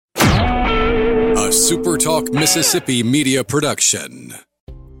A SuperTalk Mississippi media production.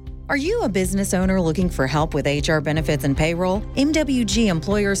 Are you a business owner looking for help with HR benefits and payroll? MWG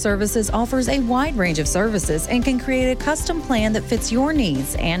Employer Services offers a wide range of services and can create a custom plan that fits your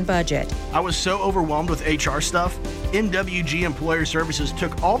needs and budget. I was so overwhelmed with HR stuff. MWG Employer Services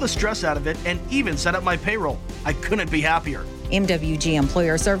took all the stress out of it and even set up my payroll. I couldn't be happier. MWG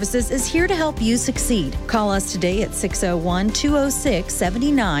Employer Services is here to help you succeed. Call us today at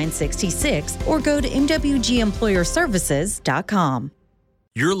 601-206-7966 or go to MWGEmployerServices.com.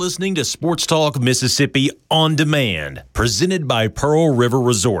 You're listening to Sports Talk Mississippi On Demand, presented by Pearl River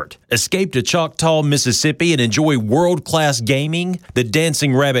Resort. Escape to Choctaw, Mississippi and enjoy world-class gaming, the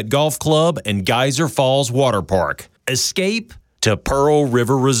Dancing Rabbit Golf Club, and Geyser Falls Water Park. Escape to Pearl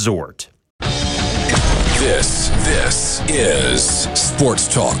River Resort. This is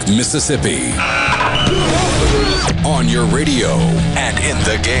Sports Talk Mississippi. On your radio and in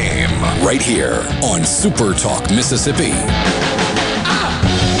the game, right here on Super Talk Mississippi.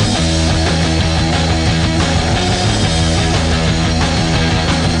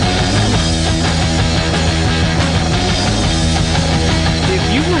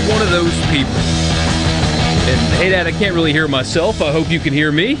 One of those people. And hey, Dad, I can't really hear myself. I hope you can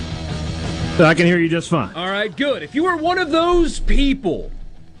hear me. I can hear you just fine. All right, good. If you were one of those people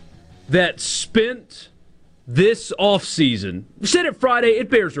that spent this offseason, we said it Friday, it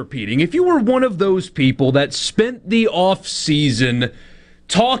bears repeating. If you were one of those people that spent the offseason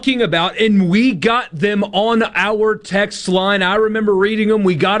talking about, and we got them on our text line. I remember reading them.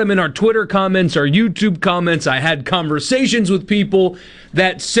 We got them in our Twitter comments, our YouTube comments. I had conversations with people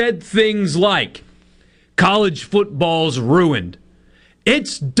that said things like, college football's ruined.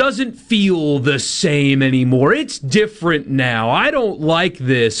 It doesn't feel the same anymore. It's different now. I don't like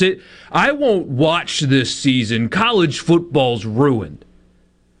this. I won't watch this season. College football's ruined.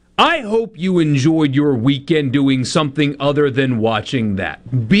 I hope you enjoyed your weekend doing something other than watching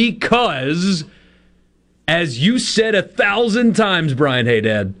that. Because, as you said 1,000 times, Brian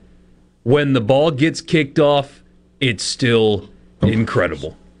Haydad, when the ball gets kicked off, it's still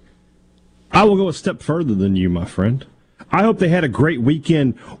incredible. I will go a step further than you, my friend. I hope they had a great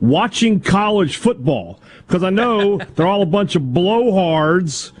weekend watching college football. Because I know they're all a bunch of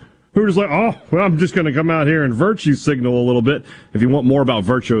blowhards who are just like, oh, well, I'm just going to come out here and virtue signal a little bit. If you want more about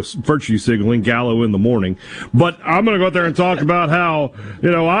virtue signaling, Gallo in the morning. But I'm going to go out there and talk about how,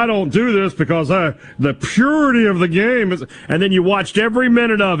 I don't do this because the purity of the game is. And then you watched every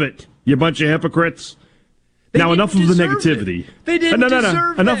minute of it, you bunch of hypocrites. Now, enough of the negativity. They didn't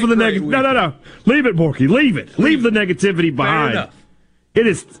deserve it. Enough of the negativity. No. Leave it, Borky. Leave it. Leave the negativity behind. Fair enough. It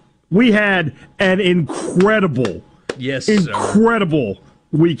is. We had an incredible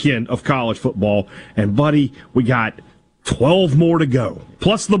weekend of college football. And, buddy, we got 12 more to go,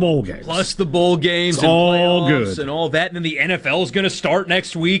 plus the bowl games. Plus the bowl games and all playoffs good. And all that. And then the NFL is going to start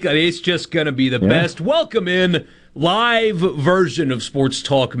next week. I mean, it's just going to be the best. Welcome in live version of Sports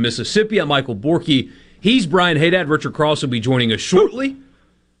Talk Mississippi. I'm Michael Borky. He's Brian Haydad. Richard Cross will be joining us shortly.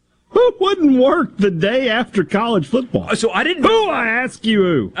 Who wouldn't work the day after college football? So I didn't know. Who, I ask you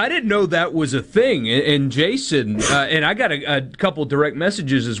who? I didn't know that was a thing. And Jason, and I got a couple direct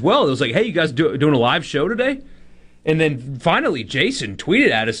messages as well. It was like, hey, you guys doing a live show today? And then finally Jason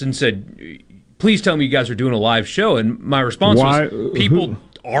tweeted at us and said, please tell me you guys are doing a live show. And my response was, people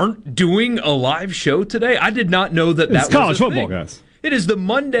aren't doing a live show today? I did not know that was college a football, thing. guys. It is the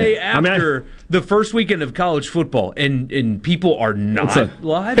Monday after the first weekend of college football, and people are not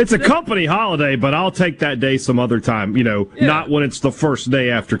live. It's today? a company holiday, but I'll take that day some other time, not when it's the first day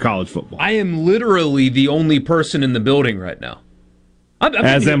after college football. I am literally the only person in the building right now. I'm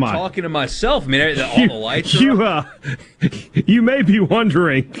As am I. Talking to myself. I mean, all the lights are on. You may be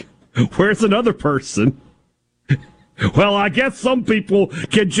wondering, where's another person? Well, I guess some people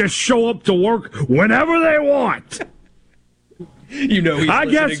can just show up to work whenever they want. He's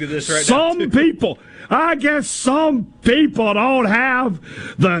listening to this right now. I guess some people don't have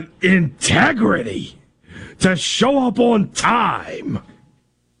the integrity to show up on time.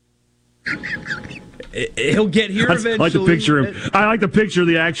 He'll get here eventually. I like to picture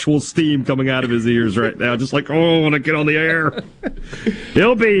the actual steam coming out of his ears right now, just like, I want to get on the air.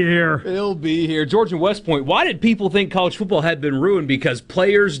 He'll be here. He'll be here. George and West Point, why did people think college football had been ruined? Because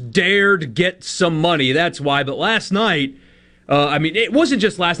players dared get some money. That's why. But last night, it wasn't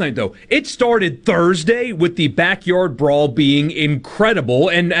just last night, though. It started Thursday with the backyard brawl being incredible.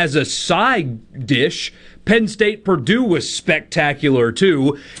 And as a side dish, Penn State-Purdue was spectacular,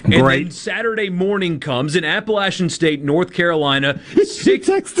 too. And then Saturday morning comes in Appalachian State, North Carolina. He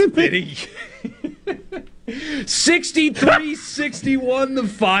texted me. 63-61 the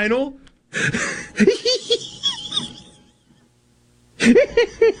final.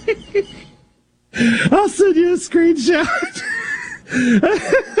 I'll send you a screenshot.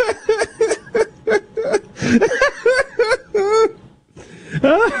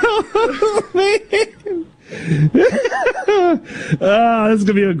 Oh, man. This is going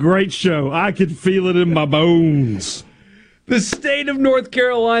to be a great show. I can feel it in my bones. The state of North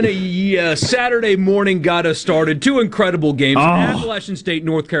Carolina, Saturday morning got us started. Two incredible games. Appalachian State,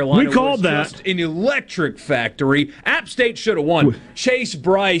 North Carolina. We called that. Just an electric factory. App State should have won. Chase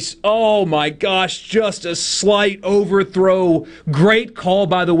Bryce, oh my gosh, just a slight overthrow. Great call,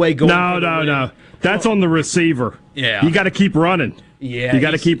 by the way. No. That's on the receiver. Yeah. You got to keep running. Yeah, you got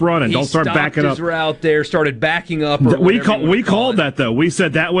to keep running. Don't start backing up. He route there, started backing up. We called that though. We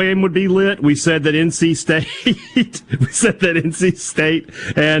said that game would be lit. We said that NC State,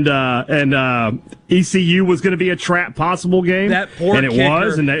 and ECU was going to be a possible game. That poor and it kicker.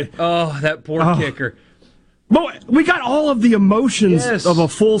 was. And that poor kicker. But we got all of the emotions of a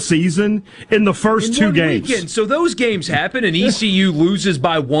full season in the first two games. Weekend. So those games happen, and ECU loses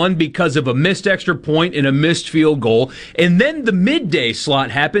by one because of a missed extra point and a missed field goal. And then the midday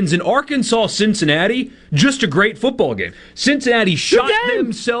slot happens, and Arkansas-Cincinnati, just a great football game. Cincinnati shot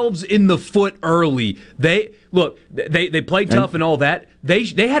themselves in the foot early. They played tough and all that.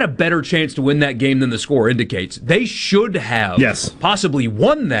 They had a better chance to win that game than the score indicates. They should have possibly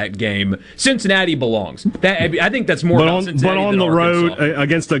won that game. Cincinnati belongs. I think that's more about Cincinnati But on the road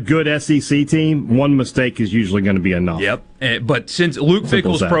against a good SEC team, one mistake is usually going to be enough. Yep. But since Luke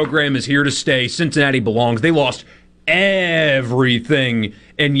Fickell's program is here to stay, Cincinnati belongs. They lost everything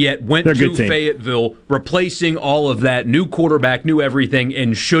and yet went to Fayetteville, replacing all of that. New quarterback, new everything,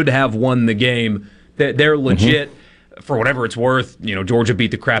 and should have won the game. They're legit. For whatever it's worth, Georgia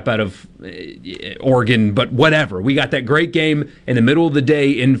beat the crap out of Oregon, but whatever. We got that great game in the middle of the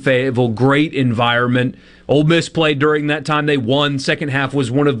day in Fayetteville, great environment. Ole Miss played during that time. They won. Second half was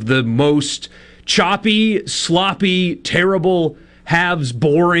one of the most choppy, sloppy, terrible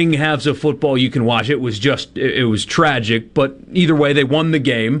boring halves of football you can watch. It was tragic, but either way, they won the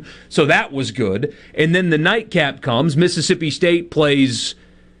game, so that was good. And then the nightcap comes. Mississippi State plays,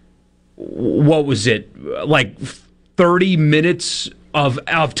 what was it, like 30 minutes of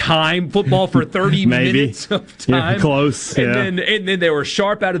time, football for 30 minutes of time. Yeah, close. And then they were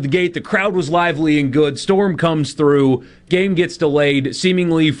sharp out of the gate. The crowd was lively and good. Storm comes through. Game gets delayed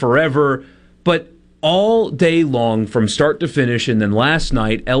seemingly forever. But all day long from start to finish, and then last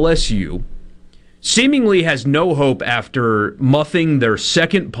night, LSU seemingly has no hope after muffing their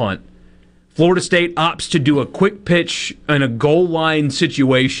second punt. Florida State opts to do a quick pitch in a goal line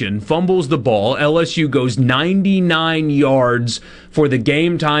situation, fumbles the ball. LSU goes 99 yards for the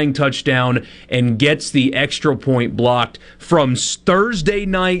game-tying touchdown and gets the extra point blocked. From Thursday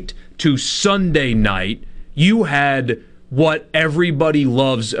night to Sunday night, you had what everybody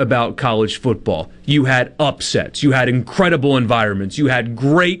loves about college football. You had upsets. You had incredible environments. You had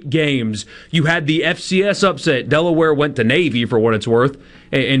great games. You had the FCS upset. Delaware went to Navy, for what it's worth,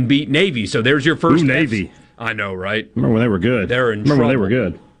 and beat Navy. So there's your first Navy. I know, right? Remember when they were good. They're in trouble. When they were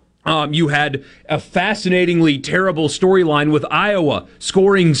good. You had a fascinatingly terrible storyline with Iowa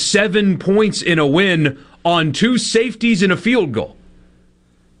scoring 7 points in a win on 2 safeties and a field goal.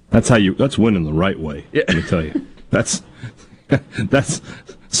 That's winning the right way. Yeah. Let me tell you. That's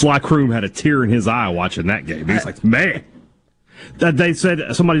Sly Kroom had a tear in his eye watching that game. He was like, man. They said,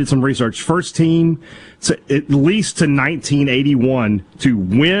 somebody did some research, first team at least to 1981 to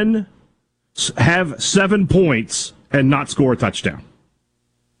win, have 7 points, and not score a touchdown.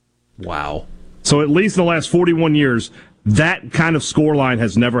 Wow. So at least in the last 41 years, that kind of scoreline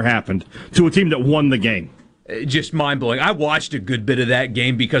has never happened to a team that won the game. Just mind-blowing. I watched a good bit of that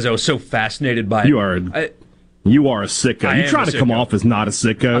game because I was so fascinated by it. You are a sicko. You try to come off as not a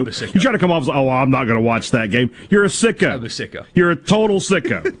sicko. I'm a sicko. You try to come off as, I'm not going to watch that game. You're a sicko. I'm a sicko. You're a total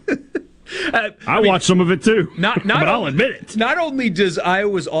sicko. I watch some of it too, but I'll admit it. Not only does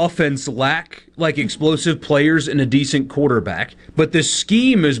Iowa's offense lack explosive players and a decent quarterback, but the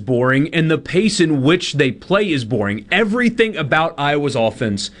scheme is boring and the pace in which they play is boring. Everything about Iowa's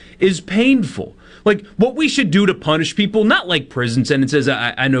offense is painful. What we should do to punish people, not like prison sentences.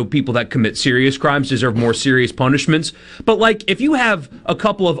 I know people that commit serious crimes deserve more serious punishments. But if you have a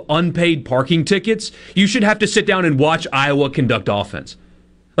couple of unpaid parking tickets, you should have to sit down and watch Iowa conduct offense.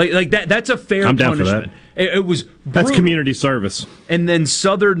 That's a fair I'm down punishment. For that. It was brutal. That's community service. And then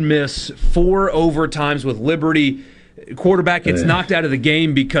Southern Miss 4 overtimes with Liberty. Quarterback gets knocked out of the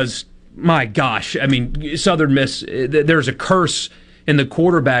game because, my gosh, Southern Miss, there's a curse in the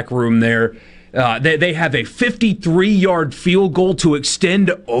quarterback room there. They have a 53-yard field goal to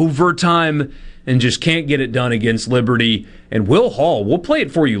extend overtime and just can't get it done against Liberty. And Will Hall, we'll play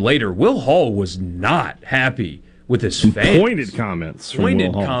it for you later. Will Hall was not happy with his fans. Pointed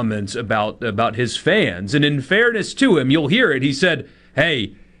comments about his fans. And in fairness to him, you'll hear it. He said,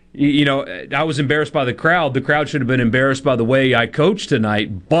 hey, I was embarrassed by the crowd. The crowd should have been embarrassed by the way I coached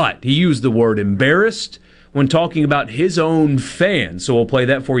tonight. But he used the word embarrassed when talking about his own fans. So we'll play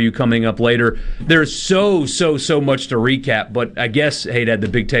that for you coming up later. There's so much to recap, but I guess, hey, Dad, the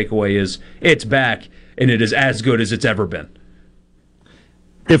big takeaway is it's back, and it is as good as it's ever been.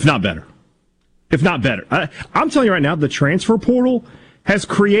 If not better. I'm telling you right now, the transfer portal has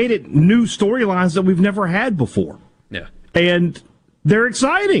created new storylines that we've never had before. Yeah. And they're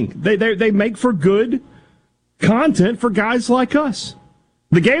exciting. They make for good content for guys like us.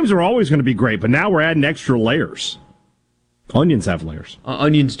 The games are always going to be great, but now we're adding extra layers. Onions have layers.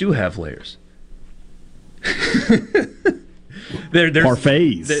 Onions do have layers. There's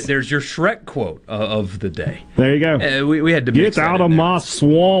parfaits. There's your Shrek quote of the day. There you go. We had to mix get out of my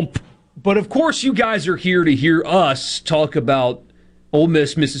swamp. But of course, you guys are here to hear us talk about Ole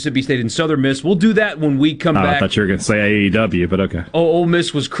Miss, Mississippi State, and Southern Miss. We'll do that when we come back. I thought you were going to say AEW, but okay. Ole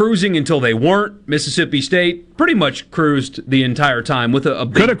Miss was cruising until they weren't. Mississippi State pretty much cruised the entire time with a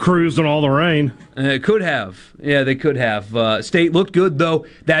big... Could have cruised in all the rain. Could have. Yeah, they could have. State looked good, though.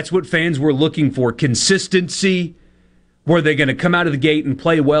 That's what fans were looking for. Consistency. Were they going to come out of the gate and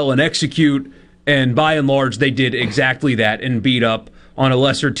play well and execute? And by and large, they did exactly that and beat up on a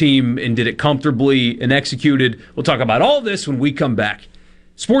lesser team and did it comfortably and executed. We'll talk about all this when we come back.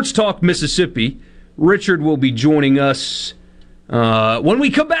 Sports Talk Mississippi. Richard will be joining us when we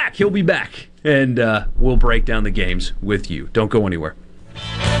come back. He'll be back, and we'll break down the games with you. Don't go anywhere.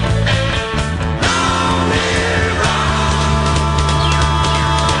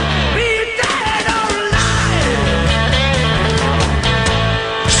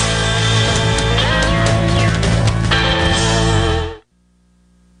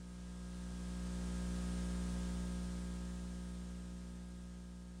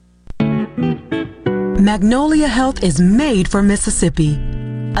 Magnolia Health is made for Mississippi.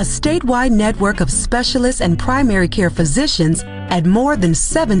 A statewide network of specialists and primary care physicians at more than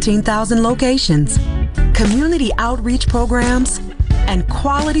 17,000 locations, community outreach programs, and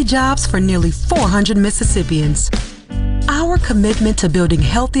quality jobs for nearly 400 Mississippians. Our commitment to building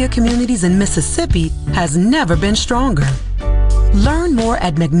healthier communities in Mississippi has never been stronger. Learn more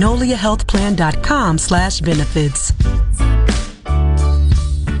at magnoliahealthplan.com/benefits.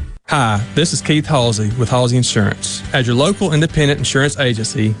 Hi, this is Keith Halsey with Halsey Insurance. As your local independent insurance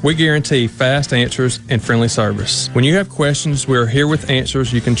agency, we guarantee fast answers and friendly service. When you have questions, we are here with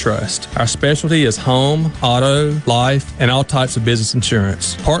answers you can trust. Our specialty is home, auto, life, and all types of business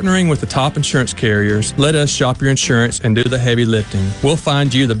insurance. Partnering with the top insurance carriers, let us shop your insurance and do the heavy lifting. We'll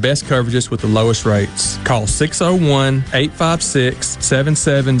find you the best coverages with the lowest rates. Call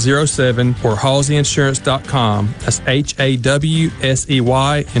 601-856-7707 or halseyinsurance.com. That's HAWSEY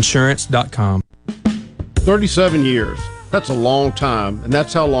insurance.com. 37 years. That's a long time, and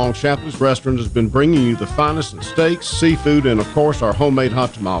that's how long Shapley's Restaurant has been bringing you the finest in steaks, seafood, and, of course, our homemade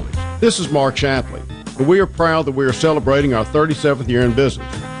hot tamales. This is Mark Shapley, and we are proud that we are celebrating our 37th year in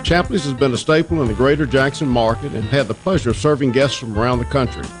business. Shapley's has been a staple in the greater Jackson market and had the pleasure of serving guests from around the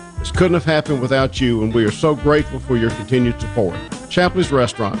country. This couldn't have happened without you, and we are so grateful for your continued support. Shapley's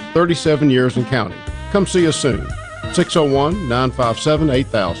Restaurant, 37 years and counting. Come see us soon.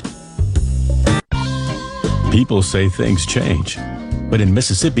 601-957-8000. People say things change, but in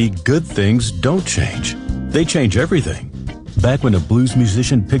Mississippi, good things don't change. They change everything. Back when a blues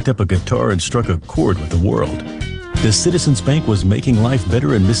musician picked up a guitar and struck a chord with the world, the Citizens Bank was making life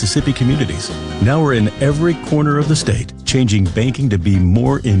better in Mississippi communities. Now we're in every corner of the state, changing banking to be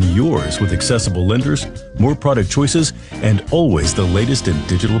more in yours with accessible lenders, more product choices, and always the latest in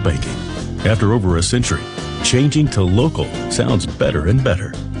digital banking. After over a century, changing to local sounds better and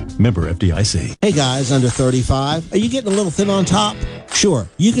better. Member FDIC. Hey guys, under 35, are you getting a little thin on top? Sure,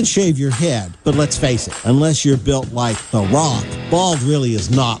 you can shave your head, but let's face it, unless you're built like The Rock, bald really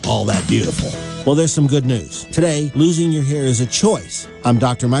is not all that beautiful. Well, there's some good news. Today, losing your hair is a choice. I'm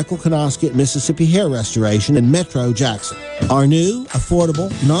Dr. Michael Konoski at Mississippi Hair Restoration in Metro Jackson. Our new,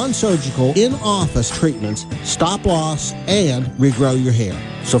 affordable, non-surgical, in-office treatments stop loss and regrow your hair.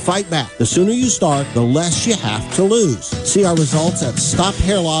 So fight back. The sooner you start, the less you have to lose. See our results at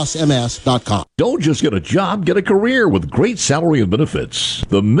stophairlossms.com. Don't just get a job, get a career with great salary and benefits.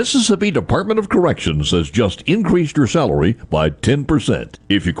 The Mississippi Department of Corrections has just increased your salary by 10%.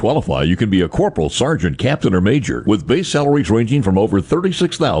 If you qualify, you can be a corporal, sergeant, captain, or major with base salaries ranging from over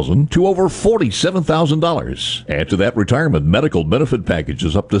 $36,000 to over $47,000. Add to that retirement medical benefit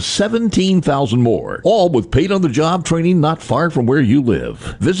packages up to $17,000 more, all with paid-on-the-job training not far from where you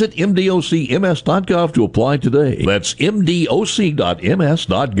live. Visit mdocms.gov to apply today. That's mdoc.ms.gov.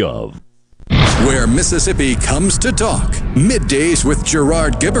 Where Mississippi comes to talk. Middays with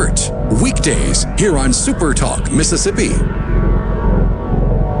Gerard Gibbert. Weekdays here on Super Talk Mississippi.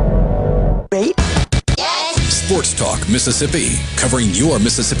 Sports Talk Mississippi, covering your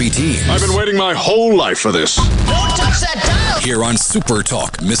Mississippi teams. I've been waiting my whole life for this. Don't touch that dial! Here on Super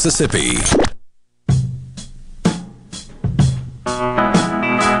Talk Mississippi.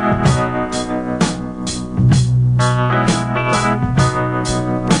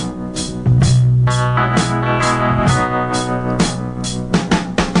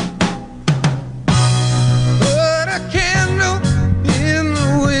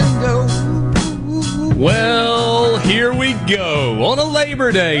 Well, here we go on a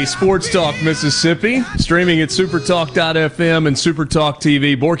Labor Day Sports Talk Mississippi, streaming at supertalk.fm and Supertalk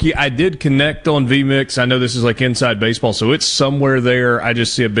TV. Borky, I did connect on vMix. I know this is like Inside Baseball, so it's somewhere there. I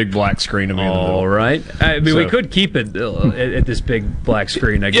just see a big black screen of me in the middle. All right. I mean, we could keep it at this big black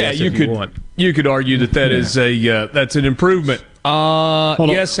screen, I guess, you could want. You could argue that is that's an improvement.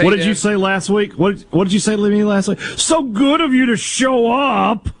 Yes. What did you say last week? What did you say to me last week? So good of you to show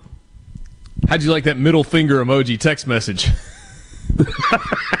up. How'd you like that middle finger emoji text message?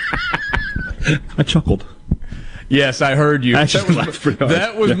 I chuckled. Yes, I heard you.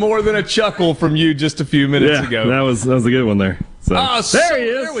 That was more than a chuckle from you just a few minutes ago. That was a good one there. So. There he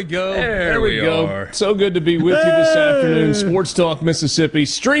is. There we go. There we go. So good to be with you this afternoon. Sports Talk Mississippi,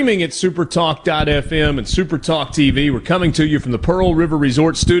 streaming at supertalk.fm and Supertalk TV. We're coming to you from the Pearl River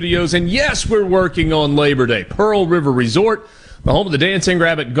Resort Studios. And yes, we're working on Labor Day. Pearl River Resort, the home of the Dancing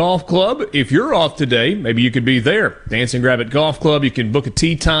Rabbit Golf Club. If you're off today, maybe you could be there. Dancing Rabbit Golf Club. You can book a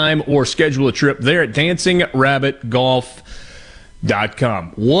tee time or schedule a trip there at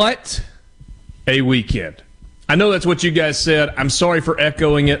dancingrabbitgolf.com. What a weekend. I know that's what you guys said. I'm sorry for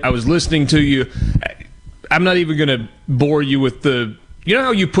echoing it. I was listening to you. I'm not even going to bore you with the... You know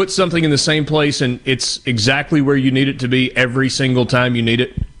how you put something in the same place and it's exactly where you need it to be every single time you need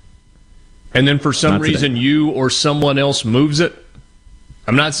it? And then for some reason you or someone else moves it?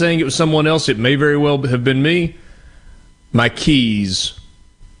 I'm not saying it was someone else. It may very well have been me. My keys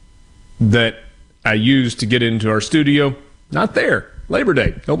that I used to get into our studio, not there. Labor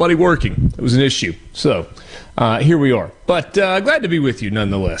Day. Nobody working. It was an issue. So here we are. But glad to be with you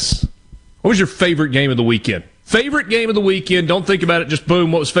nonetheless. What was your favorite game of the weekend? Favorite game of the weekend. Don't think about it. Just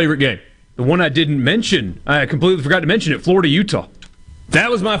boom. What was favorite game? The one I didn't mention. I completely forgot to mention it. Florida, Utah. That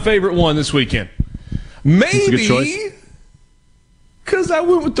was my favorite one this weekend. Maybe because I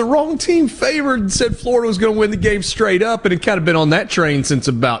went with the wrong team favored and said Florida was going to win the game straight up, and it kind of been on that train since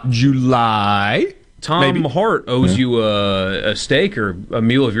about July. Tom Hart owes you a steak or a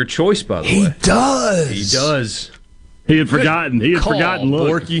meal of your choice, by the way. He does. He does. He had forgotten.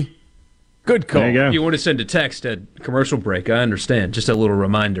 Look. Borky. Good call. There you go. If you want to send a text at commercial break, I understand. Just a little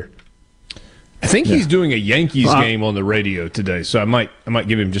reminder. I think he's doing a Yankees game on the radio today, so I might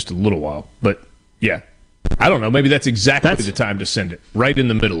give him just a little while. But yeah, I don't know. Maybe that's exactly the time to send it, right in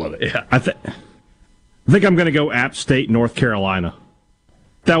the middle of it. Yeah, I think I'm going to go App State, North Carolina.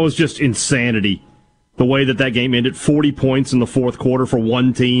 That was just insanity. The way that game ended, 40 points in the fourth quarter for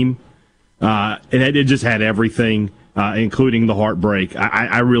one team, and it just had everything, including the heartbreak.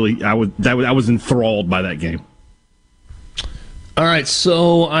 I was enthralled by that game. All right,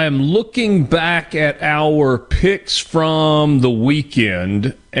 so I'm looking back at our picks from the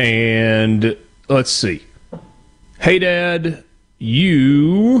weekend, and let's see. Hey, Dad,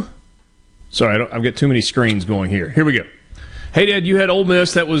 Sorry, I've got too many screens going here. Here we go. Hey, Dad, you had Ole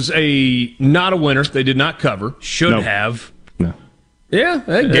Miss. That was not a winner. They did not cover. Should have. No. Yeah,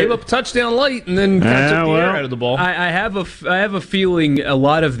 they gave up a touchdown late and then took the air out of the ball. I have a feeling a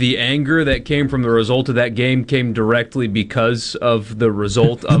lot of the anger that came from the result of that game came directly because of the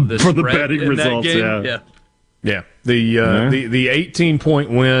result of the for spread the betting in results. That game. Yeah. The 18-point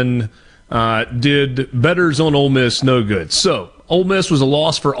win did bettors on Ole Miss no good. So Ole Miss was a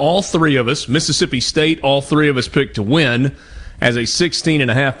loss for all three of us. Mississippi State, all three of us picked to win as a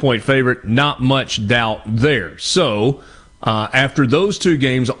 16.5-point favorite. Not much doubt there. So after those two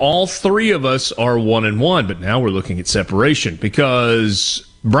games, all three of us are 1-1. But now we're looking at separation because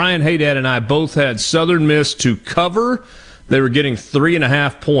Brian Haydad and I both had Southern Miss to cover. They were getting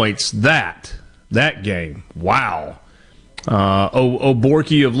 3.5 points. That game, wow.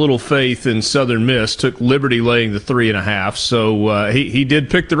 Borky of Little Faith in Southern Miss took Liberty laying the 3.5. So he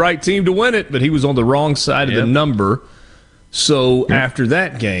did pick the right team to win it, but he was on the wrong side of the number So after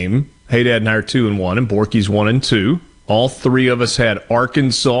that game, Haydad and I are 2-1, and Borky's 1-2. All three of us had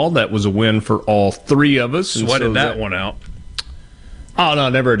Arkansas. That was a win for all three of us. Sweated that one out. Oh, no,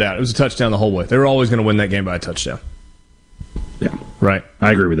 never a doubt. It was a touchdown the whole way. They were always going to win that game by a touchdown. Yeah. Right.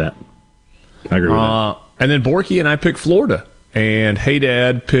 I agree with that. And then Borky and I picked Florida, and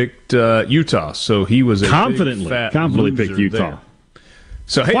Haydad picked Utah. So he was a confidently picked Utah. There.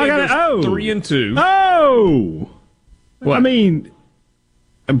 So Haydad goes 3-2. Oh! What? I mean,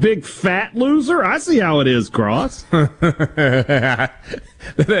 a big fat loser? I see how it is, Cross. That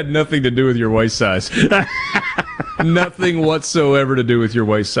had nothing to do with your waist size. Nothing whatsoever to do with your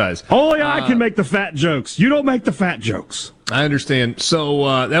waist size. Only I can make the fat jokes. You don't make the fat jokes. I understand.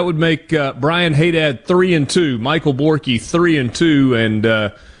 So that would make Brian Haydad 3-2, Michael Borky 3-2,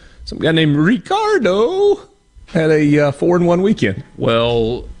 and some guy named Ricardo had a 4-1 weekend.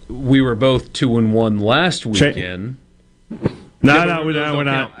 Well, we were both 2-1 last weekend. No, we're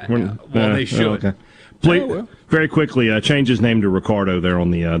not. Well, they should. Okay. Please, very quickly, change his name to Ricardo there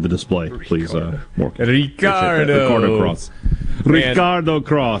on the display, please. Ricardo Cross. Ricardo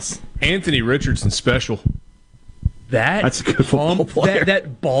Cross. Anthony Richardson special. That's a good football player.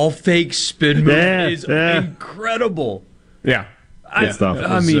 That ball fake spin move is incredible. Yeah.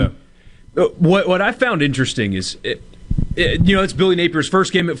 What I found interesting is, it's Billy Napier's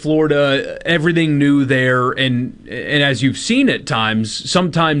first game at Florida, everything new there, and as you've seen at times,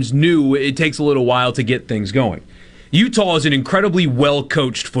 sometimes new, it takes a little while to get things going. Utah is an incredibly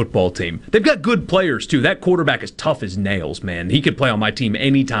well-coached football team. They've got good players, too. That quarterback is tough as nails, man. He could play on my team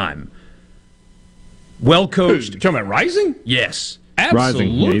anytime. Well-coached. You talking about Rising? Yes.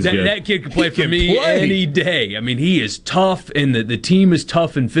 Absolutely. That kid could play for me any day. I mean, he is tough, and the team is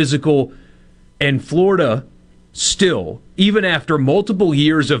tough and physical. And Florida, still, even after multiple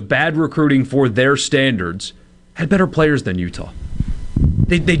years of bad recruiting for their standards, had better players than Utah.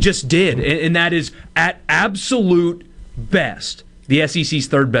 They just did. And that is, at absolute best, the SEC's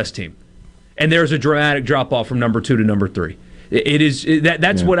third best team. And there's a dramatic drop-off from number 2 to number 3.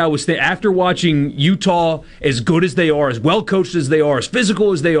 That's what I was thinking. After watching Utah, as good as they are, as well coached as they are, as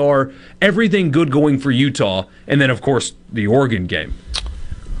physical as they are, everything good going for Utah, and then, of course, the Oregon game.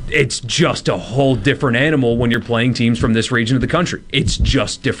 It's just a whole different animal when you're playing teams from this region of the country. It's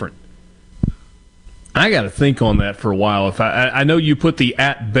just different. I got to think on that for a while. If I know you put the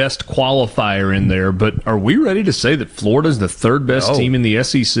at-best qualifier in there, but are we ready to say that Florida's the third best team in the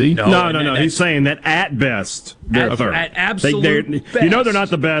SEC? No. He's saying that at best, they're third. At absolute best. You know they're not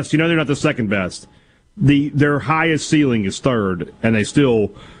the best. You know they're not the second best. Their highest ceiling is third, and they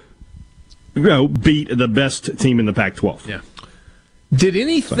still beat the best team in the Pac-12. Yeah. Did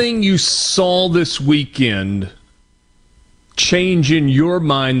anything you saw this weekend change in your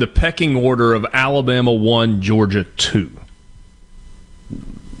mind the pecking order of Alabama 1, Georgia 2?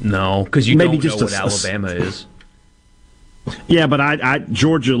 No, because you don't know what Alabama is. Yeah, but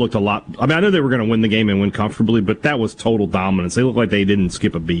Georgia looked a lot. I mean, I know they were going to win the game and win comfortably, but that was total dominance. They looked like they didn't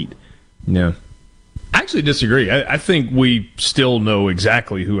skip a beat. Yeah. I actually disagree. I think we still know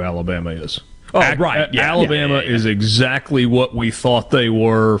exactly who Alabama is. Oh, right. Yeah. Alabama is exactly what we thought they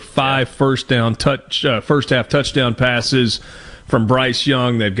were. 5 first half touchdown passes from Bryce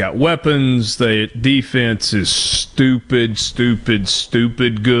Young. They've got weapons. The defense is stupid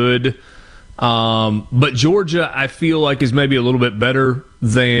good. But Georgia, I feel like, is maybe a little bit better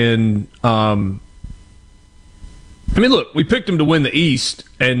than. Look, we picked them to win the East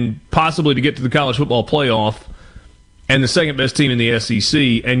and possibly to get to the college football playoff, and the second best team in the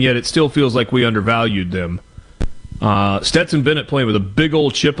SEC, and yet it still feels like we undervalued them. Stetson Bennett playing with a big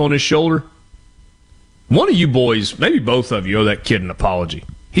old chip on his shoulder. One of you boys, maybe both of you, owe that kid an apology.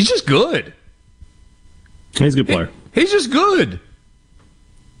 He's just good. He's a good player. He's just good.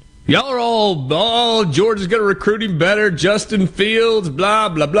 Y'all are all, Georgia's going to recruit him better, Justin Fields, blah,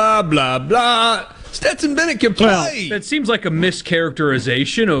 blah, blah, blah, blah. Stetson Bennett can play. That seems like a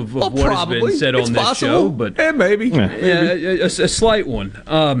mischaracterization of what has been said on this show, but maybe a slight one.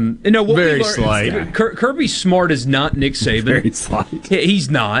 Very slight. Kirby Smart is not Nick Saban. Very slight. He's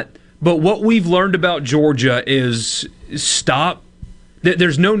not. But what we've learned about Georgia is stop.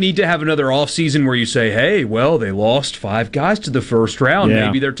 There's no need to have another offseason where you say, hey, well, they lost 5 guys to the first round. Yeah.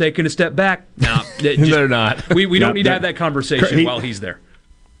 Maybe they're taking a step back. No, they're not. We don't need to have that conversation while he's there.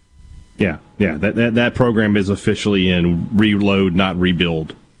 Yeah. That program is officially in reload, not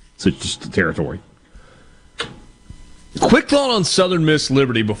rebuild. So it's just territory. Quick thought on Southern Miss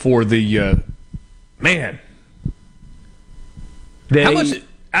Liberty before the man.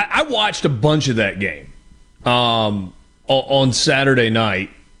 I watched a bunch of that game on Saturday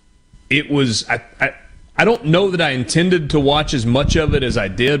night. It was I don't know that I intended to watch as much of it as I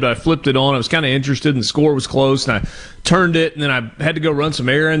did, but I flipped it on. I was kind of interested, and the score was close, and I turned it, and then I had to go run some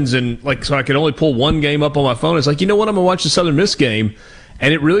errands, and so I could only pull one game up on my phone. It's like, you know what? I'm going to watch the Southern Miss game,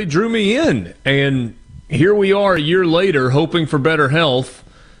 and it really drew me in. And here we are a year later, hoping for better health.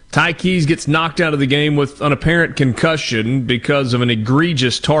 Ty Keys gets knocked out of the game with an apparent concussion because of an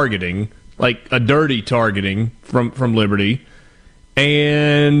egregious targeting, like a dirty targeting from Liberty.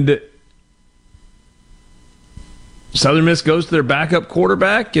 And Southern Miss goes to their backup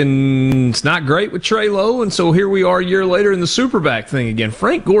quarterback, and it's not great with Trey Lowe, and so here we are a year later in the Superback thing again.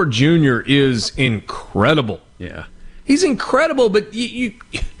 Frank Gore Jr. is incredible. Yeah. He's incredible, but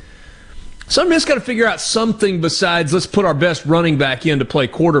Southern Miss got to figure out something besides let's put our best running back in to play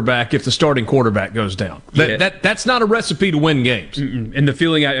quarterback if the starting quarterback goes down. That's not a recipe to win games. And the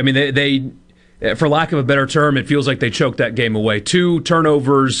feeling, I mean, they for lack of a better term, it feels like they choked that game away. 2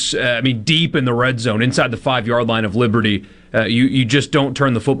 turnovers, deep in the red zone, inside the 5-yard line of Liberty. You just don't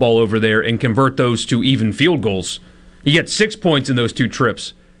turn the football over there and convert those to even field goals. You get 6 points in those 2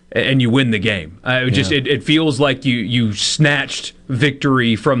 trips, and you win the game. It feels like you snatched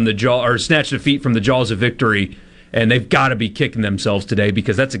victory from the jaw, or snatched defeat from the jaws of victory, and they've got to be kicking themselves today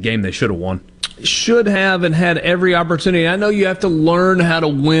because that's a game they should have won. Should have and had every opportunity. I know you have to learn how to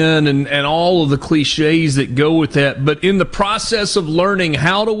win and all of the cliches that go with that, but in the process of learning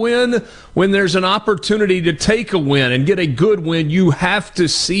how to win, when there's an opportunity to take a win and get a good win, you have to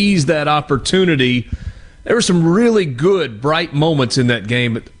seize that opportunity. There were some really good, bright moments in that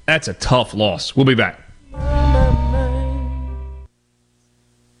game, but that's a tough loss. We'll be back.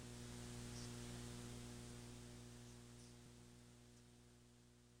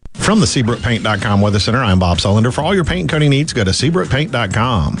 From the SeabrookPaint.com Weather Center, I'm Bob Sullender. For all your paint and coating needs, go to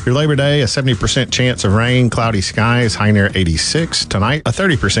SeabrookPaint.com. Your Labor Day, a 70% chance of rain, cloudy skies, high near 86. Tonight, a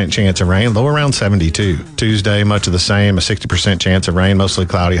 30% chance of rain, low around 72. Tuesday, much of the same, a 60% chance of rain, mostly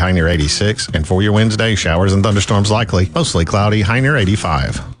cloudy, high near 86. And for your Wednesday, showers and thunderstorms likely, mostly cloudy, high near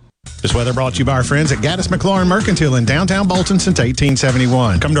 85. This weather brought to you by our friends at Gaddis McLaurin Mercantile in downtown Bolton since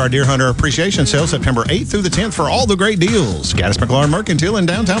 1871. Come to our Deer Hunter Appreciation Sale September 8th through the 10th for all the great deals. Gaddis McLaurin Mercantile in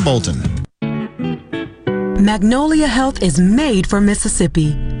downtown Bolton. Magnolia Health is made for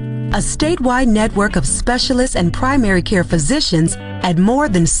Mississippi. A statewide network of specialists and primary care physicians at more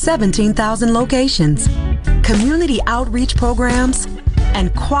than 17,000 locations. Community outreach programs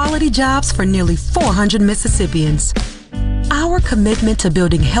and quality jobs for nearly 400 Mississippians. Our commitment to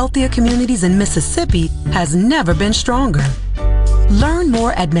building healthier communities in Mississippi has never been stronger. Learn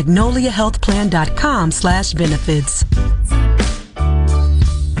more at magnoliahealthplan.com/benefits.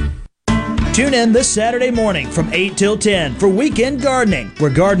 Tune in this Saturday morning from 8 till 10 for Weekend Gardening, where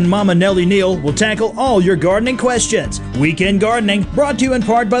Garden Mama Nellie Neal will tackle all your gardening questions. Weekend Gardening brought to you in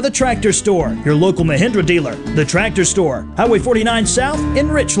part by The Tractor Store, your local Mahindra dealer. The Tractor Store, Highway 49 South in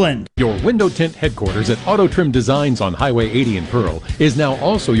Richland. Your window tint headquarters at Auto Trim Designs on Highway 80 in Pearl is now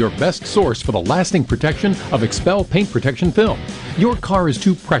also your best source for the lasting protection of Expel paint protection film. Your car is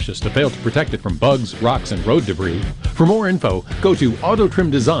too precious to fail to protect it from bugs, rocks, and road debris. For more info, go to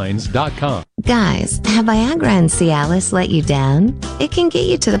autotrimdesigns.com. Guys, have Viagra and Cialis let you down? It can get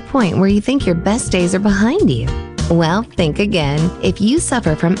you to the point where you think your best days are behind you. Well, think again. If you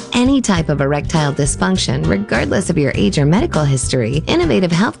suffer from any type of erectile dysfunction, regardless of your age or medical history,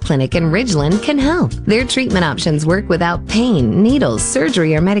 Innovative Health Clinic in Ridgeland can help. Their treatment options work without pain, needles,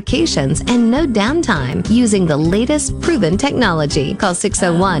 surgery, or medications, and no downtime, using the latest proven technology. Call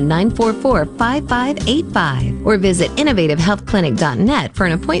 601-944-5585 or visit innovativehealthclinic.net for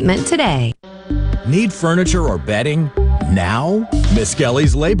an appointment today. Need furniture or bedding? Now? Miss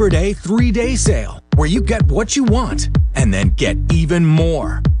Kelly's Labor Day 3-day sale, where you get what you want and then get even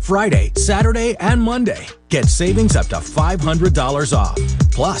more. Friday, Saturday, and Monday. Get savings up to $500 off.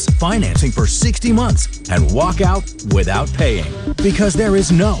 Plus, financing for 60 months and walk out without paying. Because there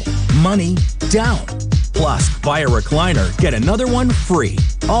is no money down. Plus, buy a recliner, get another one free.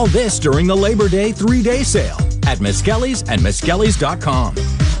 All this during the Labor Day 3-day sale at Miss Kelly's and MissKellys.com.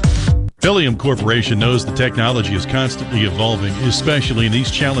 Phylium Corporation knows the technology is constantly evolving, especially in these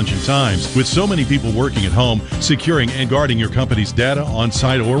challenging times. With so many people working at home, securing and guarding your company's data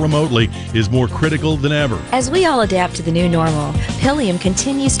on-site or remotely is more critical than ever. As we all adapt to the new normal, Phylium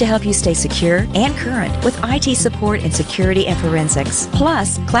continues to help you stay secure and current with IT support in security and forensics,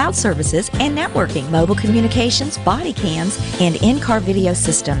 plus cloud services and networking, mobile communications, body cams, and in-car video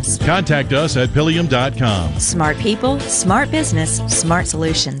systems. Contact us at Phylium.com. Smart people, smart business, smart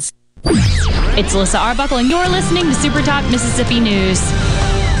solutions. It's Alyssa Arbuckle, and you're listening to Super Talk Mississippi News.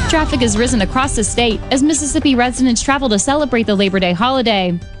 Traffic has risen across the state as Mississippi residents travel to celebrate the Labor Day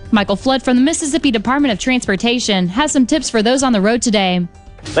holiday. Michael Flood from the Mississippi Department of Transportation has some tips for those on the road today.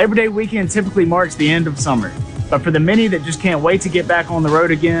 Labor Day weekend typically marks the end of summer. But for the many that just can't wait to get back on the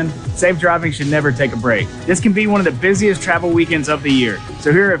road again, safe driving should never take a break. This can be one of the busiest travel weekends of the year.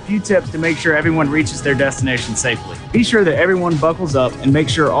 So here are a few tips to make sure everyone reaches their destination safely. Be sure that everyone buckles up and make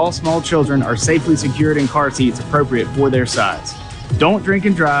sure all small children are safely secured in car seats appropriate for their size. Don't drink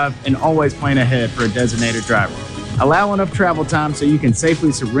and drive, and always plan ahead for a designated driver. Allow enough travel time so you can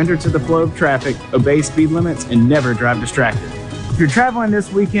safely surrender to the flow of traffic, obey speed limits, and never drive distracted. If you're traveling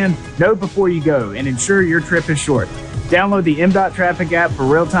this weekend, know before you go and ensure your trip is short. Download the MDOT Traffic app for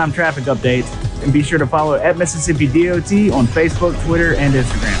real-time traffic updates, and be sure to follow @MississippiDOT on Facebook, Twitter, and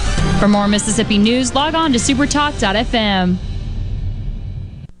Instagram. For more Mississippi news, log on to supertalk.fm.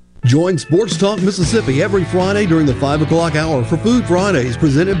 Join Sports Talk Mississippi every Friday during the 5 o'clock hour for Food Fridays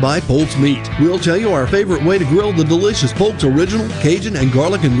presented by Polk's Meat. We'll tell you our favorite way to grill the delicious Polk's Original, Cajun, and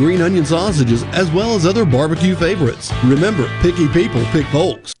garlic and green onion sausages, as well as other barbecue favorites. Remember, picky people pick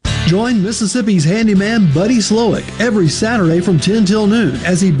Polk's. Join Mississippi's handyman Buddy Slowick every Saturday from 10 till noon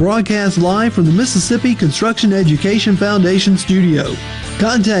as he broadcasts live from the Mississippi Construction Education Foundation studio.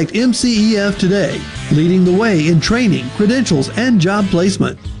 Contact MCEF today, leading the way in training, credentials, and job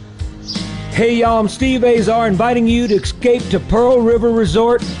placement. Hey y'all, I'm Steve Azar inviting you to escape to Pearl River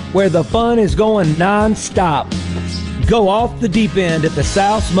Resort where the fun is going non-stop. Go off the deep end at the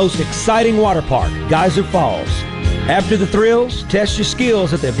South's most exciting water park, Geyser Falls. After the thrills, test your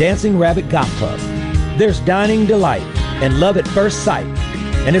skills at the Dancing Rabbit Golf Club. There's dining delight and love at first sight.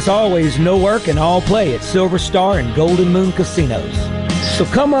 And it's always no work and all play at Silver Star and Golden Moon Casinos. So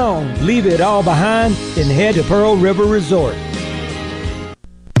come on, leave it all behind and head to Pearl River Resort.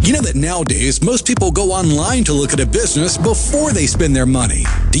 You know that nowadays, most people go online to look at a business before they spend their money.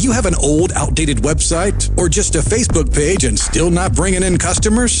 Do you have an old, outdated website or just a Facebook page and still not bringing in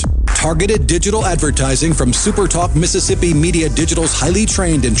customers? Targeted digital advertising from SuperTalk Mississippi Media Digital's highly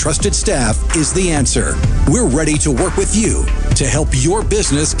trained and trusted staff is the answer. We're ready to work with you to help your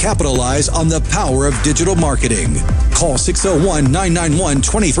business capitalize on the power of digital marketing. Call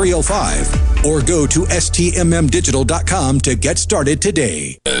 601-991-2305 or go to stmmdigital.com to get started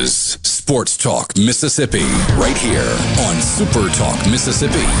today. Sports Talk Mississippi, right here on Super Talk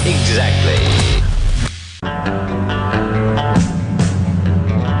Mississippi. Exactly.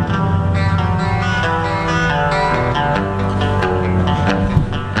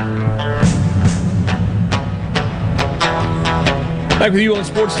 Back with you on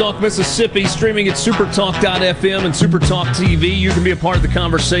Sports Talk Mississippi, streaming at supertalk.fm and Supertalk TV. You can be a part of the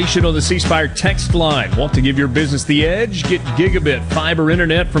conversation on the C Spire text line. Want to give your business the edge? Get gigabit fiber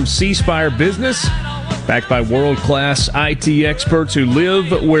internet from C Spire Business, backed by world-class IT experts who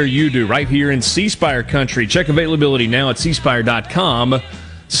live where you do, right here in C Spire country. Check availability now at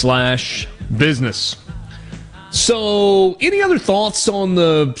cspire.com/business. So, any other thoughts on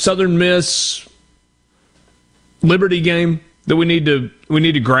the Southern Miss Liberty game that we need to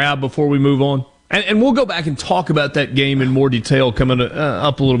grab before we move on? And we'll go back and talk about that game in more detail coming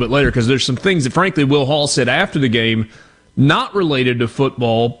up a little bit later, because there's some things that, frankly, Will Hall said after the game, not related to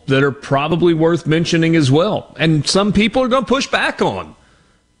football, that are probably worth mentioning as well. And some people are going to push back on.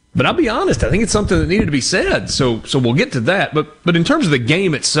 But I'll be honest, I think it's something that needed to be said. So we'll get to that. But in terms of the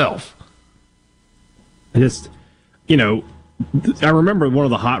game itself, I remember one of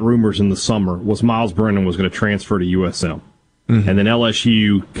the hot rumors in the summer was Miles Brennan was going to transfer to USM. Mm-hmm. And then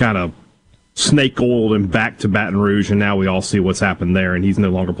LSU kind of snake-oiled him back to Baton Rouge, and now we all see what's happened there, and he's no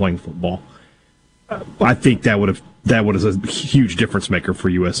longer playing football. I think that was a huge difference maker for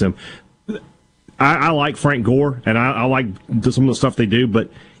USM. I like Frank Gore, and I like some of the stuff they do, but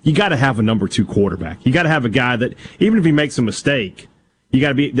you got to have a number 2 quarterback. You got to have a guy that, even if he makes a mistake, you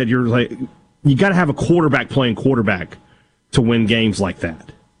got to have a quarterback playing quarterback to win games like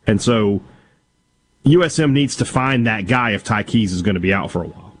that. And so USM needs to find that guy if Ty Keys is going to be out for a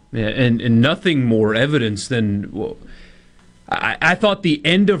while. Yeah, and nothing more evidence than... Well, I thought the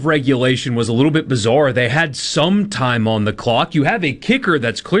end of regulation was a little bit bizarre. They had some time on the clock. You have a kicker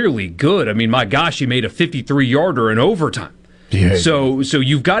that's clearly good. I mean, my gosh, he made a 53-yarder in overtime. Yeah. So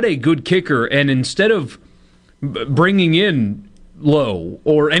you've got a good kicker, and instead of bringing in Lowe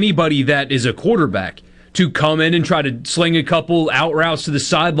or anybody that is a quarterback to come in and try to sling a couple out routes to the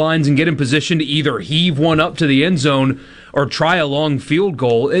sidelines and get in position to either heave one up to the end zone or try a long field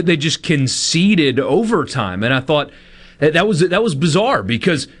goal, they just conceded overtime. And I thought that was bizarre,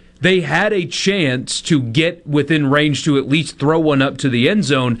 because they had a chance to get within range to at least throw one up to the end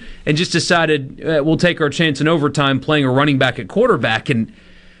zone and just decided we'll take our chance in overtime playing a running back at quarterback. And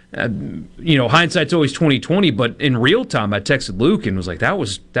hindsight's always 20/20, but in real time, I texted Luke and was like,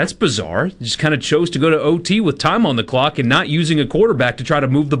 that's bizarre. He just kind of chose to go to OT with time on the clock and not using a quarterback to try to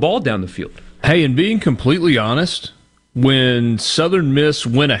move the ball down the field. Hey, and being completely honest, when Southern Miss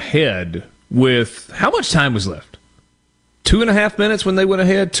went ahead with how much time was left? 2.5 minutes when they went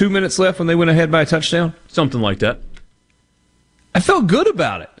ahead, 2 minutes left when they went ahead by a touchdown? Something like that. I felt good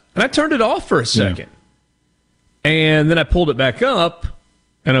about it, and I turned it off for a second. Yeah. And then I pulled it back up,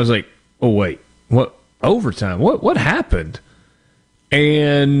 and I was like, oh, wait, what? Overtime? What happened?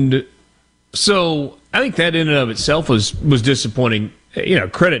 And so I think that in and of itself was disappointing.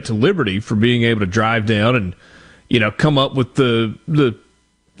 Credit to Liberty for being able to drive down and, come up with the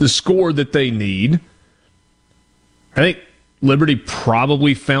score that they need. I think Liberty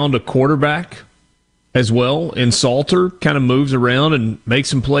probably found a quarterback as well in Salter, kind of moves around and makes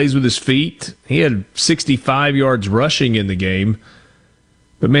some plays with his feet. He had 65 yards rushing in the game.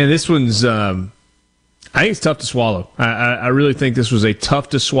 But, man, this one's I think it's tough to swallow. I really think this was a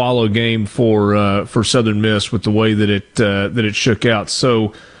tough-to-swallow game for Southern Miss with the way that it shook out.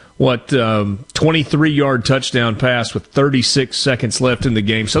 So, 23-yard touchdown pass with 36 seconds left in the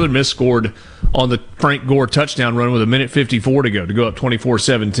game. Southern Miss scored on the Frank Gore touchdown run with 1:54 to go up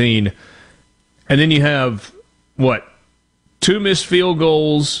 24-17. And then you have, 2 missed field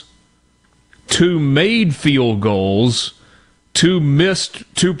goals, 2 made field goals, 2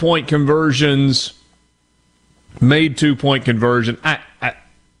 missed 2-point conversions, made 2-point conversion. I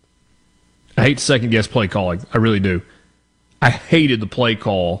hate to second-guess play calling. I really do. I hated the play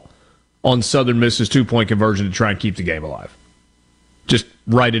call on Southern Miss's 2-point conversion to try and keep the game alive. Just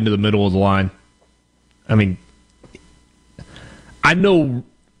right into the middle of the line. I mean, I know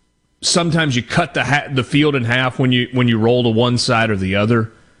sometimes you cut the field in half when you roll to one side or the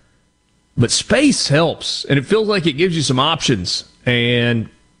other, but space helps, and it feels like it gives you some options. And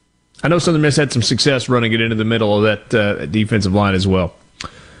I know Southern Miss had some success running it into the middle of that defensive line as well.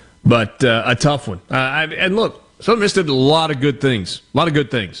 But a tough one. And look, Southern Miss did a lot of good things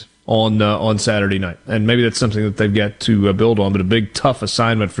on Saturday night, and maybe that's something that they've got to build on. But a big, tough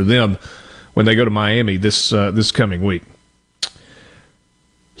assignment for them when they go to Miami this coming week.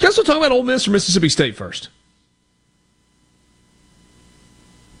 You guys will talk about Ole Miss or Mississippi State first?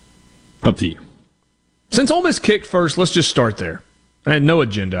 Up to you. Since Ole Miss kicked first, let's just start there. I had no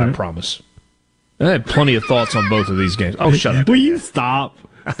agenda, I promise. I had plenty of thoughts on both of these games. Oh, shut up. Will you stop?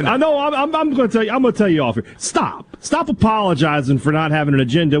 I know. I'm going to tell you. I'm going to tell you off here. Stop apologizing for not having an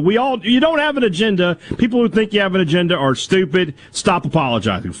agenda. You don't have an agenda. People who think you have an agenda are stupid. Stop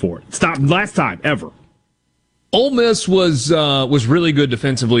apologizing for it. Stop. Last time ever. Ole Miss was really good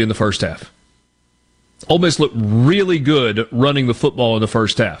defensively in the first half. Ole Miss looked really good running the football in the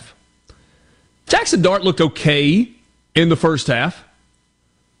first half. Jackson Dart looked okay in the first half.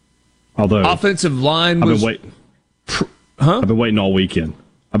 Although offensive line was. I've been waiting all weekend.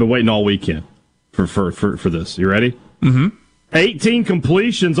 For this. You ready? Mm-hmm. 18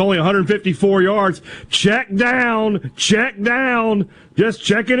 completions, only 154 yards. Check down. Just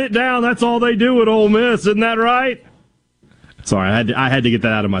checking it down. That's all they do at Ole Miss. Isn't that right? Sorry, I had to get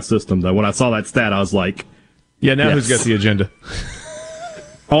that out of my system, though. When I saw that stat, I was like, yeah, now yes. Who's got the agenda?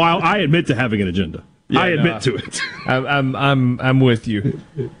 I admit to having an agenda. Yeah, I admit to it. I'm with you.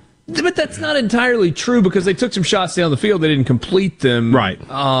 But that's not entirely true because they took some shots down the field. They didn't complete them. Right.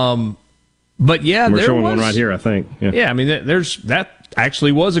 But yeah, we're showing one right here, I think. Yeah, I mean, that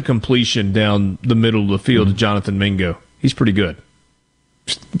actually was a completion down the middle of the field to Jonathan Mingo. He's pretty good.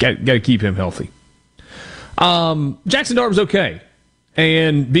 Got to keep him healthy. Jackson Dart was okay.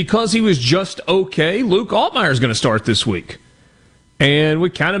 And because he was just okay, Luke Altmyer is going to start this week. And we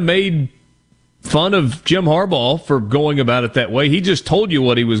kind of made fun of Jim Harbaugh for going about it that way. He just told you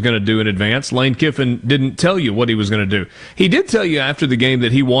what he was going to do in advance. Lane Kiffin didn't tell you what he was going to do. He did tell you after the game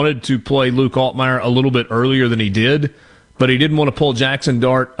that he wanted to play Luke Altmyer a little bit earlier than he did, but he didn't want to pull Jackson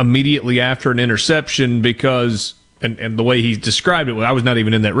Dart immediately after an interception because, and the way he described it, I was not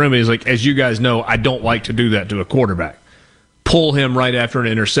even in that room, he was like, as you guys know, I don't like to do that to a quarterback. Pull him right after an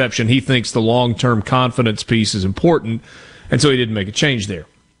interception. He thinks the long-term confidence piece is important, and so he didn't make a change there.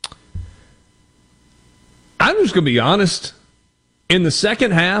 I'm just going to be honest. In the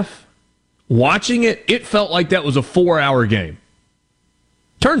second half, watching it, it felt like that was a 4-hour game.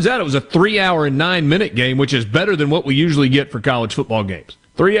 Turns out it was a 3-hour and 9-minute game, which is better than what we usually get for college football games.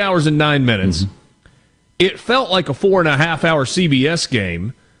 3 hours and 9 minutes. Mm-hmm. It felt like a 4.5-hour CBS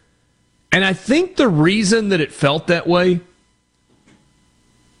game. And I think the reason that it felt that way,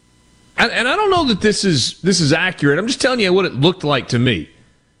 and I don't know that this is accurate. I'm just telling you what it looked like to me.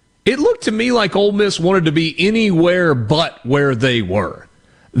 It looked to me like Ole Miss wanted to be anywhere but where they were.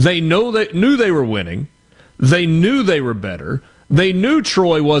 They knew they were winning. They knew they were better. They knew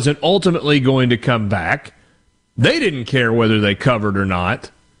Troy wasn't ultimately going to come back. They didn't care whether they covered or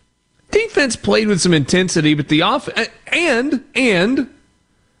not. Defense played with some intensity, but the offense, and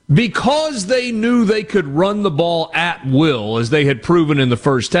because they knew they could run the ball at will, as they had proven in the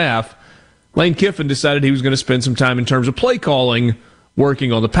first half, Lane Kiffin decided he was going to spend some time in terms of play calling,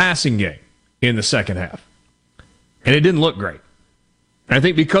 working on the passing game in the second half. And it didn't look great. I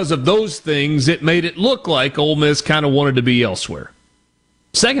think because of those things, it made it look like Ole Miss kind of wanted to be elsewhere.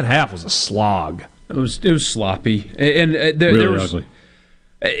 Second half was a slog. It was sloppy. And there was ugly.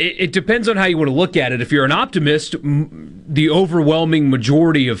 It depends on how you want to look at it. If you're an optimist, the overwhelming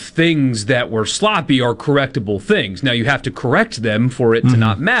majority of things that were sloppy are correctable things. Now, you have to correct them for it to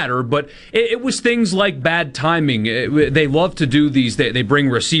not matter, but it was things like bad timing. They love to do these. They bring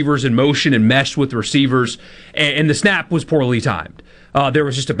receivers in motion and mesh with receivers, and the snap was poorly timed. There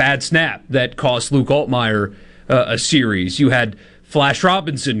was just a bad snap that cost Luke Altmaier a series. You had Flash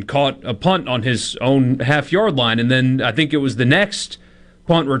Robinson caught a punt on his own half-yard line, and then I think it was the next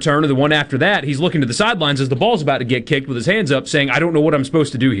punt return or the one after that, he's looking to the sidelines as the ball's about to get kicked with his hands up saying, I don't know what I'm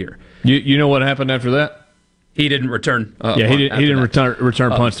supposed to do here. You know what happened after that? He didn't return. He didn't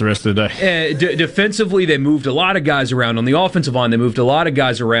return punts the rest of the day. Defensively, they moved a lot of guys around. On the offensive line, they moved a lot of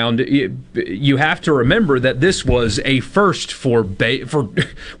guys around. You have to remember that this was a first for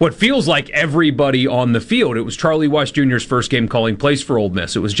what feels like everybody on the field. It was Charlie Weiss Jr.'s first game calling plays for Ole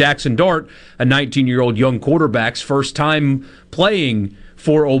Miss. It was Jackson Dart, a 19-year-old young quarterback's first time playing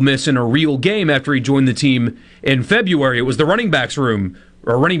for Ole Miss in a real game after he joined the team in February. It was the running back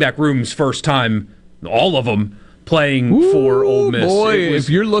room's first time, all of them, playing for Ole Miss. Boy, if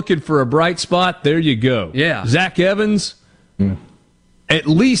you're looking for a bright spot, there you go. Yeah. Zach Evans, at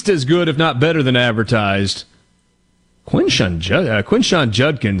least as good, if not better than advertised. Quinshon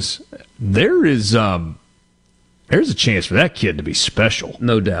Judkins, there's a chance for that kid to be special.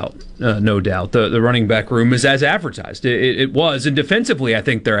 No doubt. No doubt. The running back room is as advertised. It was. And defensively, I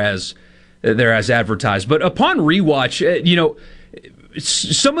think they're as advertised. But upon rewatch,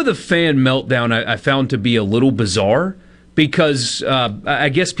 some of the fan meltdown I found to be a little bizarre because I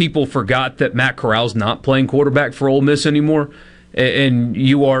guess people forgot that Matt Corral's not playing quarterback for Ole Miss anymore. And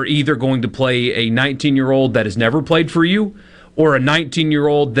you are either going to play a 19-year-old that has never played for you or a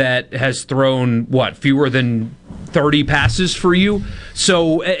 19-year-old that has thrown, fewer than 30 passes for you.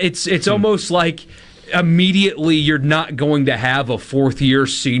 So it's almost like immediately you're not going to have a fourth-year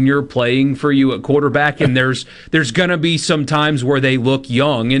senior playing for you at quarterback, and there's going to be some times where they look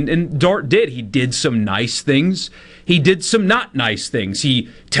young. And Dart did. He did some nice things. He did some not nice things. He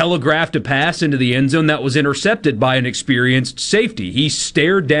telegraphed a pass into the end zone that was intercepted by an experienced safety. He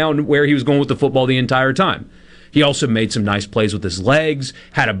stared down where he was going with the football the entire time. He also made some nice plays with his legs,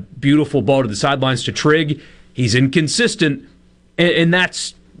 had a beautiful ball to the sidelines to Trigg. He's inconsistent, and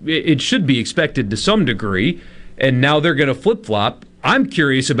it should be expected to some degree, and now they're going to flip-flop. I'm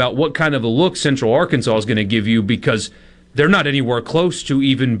curious about what kind of a look Central Arkansas is going to give you because they're not anywhere close to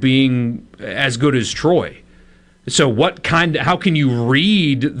even being as good as Troy. So how can you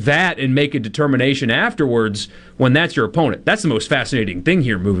read that and make a determination afterwards when that's your opponent? That's the most fascinating thing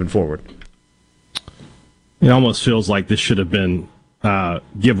here moving forward. It almost feels like this should have been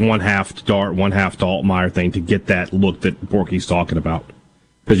give one half to Dart, one half to Altmaier thing to get that look that Borky's talking about.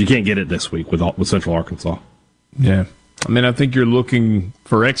 Because you can't get it this week with Central Arkansas. Yeah. I mean, I think you're looking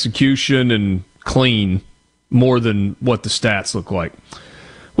for execution and clean more than what the stats look like.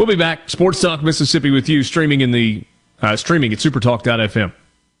 We'll be back. Sports Talk Mississippi with you, streaming at supertalk.fm.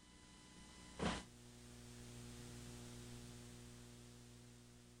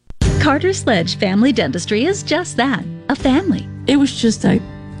 Carter Sledge Family Dentistry is just that, a family. It was just a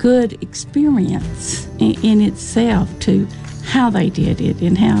good experience in itself to how they did it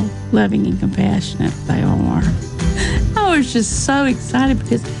and how loving and compassionate they all are. I was just so excited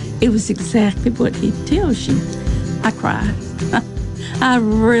because it was exactly what he tells you. I cried. I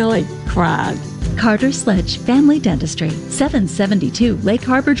really cried. Carter Sledge Family Dentistry, 772 Lake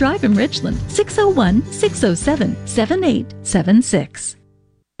Harbor Drive in Richland, 601-607-7876.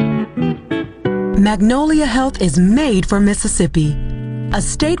 Magnolia Health is made for Mississippi. A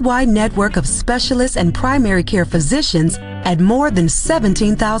statewide network of specialists and primary care physicians at more than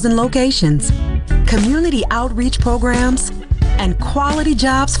 17,000 locations, community outreach programs, and quality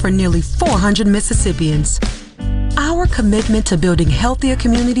jobs for nearly 400 Mississippians. Our commitment to building healthier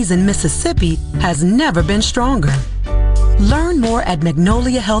communities in Mississippi has never been stronger. Learn more at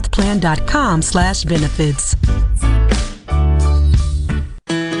magnoliahealthplan.com/benefits.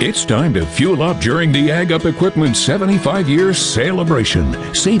 It's time to fuel up during the Ag Up Equipment 75-year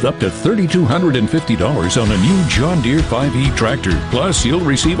celebration. Save up to $3,250 on a new John Deere 5E tractor. Plus, you'll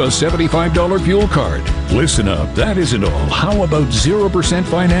receive a $75 fuel card. Listen up, that isn't all. How about 0%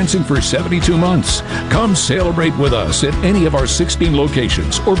 financing for 72 months? Come celebrate with us at any of our 16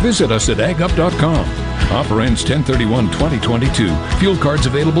 locations or visit us at agup.com. Offer ends 10/31/2022. Fuel cards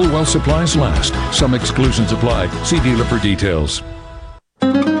available while supplies last. Some exclusions apply. See dealer for details.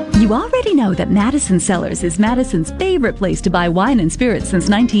 You already know that Madison Cellars is Madison's favorite place to buy wine and spirits since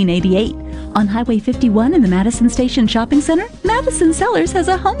 1988. On Highway 51 in the Madison Station Shopping Center, Madison Cellars has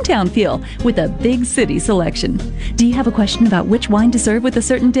a hometown feel with a big city selection. Do you have a question about which wine to serve with a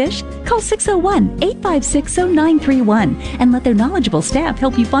certain dish? Call 601-856-0931 and let their knowledgeable staff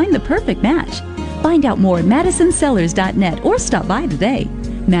help you find the perfect match. Find out more at MadisonCellars.net or stop by today.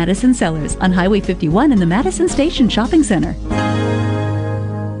 Madison Cellars on Highway 51 in the Madison Station Shopping Center.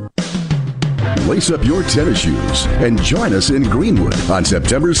 Lace up your tennis shoes and join us in Greenwood on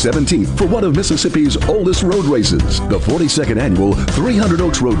September 17th for one of Mississippi's oldest road races. The 42nd annual 300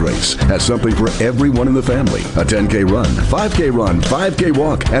 Oaks Road Race has something for everyone in the family. A 10K run, 5K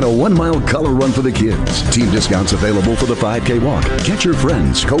walk, and a 1-mile color run for the kids. Team discounts available for the 5K walk. Get your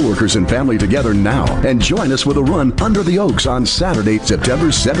friends, coworkers, and family together now and join us for the run under the Oaks on Saturday, September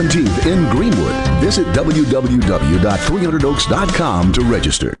 17th in Greenwood. Visit www.300oaks.com to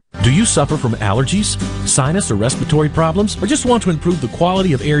register. Do you suffer from allergies, sinus, or respiratory problems, or just want to improve the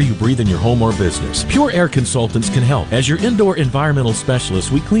quality of air you breathe in your home or business? Pure Air Consultants can help. As your indoor environmental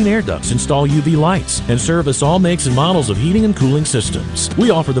specialists, we clean air ducts, install UV lights, and service all makes and models of heating and cooling systems. We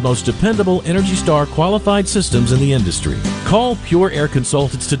offer the most dependable Energy Star qualified systems in the industry. Call Pure Air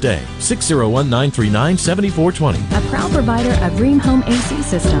Consultants today, 601-939-7420. A proud provider of Rheem Home AC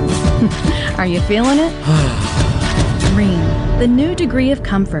systems. Are you feeling it? Rheem, the new degree of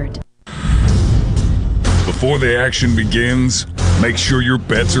comfort. Before the action begins, make sure your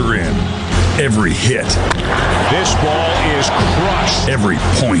bets are in. Every hit. This ball is crushed. Every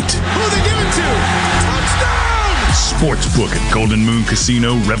point. Who they give it to? Touchdown! Sportsbook at Golden Moon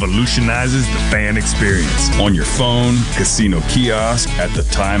Casino revolutionizes the fan experience. On your phone, casino kiosk, at the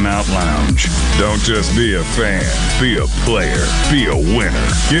Timeout Lounge. Don't just be a fan. Be a player. Be a winner.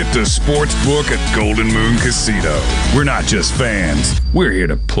 Get to Sportsbook at Golden Moon Casino. We're not just fans. We're here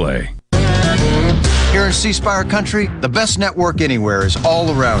to play. Here in C Spire country, the best network anywhere is all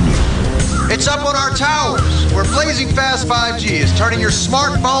around you. It's up on our towers, where blazing fast 5G is turning your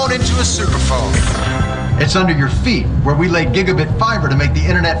smartphone into a superphone. It's under your feet, where we lay gigabit fiber to make the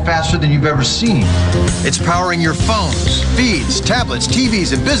internet faster than you've ever seen. It's powering your phones, feeds, tablets,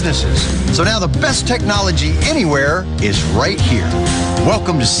 TVs, and businesses. So now the best technology anywhere is right here.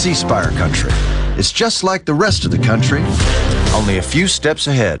 Welcome to C Spire country. It's just like the rest of the country, only a few steps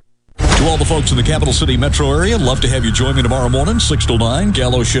ahead. To all the folks in the Capital City metro area, love to have you join me tomorrow morning, 6 till 9,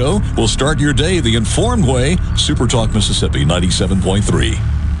 Gallo Show. We'll start your day the informed way. Super Talk Mississippi 97.3.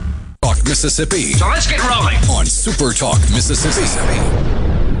 Talk Mississippi. So let's get rolling on Super Talk Mississippi.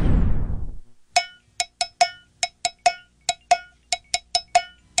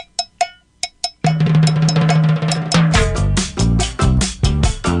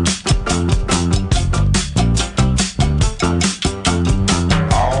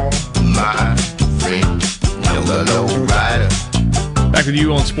 Back with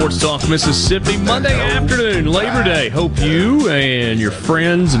you on Sports Talk Mississippi, Monday afternoon, Labor Day. Hope you and your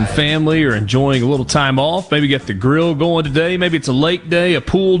friends and family are enjoying a little time off. Maybe get the grill going today. Maybe it's a lake day, a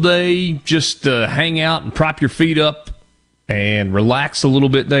pool day. Just hang out and prop your feet up and relax a little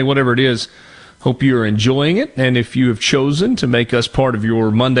bit day, whatever it is. Hope you are enjoying it. And if you have chosen to make us part of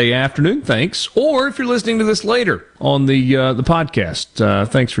your Monday afternoon, thanks. Or if you're listening to this later on the podcast,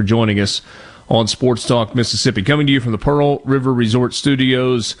 thanks for joining us on Sports Talk Mississippi. Coming to you from the Pearl River Resort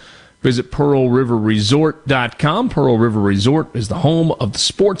Studios. Visit PearlRiverResort.com. Pearl River Resort is the home of the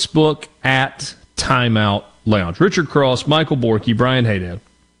sports book at Timeout Lounge. Richard Cross, Michael Borky, Brian Hayden.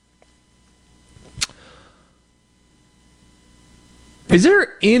 Is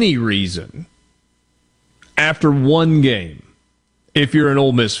there any reason after one game, if you're an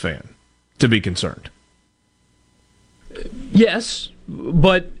Ole Miss fan, to be concerned? Yes,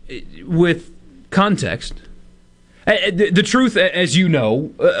 but with context. The truth, as you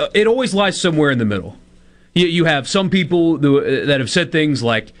know, it always lies somewhere in the middle. You have some people that have said things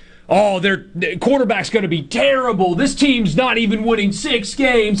like, oh, their quarterback's going to be terrible. This team's not even winning 6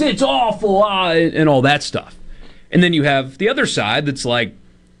 games. It's awful, and all that stuff. And then you have the other side that's like,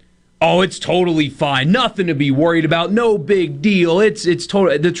 oh, it's totally fine. Nothing to be worried about. No big deal. It's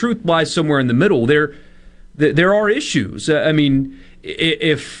totally. The truth lies somewhere in the middle. There are issues. I mean,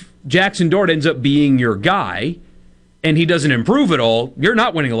 if Jackson Dart ends up being your guy and he doesn't improve at all, you're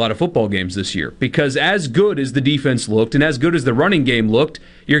not winning a lot of football games this year, because as good as the defense looked and as good as the running game looked,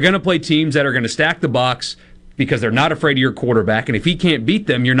 you're going to play teams that are going to stack the box because they're not afraid of your quarterback, and if he can't beat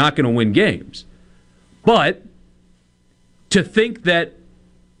them, you're not going to win games. But to think that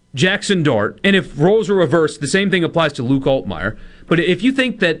Jackson Dart, and if roles are reversed, the same thing applies to Luke Altmaier, but if you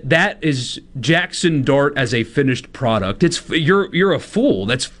think that is Jackson Dart as a finished product, you're a fool.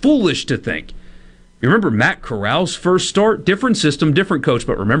 That's foolish to think. You remember Matt Corral's first start? Different system, different coach,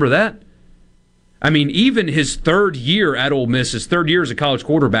 but remember that? I mean, even his third year at Ole Miss, his third year as a college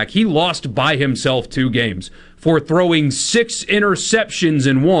quarterback, he lost by himself 2 games for throwing 6 interceptions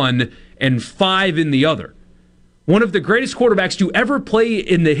in one and 5 in the other. One of the greatest quarterbacks to ever play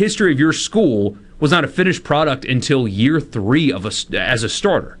in the history of your school was not a finished product until year 3 as a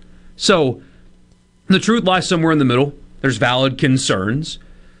starter. So the truth lies somewhere in the middle. There's valid concerns.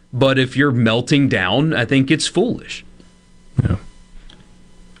 But if you're melting down, I think it's foolish. Yeah.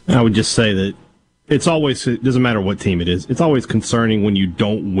 I would just say that it doesn't matter what team it is, it's always concerning when you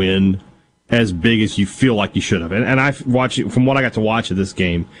don't win as big as you feel like you should have. And I've watched it, from what I got to watch of this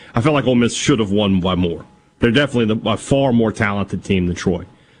game, I felt like Ole Miss should have won by more. They're definitely a far more talented team than Troy.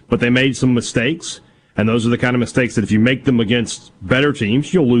 But they made some mistakes, and those are the kind of mistakes that if you make them against better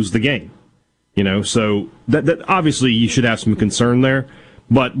teams, you'll lose the game. So that obviously you should have some concern there.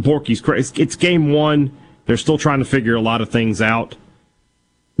 But Borky's crazy. It's game 1. They're still trying to figure a lot of things out.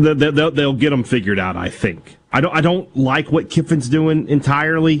 They'll get them figured out, I think. I don't like what Kiffin's doing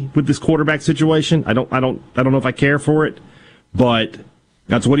entirely with this quarterback situation. I don't know if I care for it, but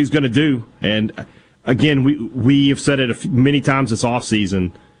that's what he's going to do. And again, we have said it many times this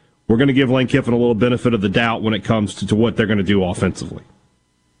offseason. We're going to give Lane Kiffin a little benefit of the doubt when it comes to what they're going to do offensively.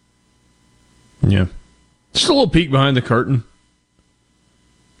 Yeah. Just a little peek behind the curtain.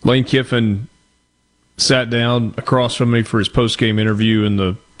 Lane Kiffin sat down across from me for his post-game interview in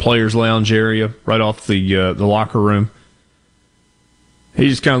the players' lounge area, right off the locker room. He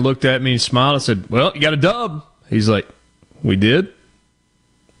just kind of looked at me and smiled. I said, "Well, you got a dub." He's like, "We did?"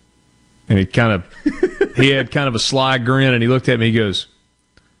 And he had kind of a sly grin, and he looked at me. He goes,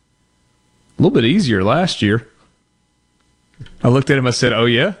 "A little bit easier last year." I looked at him. I said, "Oh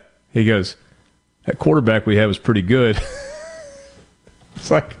yeah?" He goes, "That quarterback we had was pretty good." It's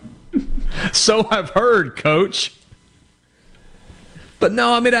like, so I've heard, Coach. But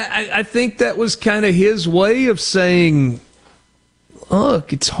no, I mean, I think that was kind of his way of saying,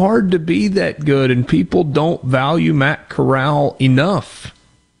 look, it's hard to be that good, and people don't value Matt Corral enough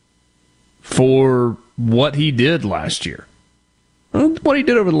for what he did last year, what he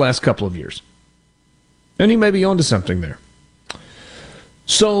did over the last couple of years. And he may be onto something there.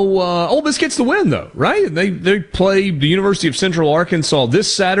 So Ole Miss gets the win, though, right? They play the University of Central Arkansas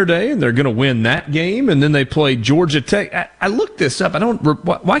this Saturday, and they're going to win that game. And then they play Georgia Tech. I looked this up.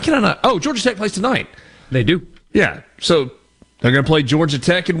 Why can I not? Oh, Georgia Tech plays tonight. They do. Yeah. So they're going to play Georgia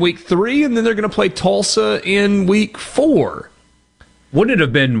Tech in week 3, and then they're going to play Tulsa in week 4. Wouldn't it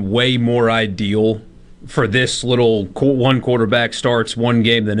have been way more ideal for this little one quarterback starts one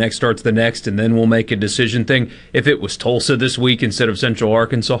game, the next starts the next, and then we'll make a decision thing if it was Tulsa this week instead of Central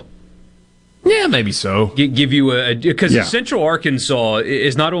Arkansas? Yeah, maybe so. Give you because Central Arkansas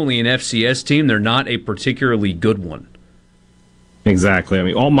is not only an FCS team, they're not a particularly good one. Exactly. I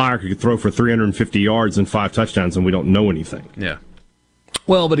mean, Altmaier could throw for 350 yards and 5 touchdowns, and we don't know anything. Yeah.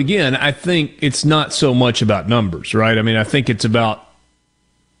 Well, but again, I think it's not so much about numbers, right? I mean, I think it's about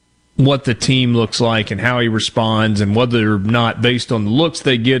what the team looks like and how he responds, and whether or not, based on the looks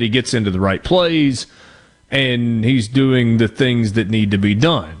they get, he gets into the right plays and he's doing the things that need to be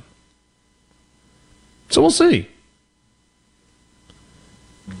done. So we'll see.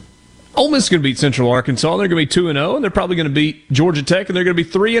 Ole Miss is going to beat Central Arkansas. They're going to be 2-0, and they're probably going to beat Georgia Tech, and they're going to be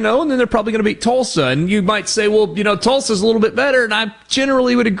 3-0, and then they're probably going to beat Tulsa. And you might say, well, Tulsa's a little bit better, and I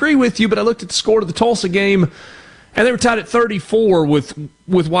generally would agree with you, but I looked at the score of the Tulsa game, and they were tied at 34 with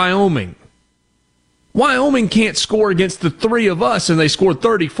Wyoming. Wyoming can't score against the 3 of us, and they scored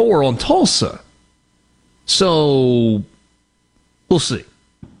 34 on Tulsa. So we'll see.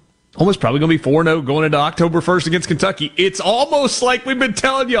 Ole Miss probably going to be 4-0 going into October 1st against Kentucky. It's almost like we've been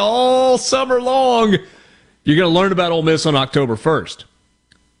telling you all summer long. You're going to learn about Ole Miss on October 1st.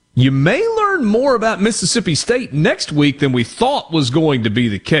 You may learn more about Mississippi State next week than we thought was going to be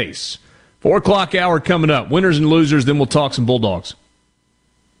the case. 4 o'clock hour coming up. Winners and losers, then we'll talk some Bulldogs.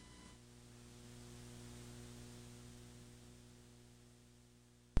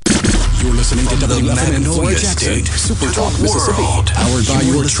 You're listening to WFMN Jackson, Super Talk Mississippi, powered by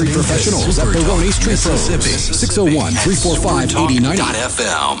your tree professionals at Baroni's Tree Pros,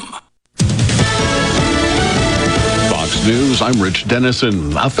 601-345-89.FM. Fox News, I'm Rich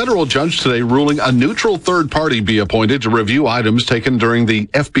Dennison. A federal judge today ruling a neutral third party be appointed to review items taken during the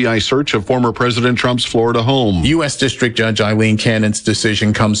FBI search of former President Trump's Florida home. U.S. District Judge Eileen Cannon's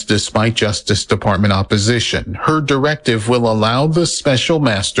decision comes despite Justice Department opposition. Her directive will allow the special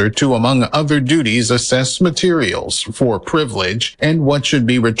master to, among other duties, assess materials for privilege and what should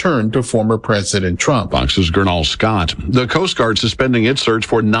be returned to former President Trump. Fox's Gernal Scott. The Coast Guard suspending its search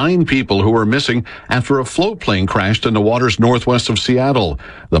for 9 people who were missing after a float plane crashed in the waters northwest of Seattle.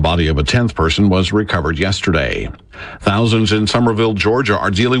 The body of a 10th person was recovered yesterday. Thousands in Somerville, Georgia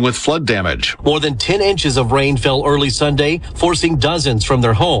are dealing with flood damage. More than 10 inches of rain fell early Sunday, forcing dozens from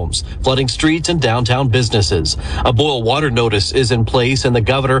their homes, flooding streets and downtown businesses. A boil water notice is in place, and the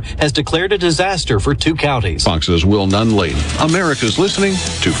governor has declared a disaster for 2 counties. Fox's Will Nunley. America's listening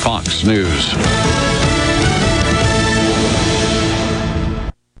to Fox News.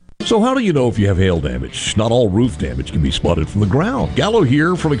 So how do you know if you have hail damage? Not all roof damage can be spotted from the ground. Gallo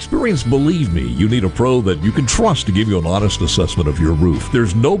here. From experience, believe me, you need a pro that you can trust to give you an honest assessment of your roof.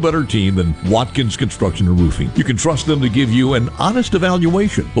 There's no better team than Watkins Construction and Roofing. You can trust them to give you an honest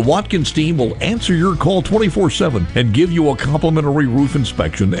evaluation. The Watkins team will answer your call 24/7 and give you a complimentary roof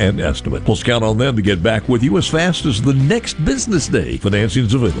inspection and estimate. Plus, count on them to get back with you as fast as the next business day. Financing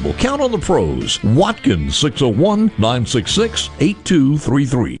is available. Count on the pros. Watkins,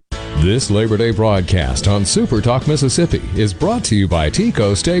 601-966-8233. This Labor Day broadcast on Super Talk Mississippi is brought to you by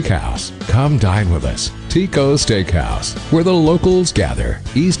Tico Steakhouse. Come dine with us. Tico Steakhouse, where the locals gather.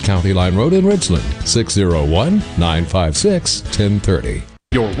 East County Line Road in Richland, 601-956-1030.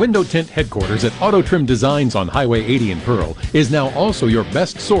 Your window tint headquarters at Auto Trim Designs on Highway 80 in Pearl is now also your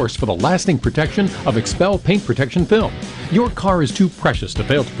best source for the lasting protection of Expel paint protection film. Your car is too precious to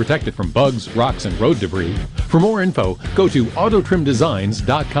fail to protect it from bugs, rocks, and road debris. For more info, go to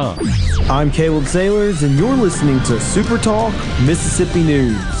autotrimdesigns.com. I'm Caleb Sailors, and you're listening to Super Talk Mississippi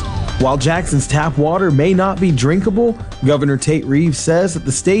News. While Jackson's tap water may not be drinkable, Governor Tate Reeves says that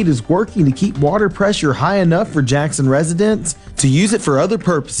the state is working to keep water pressure high enough for Jackson residents to use it for other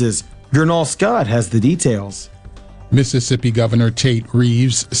purposes. Gernal Scott has the details. Mississippi Governor Tate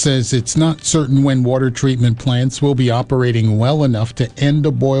Reeves says it's not certain when water treatment plants will be operating well enough to end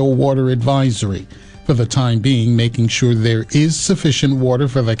a boil water advisory. For the time being, making sure there is sufficient water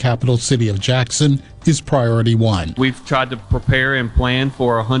for the capital city of Jackson is priority one. We've tried to prepare and plan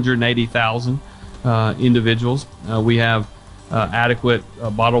for 180,000 individuals. We have adequate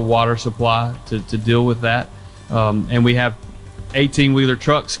bottled water supply to deal with that. And we have 18-wheeler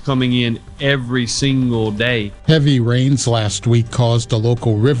trucks coming in every single day. Heavy rains last week caused a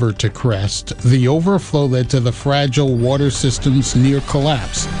local river to crest. The overflow led to the fragile water system's near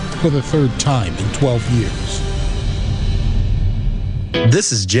collapse for the 3rd time in 12 years.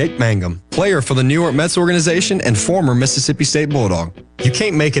 This is Jake Mangum, player for the New York Mets organization and former Mississippi State Bulldog. You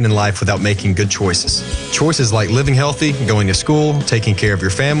can't make it in life without making good choices. Choices like living healthy, going to school, taking care of your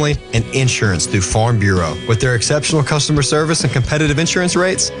family, and insurance through Farm Bureau. With their exceptional customer service and competitive insurance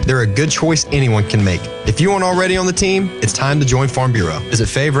rates, they're a good choice anyone can make. If you aren't already on the team, it's time to join Farm Bureau. Visit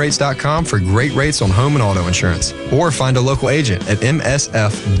favrates.com for great rates on home and auto insurance, or find a local agent at msfbins.com.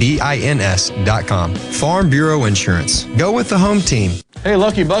 Farm Bureau Insurance. Go with the home team. Hey,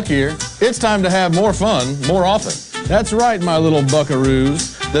 Lucky Buck here. It's time to have more fun more often. That's right, my little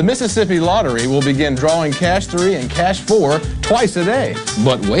buckaroos. The Mississippi Lottery will begin drawing Cash 3 and Cash 4 twice a day.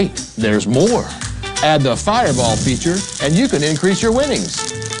 But wait, there's more. Add the Fireball feature, and you can increase your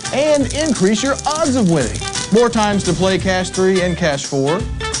winnings and increase your odds of winning. More times to play Cash 3 and Cash 4.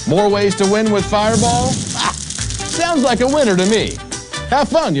 More ways to win with Fireball. Sounds like a winner to me. Have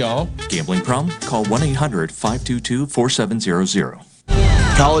fun, y'all. Gambling problem? Call 1-800-522-4700.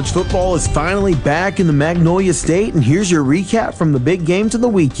 College football is finally back in the Magnolia State, and here's your recap from the big games of the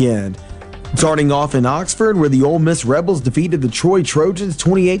weekend. Starting off in Oxford, where the Ole Miss Rebels defeated the Troy Trojans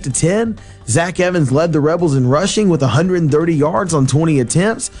 28-10. Zach Evans led the Rebels in rushing with 130 yards on 20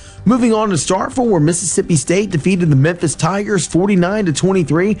 attempts. Moving on to Starkville, where Mississippi State defeated the Memphis Tigers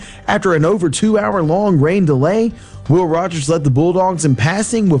 49-23 after an over 2-hour-long rain delay. Will Rogers led the Bulldogs in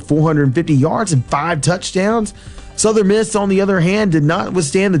passing with 450 yards and 5 touchdowns. Southern Miss, on the other hand, did not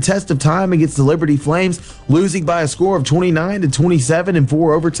withstand the test of time against the Liberty Flames, losing by a score of 29-27 in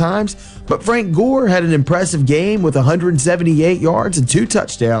 4 overtimes. But Frank Gore had an impressive game with 178 yards and 2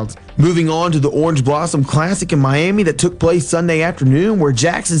 touchdowns. Moving on to the Orange Blossom Classic in Miami that took place Sunday afternoon, where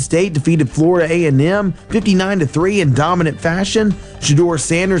Jackson State defeated Florida A&M 59-3 in dominant fashion. Shedeur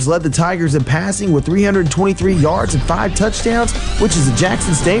Sanders led the Tigers in passing with 323 yards and 5 touchdowns, which is a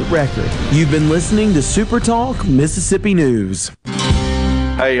Jackson State record. You've been listening to Super Talk Mississippi News.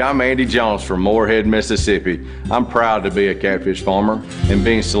 Hey, I'm Andy Jones from Moorhead, Mississippi. I'm proud to be a catfish farmer, and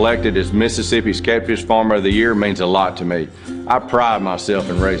being selected as Mississippi's Catfish Farmer of the Year means a lot to me. I pride myself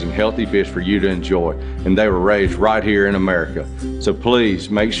in raising healthy fish for you to enjoy, and they were raised right here in America. So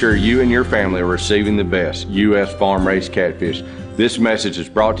please make sure you and your family are receiving the best U.S. farm-raised catfish. This message is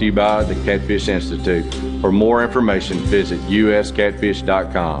brought to you by the Catfish Institute. For more information, visit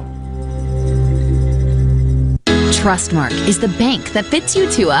uscatfish.com. Trustmark is the bank that fits you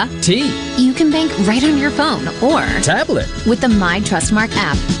to a T. You can bank right on your phone or tablet with the My Trustmark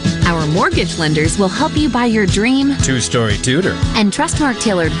app. Our mortgage lenders will help you buy your dream 2-story tutor. And Trustmark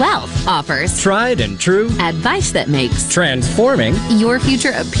Tailored Wealth offers tried and true advice that makes transforming your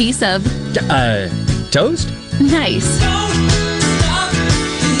future a piece of toast. Nice.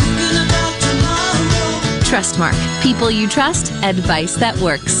 Trustmark. People you trust. Advice that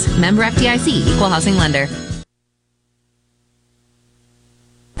works. Member FDIC. Equal housing lender.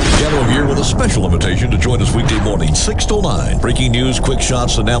 Gallo here with a special invitation to join us weekday morning, 6 to 9. Breaking news, quick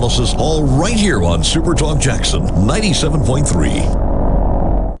shots, analysis, all right here on Super Talk Jackson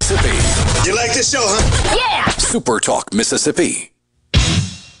 97.3. Mississippi. You like this show, huh? Yeah! Super Talk Mississippi.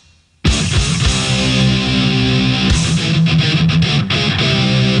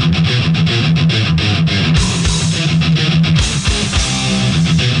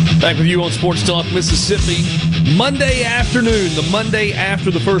 Back with you on Sports Talk Mississippi. Monday afternoon, the Monday after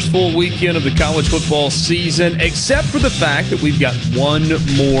the first full weekend of the college football season, except for the fact that we've got one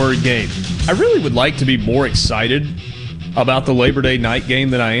more game. I really would like to be more excited about the Labor Day night game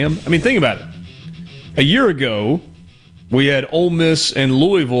than I am. I mean, think about it. A year ago, we had Ole Miss and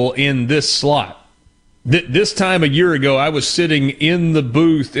Louisville in this slot. This time a year ago, I was sitting in the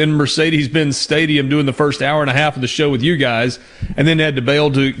booth in Mercedes-Benz Stadium doing the first hour and a half of the show with you guys, and then had to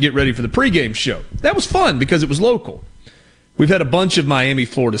bail to get ready for the pregame show. That was fun because it was local. We've had a bunch of Miami,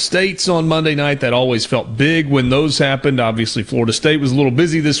 Florida States on Monday night. That always felt big when those happened. Obviously, Florida State was a little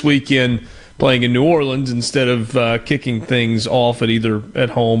busy this weekend playing in New Orleans instead of kicking things off either at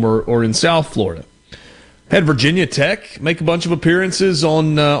home or in South Florida. Had Virginia Tech make a bunch of appearances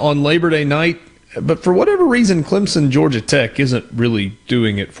on Labor Day night. But for whatever reason, Clemson, Georgia Tech isn't really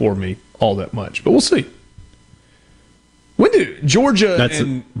doing it for me all that much. But we'll see. When did Georgia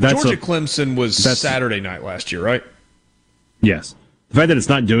Clemson was Saturday night last year, right? Yes. The fact that it's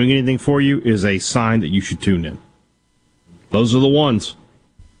not doing anything for you is a sign that you should tune in. Those are the ones.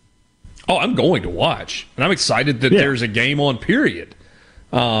 Oh, I'm going to watch. And I'm excited that there's a game on, period.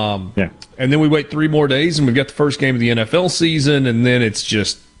 And then we wait 3 more days, and we've got the first game of the NFL season, and then it's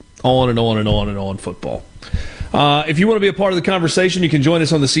just on and on and on and on football. If you want to be a part of the conversation, you can join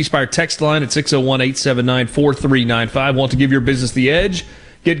us on the C Spire text line at 601-879-4395. Want to give your business the edge?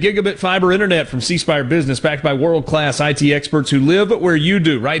 Get gigabit fiber internet from C Spire Business, backed by world-class IT experts who live where you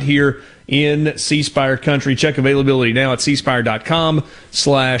do, right here in C Spire country. Check availability now at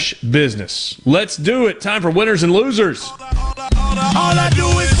cspire.com/business. Let's do it. Time for winners and losers. All I do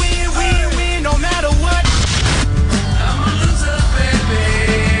is win, win, win, no matter what. I'm a loser, baby.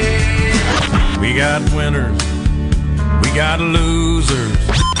 We got winners. We got losers.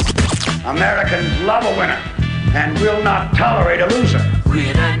 Americans love a winner and will not tolerate a loser.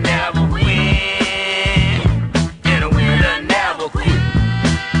 Winner never win, and a winner never quit.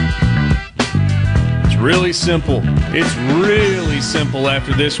 It's really simple. It's really simple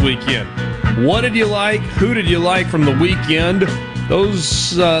after this weekend. What did you like? Who did you like from the weekend?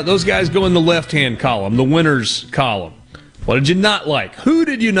 Those guys go in the left-hand column, the winners column. What did you not like? Who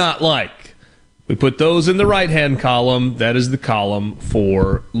did you not like? We put those in the right-hand column. That is the column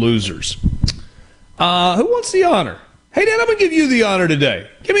for losers. Who wants the honor? Hey, Dad, I'm going to give you the honor today.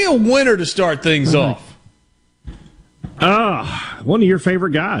 Give me a winner to start things off. One of your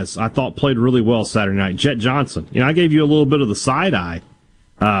favorite guys I thought played really well Saturday night, Jet Johnson. You know, I gave you a little bit of the side eye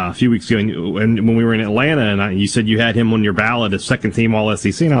a few weeks ago when we were in Atlanta, and you said you had him on your ballot as second team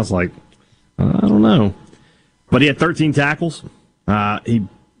All-SEC, and I was like, I don't know. But he had 13 tackles. He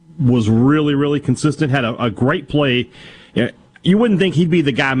was really, really consistent, had a great play. You wouldn't think he'd be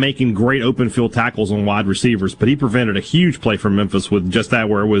the guy making great open field tackles on wide receivers, but he prevented a huge play from Memphis with just that,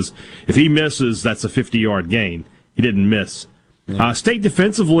 where it was, if he misses, that's a 50-yard gain. He didn't miss. Yeah. State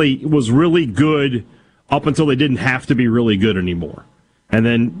defensively was really good up until they didn't have to be really good anymore. And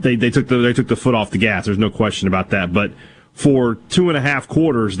then they took the foot off the gas. There's no question about that. But for 2.5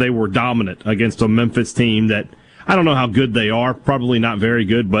 quarters, they were dominant against a Memphis team that, I don't know how good they are, probably not very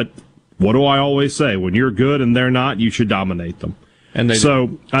good, but what do I always say? When you're good and they're not, you should dominate them.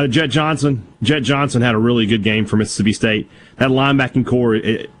 Jet Johnson had a really good game for Mississippi State. That linebacking core,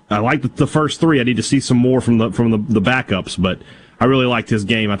 I liked the first three. I need to see some more from the backups, but I really liked his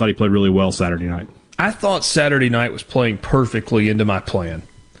game. I thought he played really well Saturday night. I thought Saturday night was playing perfectly into my plan.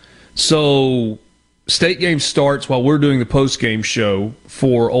 So State game starts while we're doing the post-game show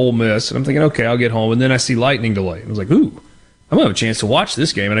for Ole Miss, and I'm thinking, okay, I'll get home, and then I see lightning delay. And I was like, ooh, I'm going to have a chance to watch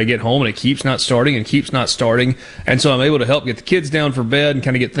this game. And I get home, and it keeps not starting, and so I'm able to help get the kids down for bed and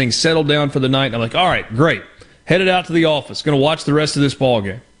kind of get things settled down for the night. And I'm like, all right, great. Headed out to the office, going to watch the rest of this ball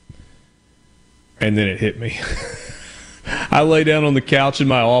game. And then it hit me. I lay down on the couch in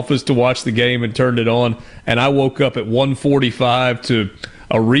my office to watch the game and turned it on, and I woke up at 1:45 to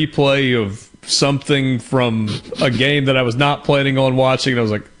a replay of something from a game that I was not planning on watching, and I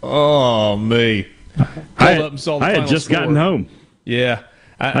was like, oh, me. I had just gotten home. Yeah.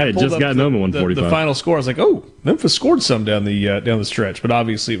 I had just gotten home at 1:45. The final score, I was like, oh, Memphis scored some down the stretch, but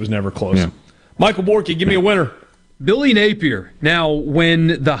obviously it was never close. Yeah. Michael Borky, give me a winner. Billy Napier. Now,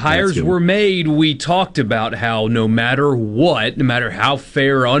 when the hires were made, we talked about how no matter what, no matter how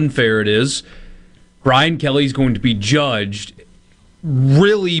fair or unfair it is, Brian Kelly's going to be judged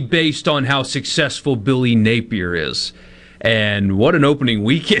really based on how successful Billy Napier is. And what an opening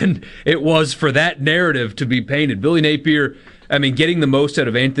weekend it was for that narrative to be painted. Billy Napier, I mean, getting the most out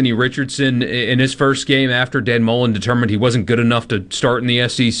of Anthony Richardson in his first game after Dan Mullen determined he wasn't good enough to start in the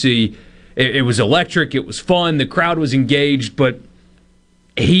SEC. It was electric. It was fun. The crowd was engaged, but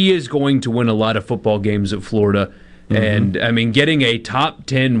he is going to win a lot of football games at Florida. Mm-hmm. And, I mean, getting a top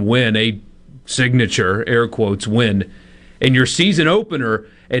 10 win, a signature, air quotes, win, in your season opener,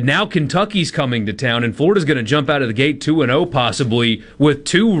 and now Kentucky's coming to town, and Florida's going to jump out of the gate 2-0 possibly with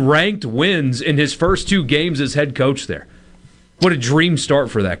 2 ranked wins in his first 2 games as head coach there. What a dream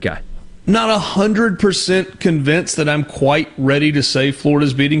start for that guy. Not 100% convinced that I'm quite ready to say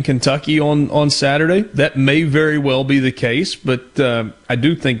Florida's beating Kentucky on Saturday. That may very well be the case, but I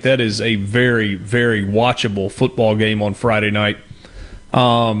do think that is a very, very watchable football game on Friday night.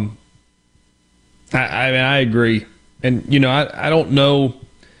 I agree. And, you know, I don't know.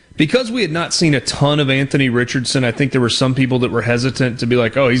 Because we had not seen a ton of Anthony Richardson, I think there were some people that were hesitant to be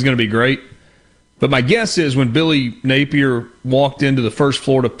like, oh, he's going to be great. But my guess is when Billy Napier walked into the first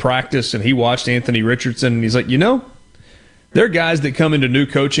Florida practice and he watched Anthony Richardson, and he's like, you know, there are guys that come into new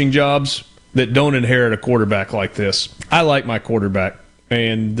coaching jobs that don't inherit a quarterback like this. I like my quarterback,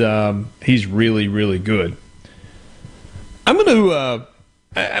 and he's really, really good. I'm going to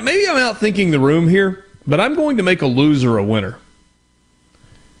maybe I'm out thinking the room here, but I'm going to make a loser a winner.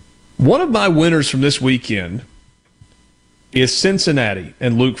 One of my winners from this weekend is Cincinnati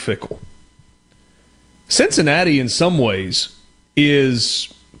and Luke Fickell. Cincinnati, in some ways,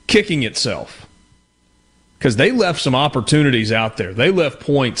 is kicking itself because they left some opportunities out there. They left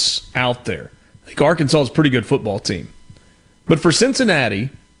points out there. I think Arkansas is a pretty good football team. But for Cincinnati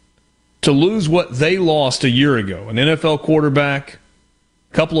to lose what they lost a year ago, an NFL quarterback,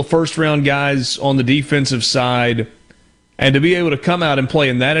 a couple of first-round guys on the defensive side, and to be able to come out and play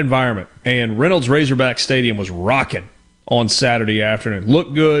in that environment, and Reynolds Razorback Stadium was rocking on Saturday afternoon.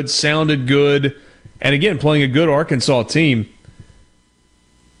 Looked good, sounded good. And again, playing a good Arkansas team,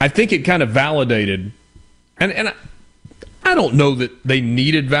 I think it kind of validated, and I don't know that they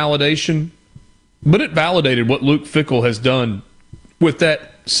needed validation, but it validated what Luke Fickell has done with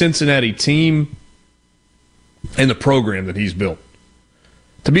that Cincinnati team and the program that he's built.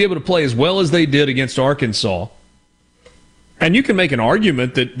 To be able to play as well as they did against Arkansas, and you can make an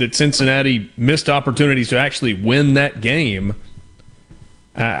argument that Cincinnati missed opportunities to actually win that game.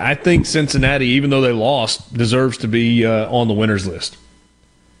 I think Cincinnati, even though they lost, deserves to be on the winners list.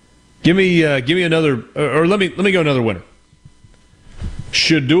 Give me another, or let me go another winner.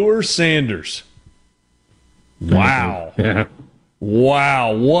 Shedeur Sanders. Wow, yeah.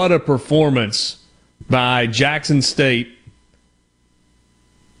 Wow, what a performance by Jackson State,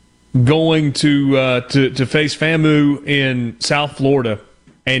 going to face FAMU in South Florida,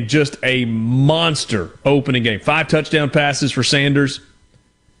 and just a monster opening game. 5 touchdown passes for Sanders.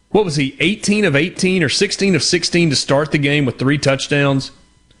 What was he, 18 of 18 or 16 of 16 to start the game with 3 touchdowns?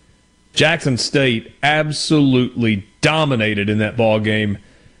 Jackson State absolutely dominated in that ball game,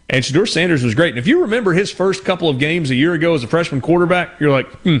 and Shedeur Sanders was great. And if you remember his first couple of games a year ago as a freshman quarterback, you're like,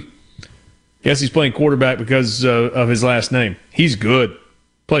 guess he's playing quarterback because of his last name. He's good.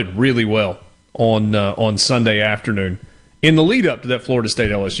 Played really well on Sunday afternoon in the lead up to that Florida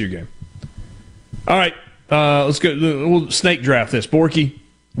State LSU game. All right, let's go. We'll snake draft this. Borky,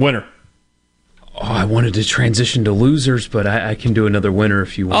 winner. I wanted to transition to losers, but I can do another winner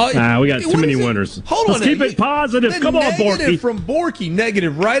if you want. We got too many winners. Let's keep it positive. Come on, Borky. From Borky,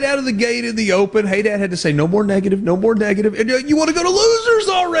 negative right out of the gate in the open. Hey, Dad had to say no more negative, no more negative. And you want to go to losers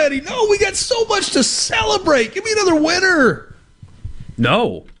already? No, we got so much to celebrate. Give me another winner.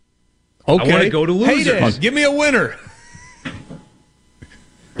 No. Okay. I want to go to losers. Hey, Dad, give me a winner.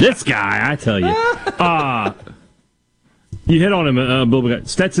 This guy, I tell you. You hit on him,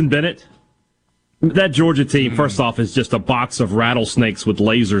 Stetson Bennett. That Georgia team, first off, is just a box of rattlesnakes with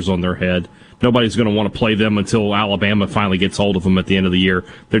lasers on their head. Nobody's going to want to play them until Alabama finally gets hold of them at the end of the year.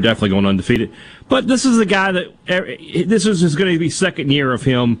 They're definitely going undefeated. But this is a guy that this is going to be second year of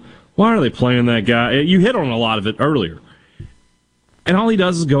him. Why are they playing that guy? You hit on a lot of it earlier. And all he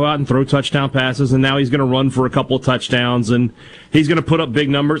does is go out and throw touchdown passes, and now he's going to run for a couple of touchdowns, and he's going to put up big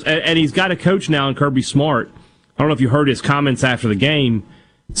numbers. And he's got a coach now in Kirby Smart. I don't know if you heard his comments after the game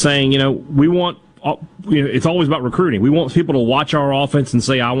saying, we want... it's always about recruiting. We want people to watch our offense and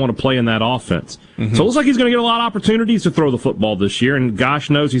say, I want to play in that offense. Mm-hmm. So it looks like he's going to get a lot of opportunities to throw the football this year, and gosh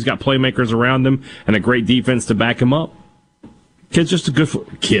knows he's got playmakers around him and a great defense to back him up. Kid's just a good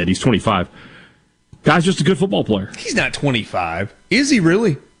kid. He's 25. Guy's just a good football player. He's not 25. Is he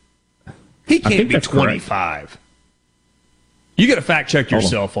really? He can't be 25. Correct. You got to fact check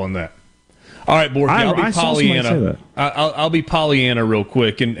yourself on that. All right, Borky, I'll be Pollyanna. I'll be Pollyanna real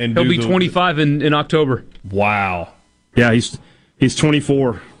quick. And he'll be 25 in October. Wow. Yeah, he's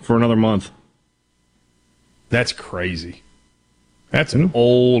 24 for another month. That's crazy. That's an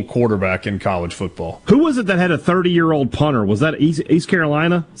old quarterback in college football. Who was it that had a 30-year-old punter? Was that East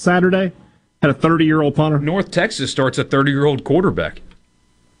Carolina Saturday? Had a 30-year-old punter? North Texas starts a 30-year-old quarterback.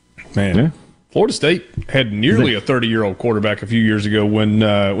 Man. Yeah. Florida State had nearly a 30-year-old quarterback a few years ago when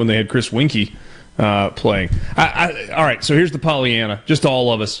they had Chris Winkie playing. All right, so here's the Pollyanna, just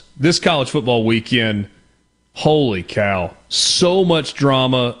all of us. This college football weekend, holy cow, so much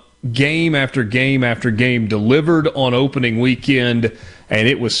drama, game after game after game delivered on opening weekend, and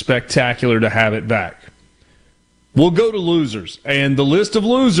it was spectacular to have it back. We'll go to losers, and the list of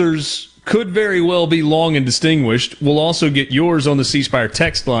losers could very well be long and distinguished. We'll also get yours on the C Spire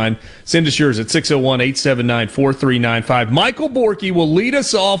text line. Send us yours at 601-879-4395. Michael Borky will lead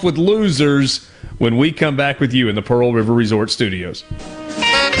us off with losers when we come back with you in the Pearl River Resort Studios.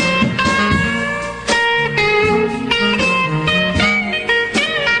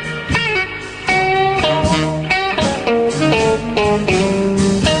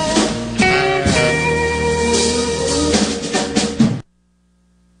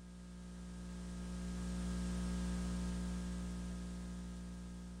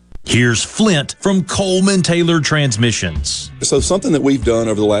 Here's Flint from Coleman Taylor Transmissions. So something that we've done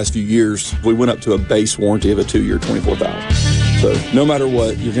over the last few years, we went up to a base warranty of a 2-year, $24,000. So no matter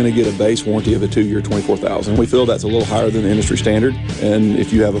what, you're going to get a base warranty of a 2-year, $24,000. We feel that's a little higher than the industry standard. And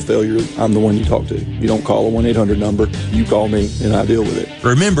if you have a failure, I'm the one you talk to. You don't call a 1-800 number. You call me, and I deal with it.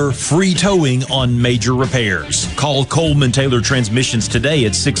 Remember, free towing on major repairs. Call Coleman Taylor Transmissions today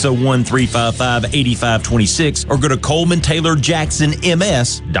at 601-355-8526 or go to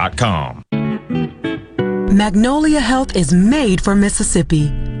ColemanTaylorJacksonMS.com. Magnolia Health is made for Mississippi.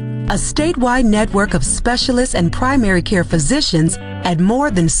 A statewide network of specialists and primary care physicians at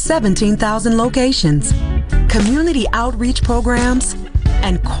more than 17,000 locations, community outreach programs,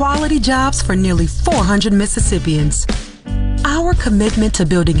 and quality jobs for nearly 400 Mississippians. Our commitment to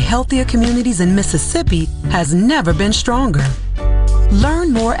building healthier communities in Mississippi has never been stronger.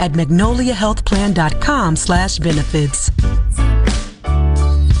 Learn more at magnoliahealthplan.com/benefits.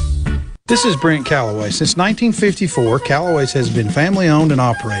 This is Brent Calloway. Since 1954, Calloway's has been family-owned and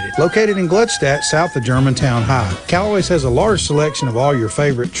operated. Located in Gluckstadt, south of Germantown High. Calloway's has a large selection of all your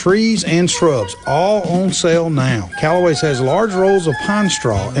favorite trees and shrubs, all on sale now. Calloway's has large rolls of pine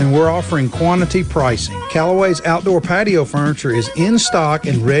straw, and we're offering quantity pricing. Calloway's outdoor patio furniture is in stock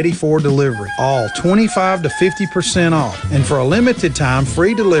and ready for delivery. All 25 to 50% off, and for a limited time,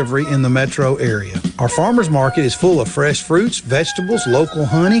 free delivery in the metro area. Our farmers market is full of fresh fruits, vegetables, local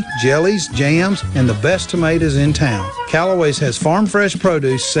honey, jellies, jams, and the best tomatoes in town. Calloway's has farm fresh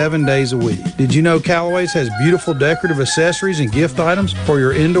produce 7 days a week. Did you know Calloway's has beautiful decorative accessories and gift items for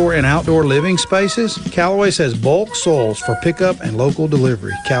your indoor and outdoor living spaces? Calloway's has bulk soils for pickup and local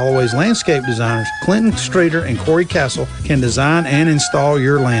delivery. Calloway's landscape designers Clinton Streeter and Corey Castle can design and install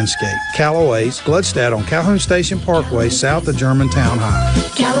your landscape. Calloway's, Gluckstadt on Calhoun Station Parkway, south of Germantown High.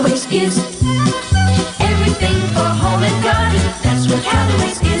 Calloway's is everything for home and garden. That's what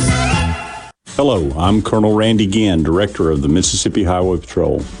Calloway's is. Hello, I'm Colonel Randy Ginn, Director of the Mississippi Highway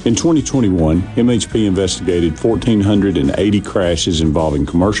Patrol. In 2021, MHP investigated 1,480 crashes involving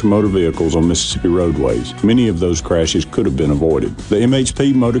commercial motor vehicles on Mississippi roadways. Many of those crashes could have been avoided. The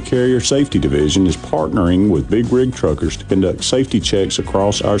MHP Motor Carrier Safety Division is partnering with big rig truckers to conduct safety checks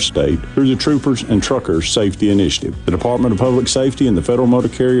across our state through the Troopers and Truckers Safety Initiative. The Department of Public Safety and the Federal Motor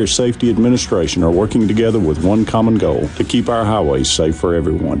Carrier Safety Administration are working together with one common goal: to keep our highways safe for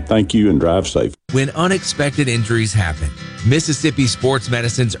everyone. Thank you and drive safe. When unexpected injuries happen, Mississippi Sports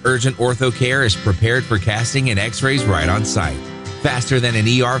Medicine's Urgent Ortho Care is prepared for casting and x-rays right on site. Faster than an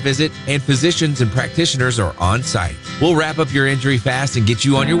ER visit, and physicians and practitioners are on site. We'll wrap up your injury fast and get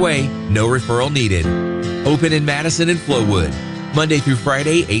you on your way. No referral needed. Open in Madison and Flowood. Monday through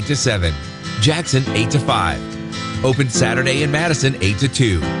Friday, 8 to 7. Jackson, 8 to 5. Open Saturday in Madison, 8 to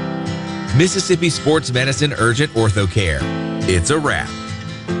 2. Mississippi Sports Medicine Urgent Ortho Care. It's a wrap.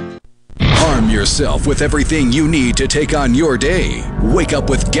 Arm yourself with everything you need to take on your day. Wake up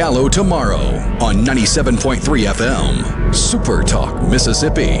with Gallo tomorrow on 97.3 FM. Super Talk,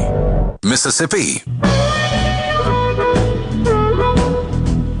 Mississippi. Mississippi.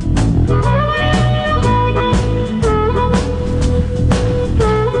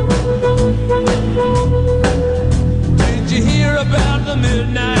 Did you hear about the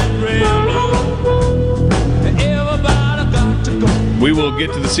midnight railroad? Everybody got to go. We will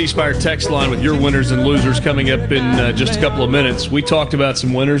get to the C Spire text line with your winners and losers coming up in just a couple of minutes. We talked about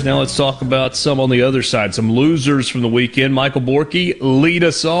some winners. Now let's talk about some on the other side, some losers from the weekend. Michael Borky, lead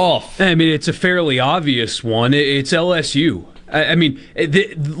us off. I mean, it's a fairly obvious one. It's LSU. I mean,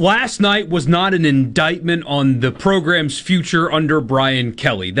 last night was not an indictment on the program's future under Brian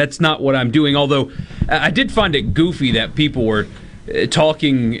Kelly. That's not what I'm doing, although I did find it goofy that people were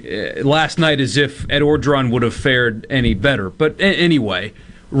talking last night as if Ed Orgeron would have fared any better. But anyway,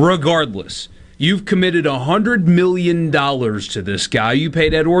 regardless, you've committed $100 million to this guy. You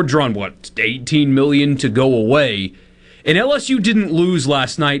paid Ed Orgeron, $18 million to go away. And LSU didn't lose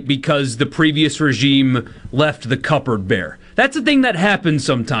last night because the previous regime left the cupboard bare. That's the thing that happens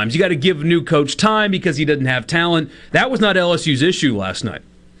sometimes. You got to give a new coach time because he doesn't have talent. That was not LSU's issue last night.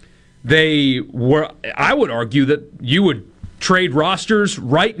 They were, I would argue that you would trade rosters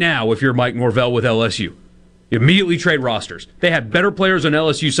right now if you're Mike Norvell with LSU. Immediately trade rosters. They had better players on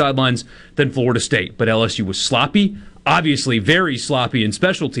LSU sidelines than Florida State, but LSU was sloppy, obviously very sloppy in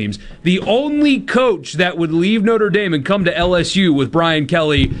special teams. The only coach that would leave Notre Dame and come to LSU with Brian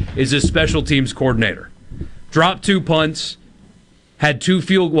Kelly is his special teams coordinator. Dropped 2 punts, had 2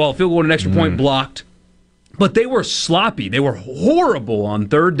 field goal and an extra point blocked. But they were sloppy. They were horrible on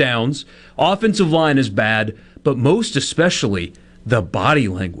third downs. Offensive line is bad, but most especially the body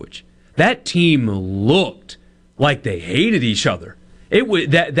language. That team looked like they hated each other. It was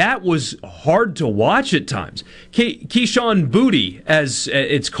that was hard to watch at times. Keyshawn Boutte, as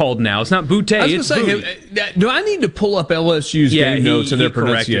it's called now. It's not Boutte, it's Boutte. Do I need to pull up LSU's game notes and their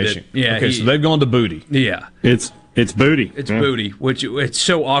pronunciation? Yeah, okay, so they've gone to Boutte. Yeah. It's Boutte. It's Boutte, which it's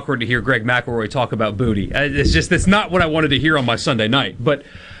so awkward to hear Greg McElroy talk about Boutte. That's not what I wanted to hear on my Sunday night. But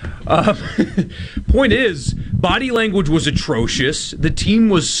point is, body language was atrocious. The team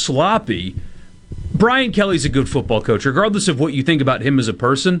was sloppy. Brian Kelly's a good football coach, regardless of what you think about him as a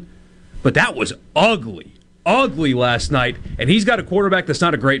person. But that was ugly last night. And he's got a quarterback that's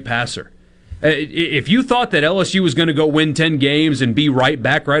not a great passer. If you thought that LSU was going to go win 10 games and be right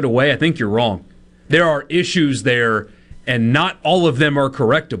back right away, I think you're wrong. There are issues there, and not all of them are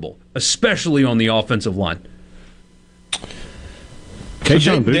correctable, especially on the offensive line.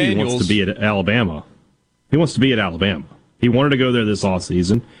 Keyshawn Boutte wants to be at Alabama. He wants to be at Alabama. He wanted to go there this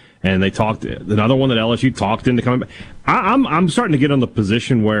offseason, and they talked. Another one that LSU talked into coming back. I'm starting to get on the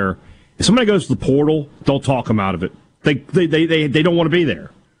position where if somebody goes to the portal, they'll talk them out of it. They don't want to be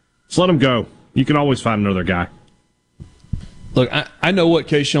there. Just let them go. You can always find another guy. Look, I know what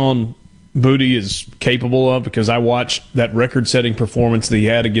Keyshawn Boutte is capable of because I watched that record-setting performance that he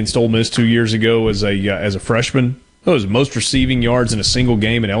had against Ole Miss 2 years ago as a freshman. It was most receiving yards in a single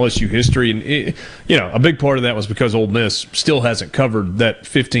game in LSU history, and a big part of that was because Ole Miss still hasn't covered that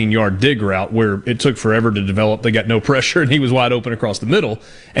 15-yard dig route where it took forever to develop. They got no pressure, and he was wide open across the middle,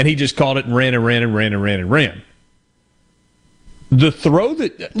 and he just caught it and ran and ran and ran and ran and ran.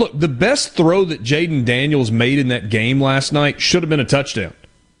 The best throw that Jaden Daniels made in that game last night should have been a touchdown.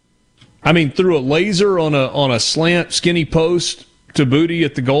 I mean, threw a laser on a slant, skinny post to Boutte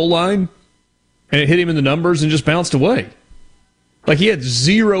at the goal line, and it hit him in the numbers and just bounced away. Like he had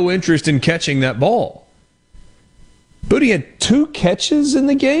zero interest in catching that ball. Boutte had 2 catches in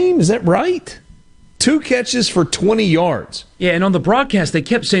the game. Is that right? 2 catches for 20 yards. Yeah, and on the broadcast, they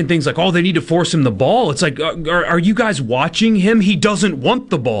kept saying things like, oh, they need to force him the ball. It's like, are you guys watching him? He doesn't want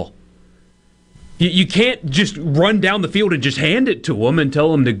the ball. You can't just run down the field and just hand it to him and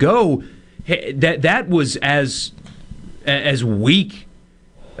tell him to go. That was as weak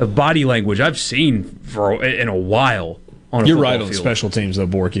of body language I've seen in a while on a You're football right on field. special teams, though,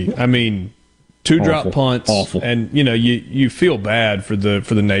 Borky. I mean, 2 drop punts, and you feel bad for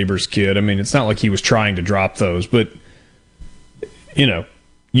the neighbor's kid. I mean, it's not like he was trying to drop those, but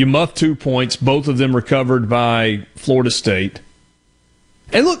you muffed 2 points, both of them recovered by Florida State.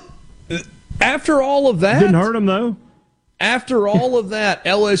 And look, after all of that, didn't hurt him though. After all of that,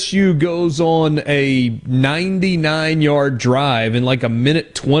 LSU goes on a 99-yard drive in like a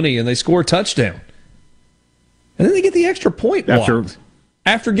minute 20, and they score a touchdown. And then they get the extra point blocked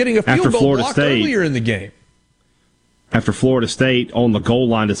after getting a field goal blocked earlier in the game. After Florida State on the goal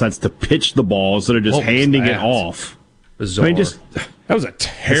line decides to pitch the ball instead of just handing it off. Bizarre. I mean, that was a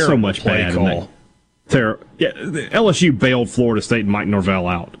terrible so much play bad call. LSU bailed Florida State and Mike Norvell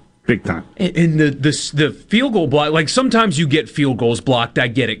out. Big time. And the field goal block, like sometimes you get field goals blocked. I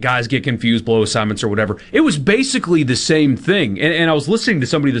get it. Guys get confused, blow assignments or whatever. It was basically the same thing. And I was listening to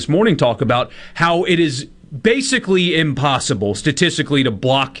somebody this morning talk about how it is basically impossible statistically to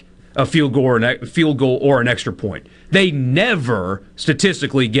block a field goal or an extra point. They never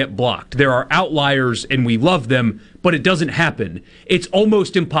statistically get blocked. There are outliers, and we love them, but it doesn't happen. It's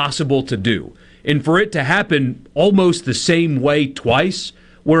almost impossible to do. And for it to happen almost the same way twice,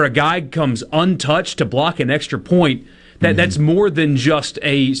 where a guy comes untouched to block an extra point, that's more than just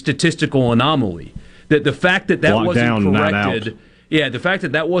a statistical anomaly. That the fact that wasn't corrected, the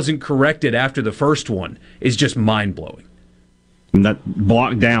fact that wasn't corrected after the first one is just mind blowing. And that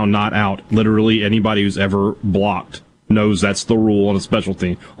block down, not out. Literally, anybody who's ever blocked knows that's the rule on a special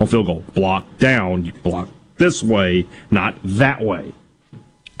team on field goal. Block down, you block this way, not that way,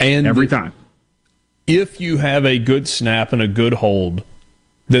 and every time. If you have a good snap and a good hold,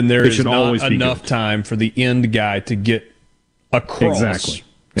 then there is not enough time for the end guy to get across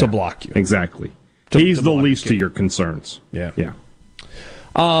to block you. Exactly. He's the least of your concerns. Yeah.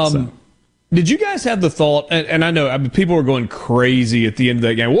 Did you guys have the thought, and I know people were going crazy at the end of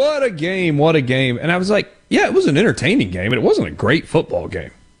that game, what a game. And I was like, yeah, it was an entertaining game, and it wasn't a great football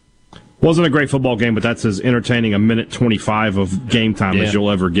game. Wasn't a great football game, but that's as entertaining a minute 25 of game time as you'll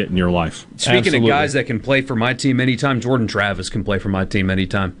ever get in your life. Speaking of guys that can play for my team anytime, Jordan Travis can play for my team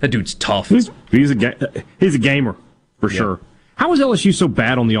anytime. That dude's tough. He's a gamer, for sure. How is LSU so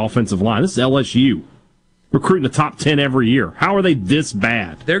bad on the offensive line? This is LSU. Recruiting the top 10 every year. How are they this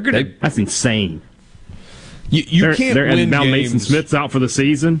bad? That's insane. You can't win now games. Mason Smith's out for the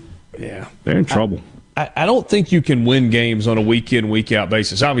season. Yeah. They're in trouble. I don't think you can win games on a week-in, week-out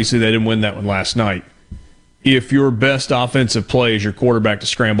basis. Obviously, they didn't win that one last night. If your best offensive play is your quarterback to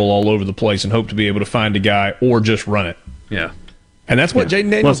scramble all over the place and hope to be able to find a guy or just run it. Yeah. And that's what Jaden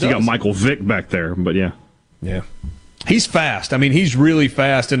Daniels does. Plus, you got Michael Vick back there, but yeah. Yeah. He's fast. I mean, he's really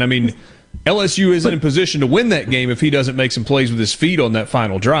fast. And, I mean, LSU isn't in position to win that game if he doesn't make some plays with his feet on that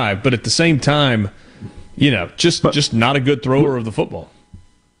final drive. But at the same time, just not a good thrower of the football.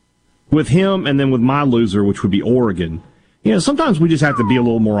 With him and then with my loser, which would be Oregon, sometimes we just have to be a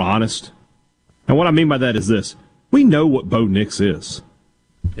little more honest. And what I mean by that is this. We know what Bo Nix is.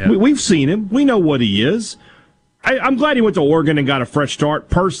 Yeah. We've seen him. We know what he is. I'm glad he went to Oregon and got a fresh start.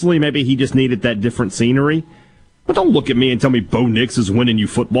 Personally, maybe he just needed that different scenery. But don't look at me and tell me Bo Nix is winning you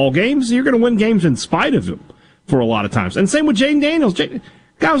football games. You're going to win games in spite of him for a lot of times. And same with Jaden Daniels.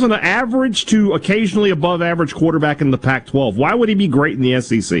 Guy was on an average to occasionally above average quarterback in the Pac-12. Why would he be great in the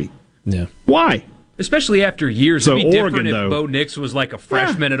SEC? Yeah. Why? Especially after years. So It'd be Oregon, different if Bo Nix was like a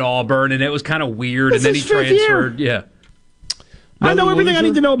freshman at Auburn and it was kind of weird, and then he transferred. Yeah. I know everything I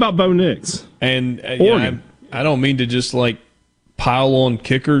need to know about Bo Nix. And Oregon. I don't mean to just pile on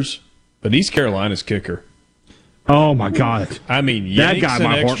kickers, but East Carolina's kicker. Oh my God! I mean, that yanks guy an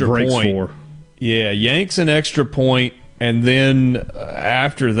my heart extra breaks point. for. Yeah, yanks an extra point, and then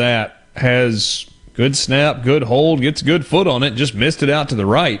after that has good snap, good hold, gets good foot on it, just missed it out to the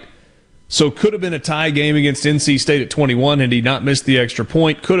right. So could have been a tie game against NC State at 21 had he not missed the extra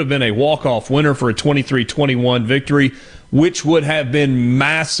point. Could have been a walk-off winner for a 23-21 victory, which would have been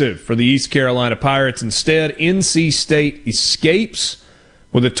massive for the East Carolina Pirates. Instead, NC State escapes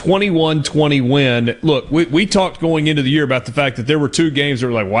with a 21-20 win. Look, we talked going into the year about the fact that there were two games that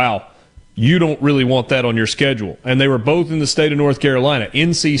were like, wow, you don't really want that on your schedule. And they were both in the state of North Carolina.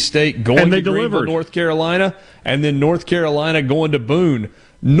 NC State going to Greenville, North Carolina, and then North Carolina going to Boone.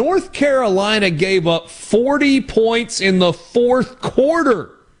 North Carolina gave up 40 points in the fourth quarter.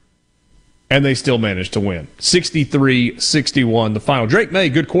 and they still managed to win. 63-61 the final. Drake May,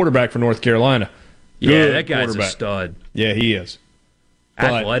 good quarterback for North Carolina. Yeah, that guy's a stud. Yeah, he is.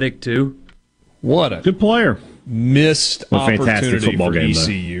 Athletic, too. What a good player. Missed opportunity for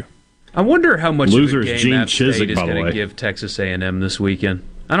ECU. I wonder how much Losers, of a game Gene App State Chizik, is by the going way. to give Texas A&M this weekend.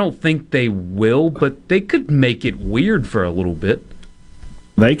 I don't think they will, but they could make it weird for a little bit.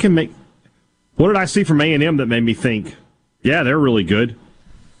 They can make... What did I see from A&M that made me think, yeah, they're really good?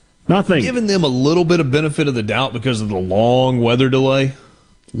 Nothing. Giving them a little bit of benefit of the doubt because of the long weather delay.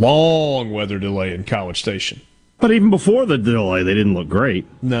 Long weather delay in College Station. But even before the delay, they didn't look great.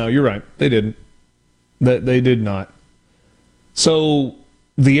 No, you're right. They didn't. They did not. So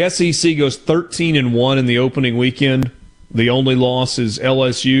the SEC goes 13-1 in the opening weekend. The only loss is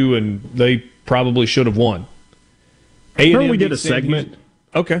LSU, and they probably should have won. Remember we did a segment?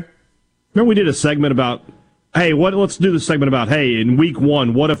 Okay. Remember we did a segment about, hey, let's do the segment about, hey, in week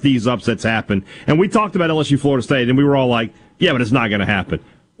 1, what if these upsets happen? And we talked about LSU Florida State, and we were all like, yeah, but it's not going to happen.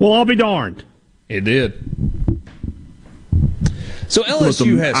 Well, I'll be darned. It did. So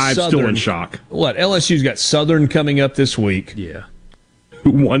LSU has I'm Southern. still in shock. What? LSU's got Southern coming up this week. Yeah.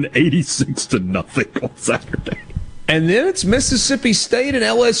 Who won 86-0 on Saturday. And then it's Mississippi State and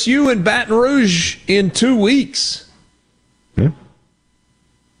LSU in Baton Rouge in 2 weeks. Yeah.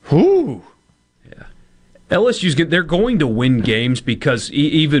 Whew. Yeah. they're going to win games because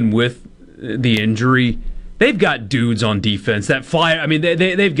even with the injury, they've got dudes on defense that fly. I mean,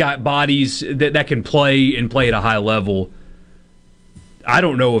 they've got bodies that can play and play at a high level. I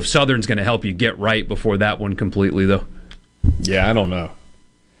don't know if Southern's going to help you get right before that one completely, though. Yeah, I don't know.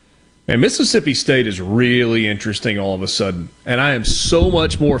 And Mississippi State is really interesting all of a sudden. And I am so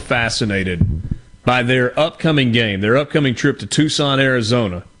much more fascinated by their upcoming game, their upcoming trip to Tucson,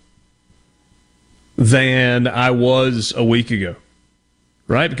 Arizona, than I was a week ago.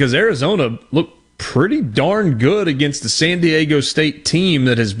 Right? Because Arizona looked pretty darn good against the San Diego State team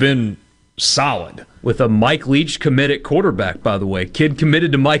that has been solid. With a Mike Leach committed quarterback, by the way. Kid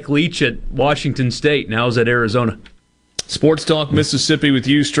committed to Mike Leach at Washington State. Now is at Arizona. Sports Talk Mississippi with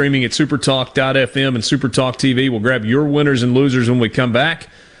you, streaming at supertalk.fm and Supertalk TV. We'll grab your winners and losers when we come back.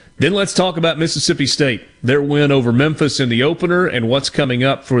 Then let's talk about Mississippi State, their win over Memphis in the opener, and what's coming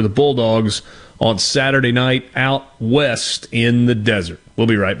up for the Bulldogs on Saturday night out west in the desert. We'll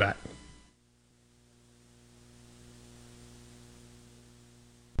be right back.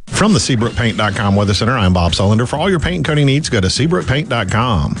 From the SeabrookPaint.com Weather Center, I'm Bob Sullender. For all your paint and coating needs, go to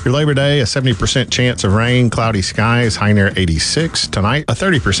SeabrookPaint.com. Your Labor Day, a 70% chance of rain, cloudy skies, high near 86. Tonight, a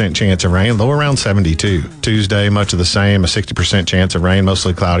 30% chance of rain, low around 72. Tuesday, much of the same, a 60% chance of rain,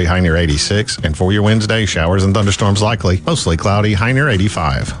 mostly cloudy, high near 86. And for your Wednesday, showers and thunderstorms likely, mostly cloudy, high near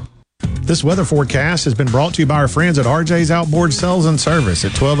 85. This weather forecast has been brought to you by our friends at RJ's Outboard Sales and Service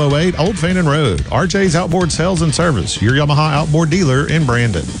at 1208 Old Fannin Road. RJ's Outboard Sales and Service, your Yamaha outboard dealer in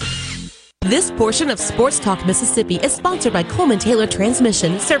Brandon. This portion of Sports Talk Mississippi is sponsored by Coleman Taylor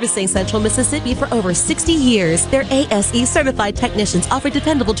Transmission, servicing Central Mississippi for over 60 years. Their ASE certified technicians offer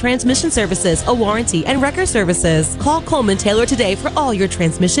dependable transmission services, a warranty, and wrecker services. Call Coleman Taylor today for all your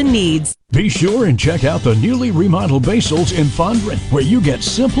transmission needs. Be sure and check out the newly remodeled Basil's in Fondren, where you get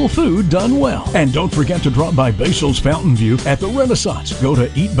simple food done well. And don't forget to drop by Basil's Fountain View at the Renaissance. Go to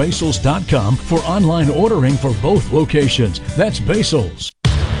eatbasils.com for online ordering for both locations. That's Basil's.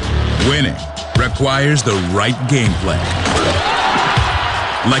 Winning requires the right game plan.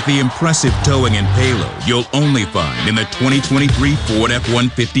 Like the impressive towing and payload you'll only find in the 2023 Ford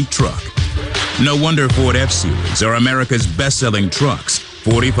F-150 truck. No wonder Ford F-Series are America's best-selling trucks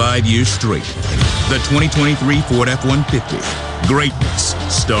 45 years straight. The 2023 Ford F-150. Greatness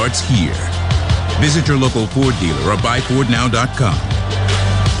starts here. Visit your local Ford dealer or buyfordnow.com.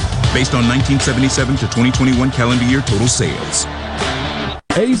 Based on 1977 to 2021 calendar year total sales.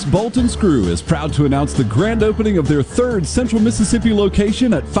 Ace Bolt & Screw is proud to announce the grand opening of their third Central Mississippi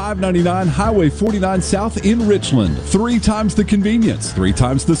location at 599 Highway 49 South in Richland. 3 times the convenience, 3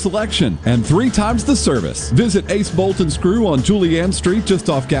 times the selection, and 3 times the service. Visit Ace Bolt & Screw on Julianne Street just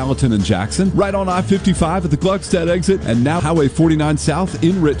off Gallatin and Jackson, right on I-55 at the Gluckstadt exit, and now Highway 49 South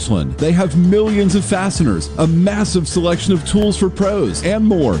in Richland. They have millions of fasteners, a massive selection of tools for pros, and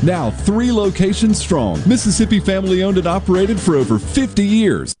more. Now 3 locations strong. Mississippi family owned and operated for over 50 years.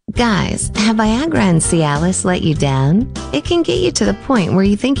 Guys, have Viagra and Cialis let you down? It can get you to the point where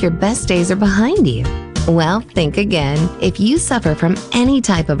you think your best days are behind you. Well, think again. If you suffer from any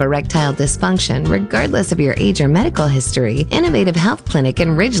type of erectile dysfunction, regardless of your age or medical history, Innovative Health Clinic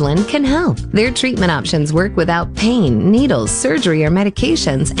in Ridgeland can help. Their treatment options work without pain, needles, surgery, or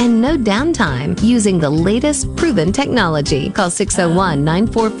medications, and no downtime, using the latest proven technology. Call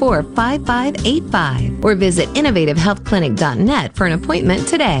 601-944-5585 or visit innovativehealthclinic.net for an appointment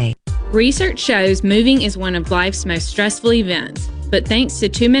today. Research shows moving is one of life's most stressful events. But thanks to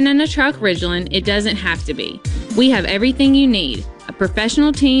Two Men and a Truck Ridgeland, it doesn't have to be. We have everything you need. A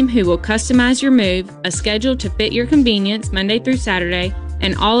professional team who will customize your move, a schedule to fit your convenience Monday through Saturday,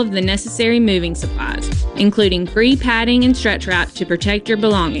 and all of the necessary moving supplies, including free padding and stretch wrap to protect your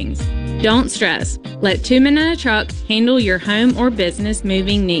belongings. Don't stress. Let Two Men and a Truck handle your home or business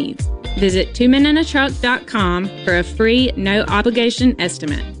moving needs. Visit twomenandatruck.com for a free, no-obligation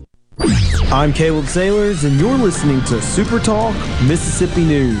estimate. I'm Caleb Sailors, and you're listening to Super Talk Mississippi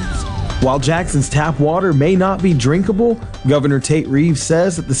News. While Jackson's tap water may not be drinkable, Governor Tate Reeves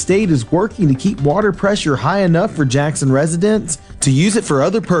says that the state is working to keep water pressure high enough for Jackson residents to use it for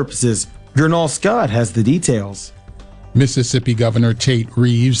other purposes. Gernal Scott has the details. Mississippi Governor Tate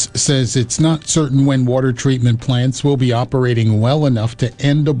Reeves says it's not certain when water treatment plants will be operating well enough to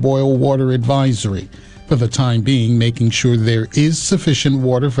end a boil water advisory. For the time being, making sure there is sufficient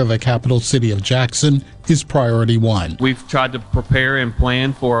water for the capital city of Jackson is priority one. We've tried to prepare and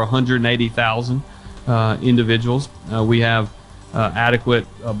plan for 180,000 individuals. We have adequate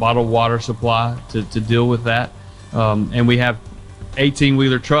bottled water supply to deal with that. And we have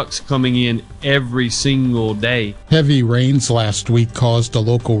 18-wheeler trucks coming in every single day. Heavy rains last week caused a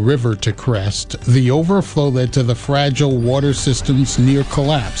local river to crest. The overflow led to the fragile water system's near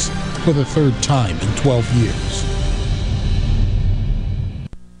collapse for the third time in 12 years.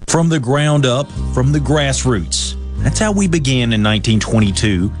 From the ground up, from the grassroots. That's how we began in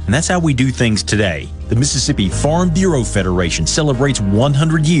 1922, and that's how we do things today. The Mississippi Farm Bureau Federation celebrates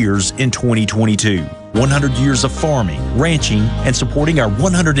 100 years in 2022. 100 years of farming, ranching, and supporting our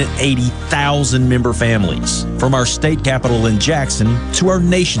 180,000 member families. From our state capital in Jackson to our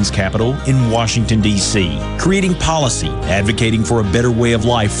nation's capital in Washington, D.C. Creating policy, advocating for a better way of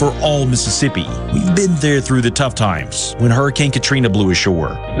life for all Mississippi. We've been there through the tough times when Hurricane Katrina blew ashore.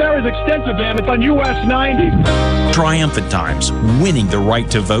 There is extensive damage on US 90. Triumphant times, winning the right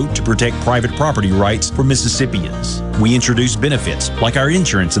to vote to protect private property rights for Mississippians. We introduced benefits like our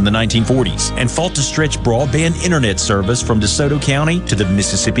insurance in the 1940s and fought to stretch broadband internet service from DeSoto County to the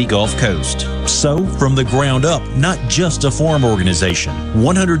Mississippi Gulf Coast. So, from the ground up, not just a farm organization,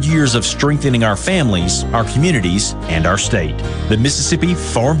 100 years of strengthening our families, our communities, and our state. The Mississippi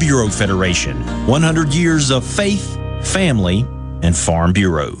Farm Bureau Federation. 100 years of faith, family, and Farm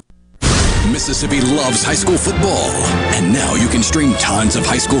Bureau. Mississippi loves high school football, and now you can stream tons of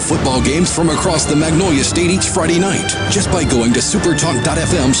high school football games from across the Magnolia State each Friday night just by going to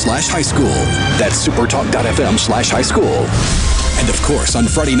supertalk.fm/high school. That's supertalk.fm/high school. And of course, on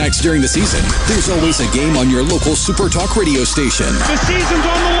Friday nights during the season, there's always a game on your local Supertalk radio station. The season's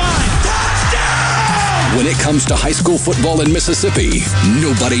on the line. Touchdown! When it comes to high school football in Mississippi,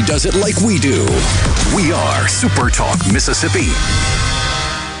 nobody does it like we do. We are Supertalk Mississippi.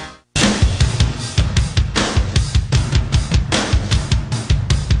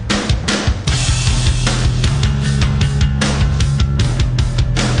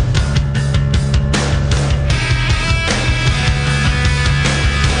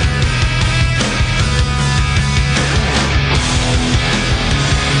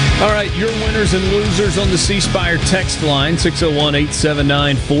 All right, your winners and losers on the C Spire text line,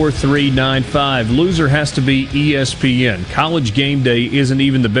 601-879-4395. Loser has to be ESPN. College Game Day isn't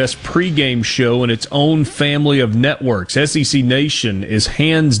even the best pregame show in its own family of networks. SEC Nation is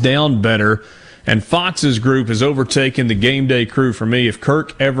hands down better, and Fox's group has overtaken the Game Day crew for me. If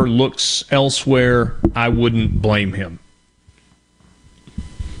Kirk ever looks elsewhere, I wouldn't blame him.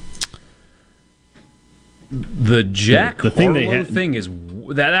 The Jack Harlow thing is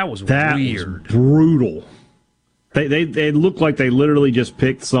that was weird. Was brutal. They look like they literally just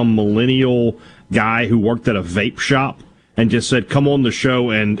picked some millennial guy who worked at a vape shop and just said, "Come on the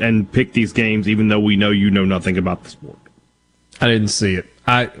show and pick these games, even though we know you know nothing about the sport." I didn't see it.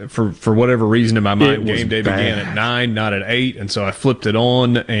 For whatever reason in my mind, Game Day began at 9, not at 8, and so I flipped it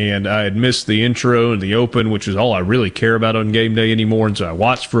on, and I had missed the intro and the open, which is all I really care about on Game Day anymore, and so I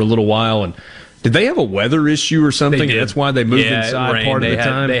watched for a little while. And did they have a weather issue or something? That's why they moved inside part of the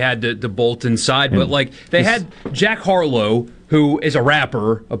time? They had to bolt inside, but they had Jack Harlow, who is a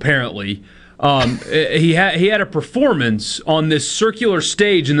rapper, apparently. He had a performance on this circular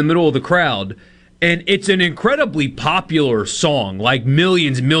stage in the middle of the crowd, And it's an incredibly popular song, like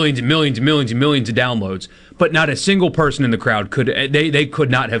millions and millions and millions and millions and millions of downloads. But not a single person in the crowd they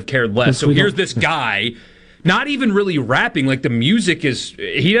could not have cared less. So here's this guy, not even really rapping. Like the music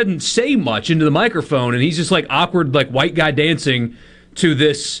he doesn't say much into the microphone, and he's just like awkward, like white guy dancing to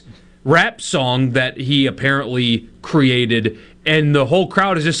this rap song that he apparently created. And the whole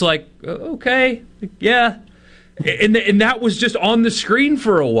crowd is just like, okay, yeah. And that was just on the screen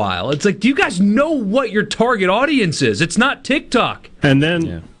for a while. It's like, do you guys know what your target audience is? It's not TikTok. And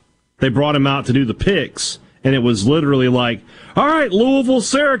then they brought him out to do the picks, and it was literally like, all right, Louisville,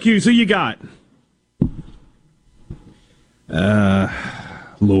 Syracuse, who you got?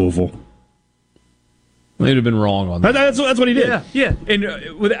 Louisville. They'd have been wrong on that. That's what he did. Yeah. And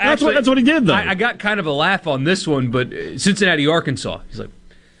that's what he did, though. I got kind of a laugh on this one, but Cincinnati, Arkansas. He's like,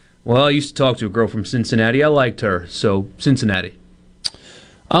 well, I used to talk to a girl from Cincinnati. I liked her, so Cincinnati.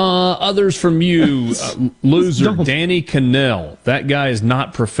 Others from you, loser, Danny Cannell. That guy is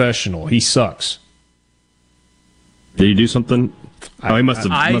not professional. He sucks. Did he do something? He must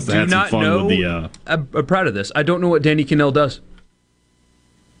have had some fun with the... I'm proud of this. I don't know what Danny Cannell does.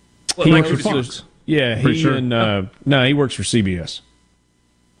 He works for Fox. Yeah, he works for CBS.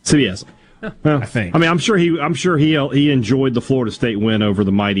 CBS. Well, I think. I mean, I'm sure he enjoyed the Florida State win over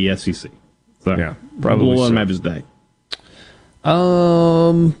the mighty SEC. So, yeah, probably. We'll let him have his day.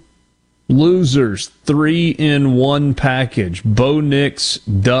 Losers 3-in-1 package: Bo Nix,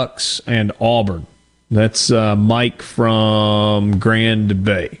 Ducks, and Auburn. That's Mike from Grand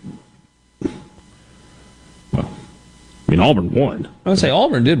Bay. I mean, Auburn won. I would say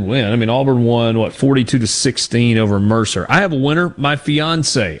Auburn did win. I mean, Auburn won, 42-16 over Mercer. I have a winner, my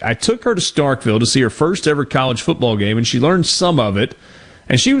fiance. I took her to Starkville to see her first ever college football game, and she learned some of it.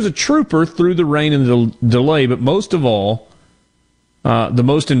 And she was a trooper through the rain and the delay, but most of all, the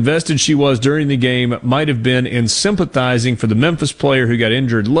most invested she was during the game might have been in sympathizing for the Memphis player who got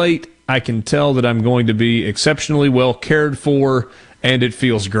injured late. I can tell that I'm going to be exceptionally well cared for, and it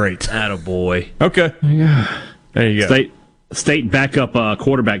feels great. Attaboy. Okay. Yeah. There you go. State backup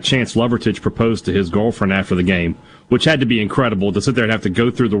quarterback Chance Lovertich proposed to his girlfriend after the game, which had to be incredible to sit there and have to go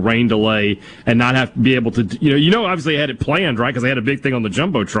through the rain delay and not have to be able to, obviously they had it planned, right? Because they had a big thing on the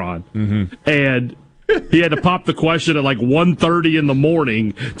Jumbotron. Mm-hmm. And he had to pop the question at like 1:30 in the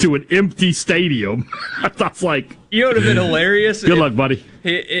morning to an empty stadium. I thought, like, you would have been hilarious. Good luck, buddy.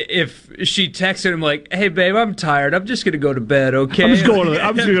 If she texted him like, "Hey, babe, I'm tired. I'm just going to go to bed, okay?" I'm just going to the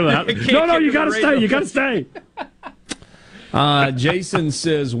house. No, you got to stay. You got to stay. Jason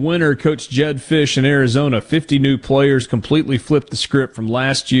says, winner, Coach Jed Fish in Arizona. 50 new players completely flipped the script from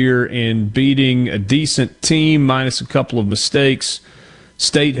last year in beating a decent team minus a couple of mistakes.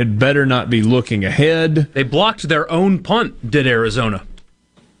 State had better not be looking ahead. They blocked their own punt, did Arizona.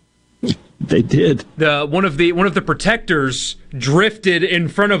 They did. One of the protectors drifted in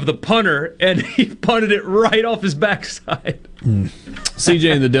front of the punter, and he punted it right off his backside.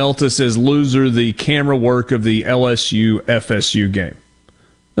 CJ in the Delta says, loser, the camera work of the LSU-FSU game.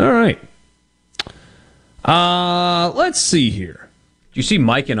 All right. Let's see here. Do you see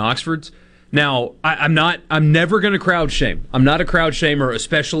Mike in Oxford's? Now, I'm never going to crowd shame. I'm not a crowd shamer,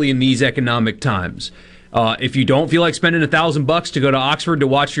 especially in these economic times. If you don't feel like spending $1,000 to go to Oxford to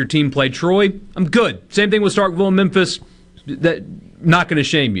watch your team play Troy, I'm good. Same thing with Starkville and Memphis. Not going to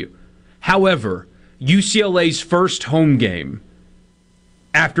shame you. However, UCLA's first home game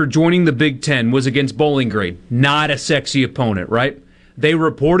after joining the Big Ten was against Bowling Green. Not a sexy opponent, right? They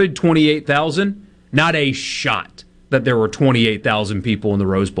reported 28,000. Not a shot that there were 28,000 people in the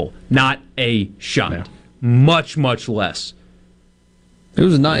Rose Bowl. Not a shot. Yeah. Much, much less. It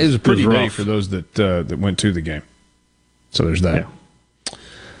was a pretty day for those that went to the game. So there's that. Yeah.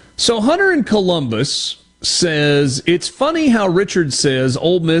 So Hunter in Columbus says, it's funny how Richard says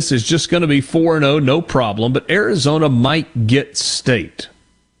Ole Miss is just going to be 4-0, no problem, but Arizona might get state.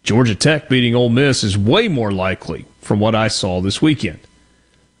 Georgia Tech beating Ole Miss is way more likely from what I saw this weekend.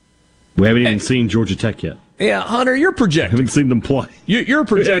 We haven't even seen Georgia Tech yet. Yeah, Hunter, you're projecting. I haven't seen them play. You're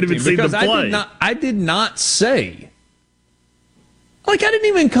projecting because play. I did not say. Like, I didn't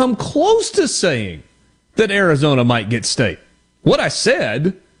even come close to saying that Arizona might get state. What I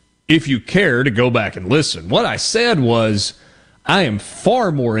said, if you care to go back and listen, what I said was I am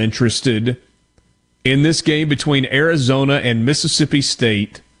far more interested in this game between Arizona and Mississippi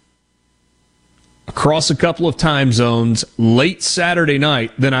State across a couple of time zones late Saturday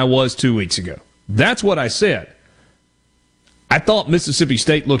night than I was 2 weeks ago. That's what I said. I thought Mississippi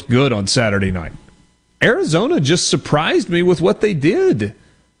State looked good on Saturday night. Arizona just surprised me with what they did.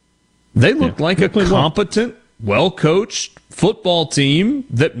 They looked like a competent well-coached football team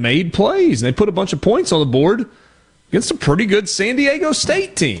that made plays. And they put a bunch of points on the board against a pretty good San Diego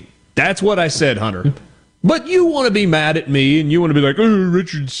State team. That's what I said, Hunter. But you want to be mad at me, and you want to be like, oh,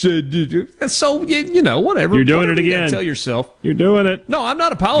 Richard said, so, you know, whatever. You're doing whatever it again. You tell yourself. You're doing it. No, I'm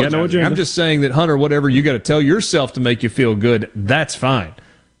not apologizing. I'm just saying that, Hunter, whatever you got to tell yourself to make you feel good, that's fine.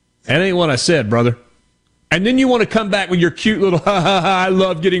 That ain't what I said, brother. And then you want to come back with your cute little, I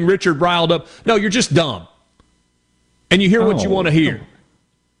love getting Richard riled up. No, you're just dumb. And you hear what you want to hear.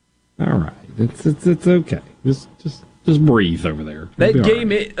 All right. It's okay. Just breathe over there. That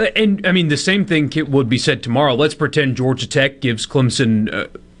game, and I mean, the same thing would be said tomorrow. Let's pretend Georgia Tech gives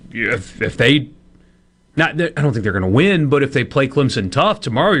Clemson, if they, I don't think they're going to win, but if they play Clemson tough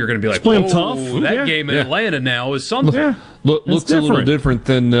tomorrow, you're going to be like, play them tough. That game in Atlanta now is something. Yeah. Looks a little different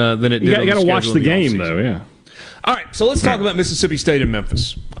than it did. You got to watch the game, though, yeah. All right, so let's talk about Mississippi State and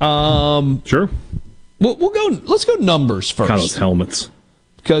Memphis. Sure. Let's go numbers first. Kind of those helmets.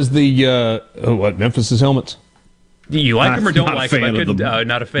 Because Memphis's helmets? You like them or don't like them?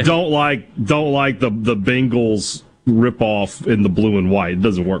 Not a fan. Don't like the Bengals ripoff in the blue and white. It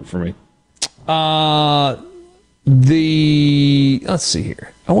doesn't work for me. Let's see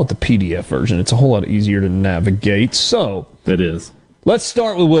here. I want the PDF version. It's a whole lot easier to navigate. So it is. Let's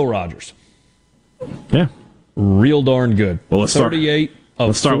start with Will Rogers. Yeah, real darn good. Well, let's 38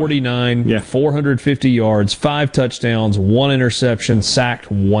 of 49, 450 yards, 5 touchdowns, 1 interception,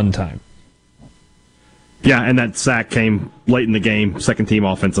 sacked 1 time. Yeah, and that sack came late in the game, second-team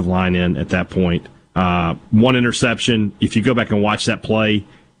offensive line in at that point. 1 interception. If you go back and watch that play,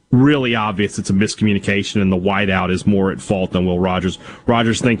 really obvious it's a miscommunication, and the wideout is more at fault than Will Rogers.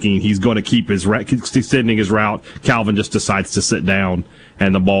 Rogers thinking he's going to keep extending his route. Calvin just decides to sit down,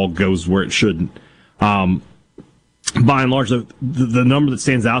 and the ball goes where it shouldn't. By and large, the number that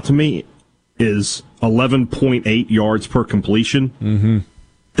stands out to me is 11.8 yards per completion. Mm-hmm.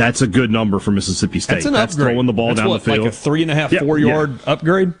 That's a good number for Mississippi State. That's throwing the ball down the field. Like a 3.5, 4 yard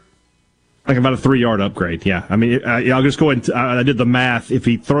upgrade? Like about a 3-yard upgrade, yeah. I mean, I'll just go ahead and I did the math. If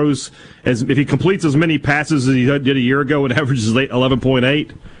he completes as many passes as he did a year ago and averages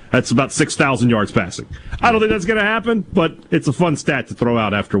 11.8, that's about 6,000 yards passing. I don't think that's going to happen, but it's a fun stat to throw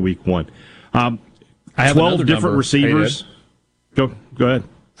out after week 1. I have 12 different receivers. Go ahead.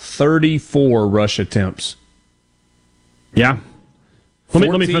 34 rush attempts. Yeah.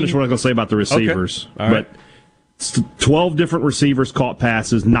 Let me finish what I was going to say about the receivers. Okay. All right. But 12 different receivers caught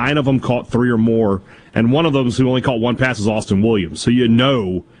passes. 9 of them caught 3 or more, and one of those who only caught 1 pass is Austin Williams. So you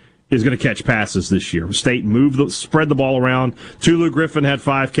know is going to catch passes this year. State spread the ball around. Tulu Griffin had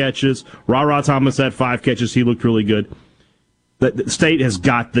 5 catches. Ra Thomas had 5 catches. He looked really good. The State has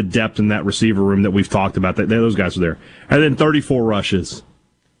got the depth in that receiver room that we've talked about. Those guys are there. And then 34 rushes.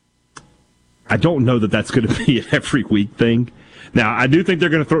 I don't know that that's going to be an every week thing. Now, I do think they're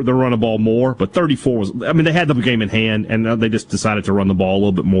going to run the ball more, but 34 was, I mean, they had the game in hand, and they just decided to run the ball a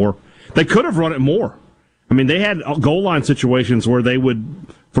little bit more. They could have run it more. I mean, they had goal line situations where they would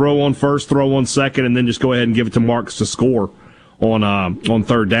throw on first, throw on second, and then just go ahead and give it to Marks to score on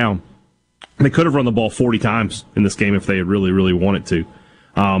third down. They could have run the ball 40 times in this game if they had really, really wanted to.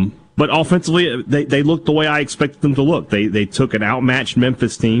 But offensively, they looked the way I expected them to look. They took an outmatched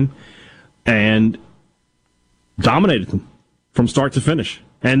Memphis team and dominated them from start to finish.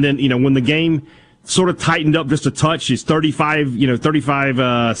 And then, when the game sort of tightened up just a touch, it's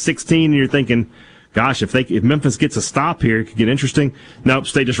 35-16, and you're thinking, gosh, if Memphis gets a stop here, it could get interesting. Nope,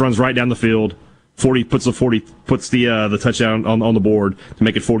 State just runs right down the field. 40 puts the touchdown on the board to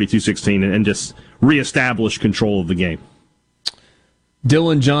make it 42-16 and just reestablish control of the game.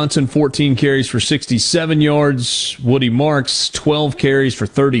 Dylan Johnson, 14 carries for 67 yards. Woody Marks, 12 carries for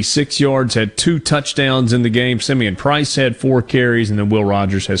 36 yards, had 2 touchdowns in the game. Simeon Price had 4 carries, and then Will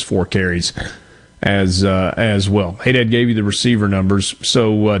Rogers has 4 carries as well. Haydad gave you the receiver numbers.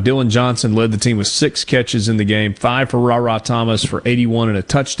 So Dylan Johnson led the team with 6 catches in the game, 5 for Ra Thomas for 81 and a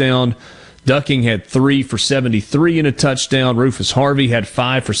touchdown. Ducking had 3 for 73 and a touchdown. Rufus Harvey had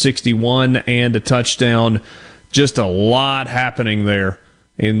 5 for 61 and a touchdown. Just a lot happening there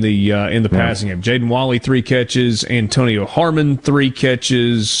in the passing game. Jaden Wally, 3 catches. Antonio Harmon, 3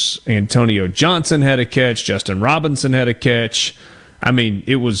 catches. Antonio Johnson had a catch. Justin Robinson had a catch. I mean,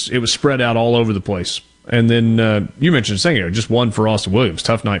 it was spread out all over the place. And then you mentioned saying just 1 for Austin Williams.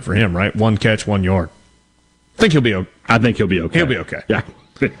 Tough night for him, right? 1 catch, 1 yard. I think he'll be okay. He'll be okay. Yeah.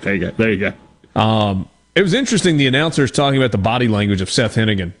 There you go. It was interesting, the announcers talking about the body language of Seth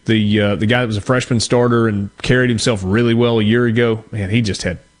Hennigan, the guy that was a freshman starter and carried himself really well a year ago. Man, he just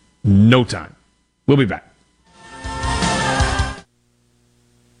had no time. We'll be back.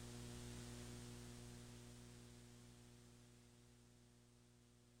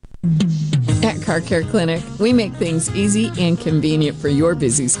 At Car Care Clinic, we make things easy and convenient for your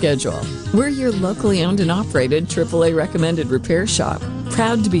busy schedule. We're your locally owned and operated AAA recommended repair shop,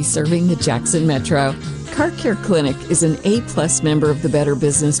 proud to be serving the Jackson Metro. Car Care Clinic is an A-plus member of the Better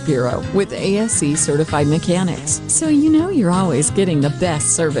Business Bureau with ASE certified mechanics, so you know you're always getting the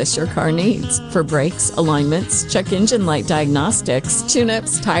best service your car needs for brakes, alignments, check engine light diagnostics,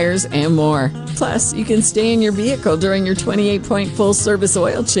 tune-ups, tires, and more. Plus, you can stay in your vehicle during your 28-point full-service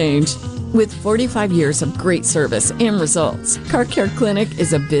oil change. With 45 years of great service and results, Car Care Clinic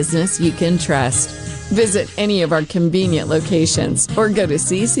is a business you can trust. Visit any of our convenient locations or go to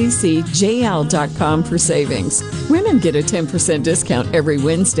cccjl.com for savings. Women get a 10% discount every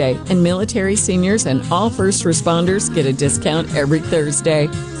Wednesday, and military, seniors, and all first responders get a discount every Thursday.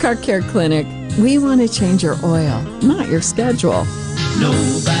 Car Care Clinic, we want to change your oil, not your schedule.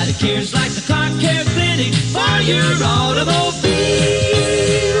 Nobody cares like the Car Care Clinic for your automobile.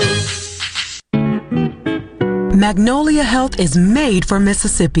 Magnolia Health is made for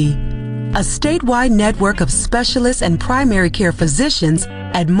Mississippi. A statewide network of specialists and primary care physicians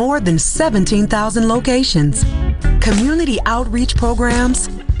at more than 17,000 locations, community outreach programs,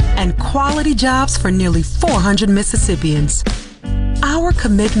 and quality jobs for nearly 400 Mississippians. Our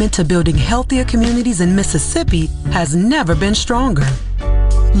commitment to building healthier communities in Mississippi has never been stronger.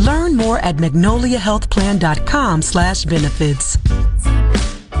 Learn more at magnoliahealthplan.com/benefits.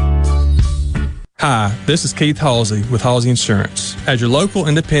 Hi, this is Keith Halsey with Halsey Insurance. As your local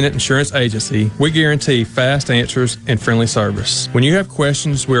independent insurance agency, we guarantee fast answers and friendly service. When you have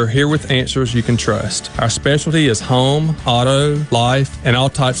questions, we're here with answers you can trust. Our specialty is home, auto, life, and all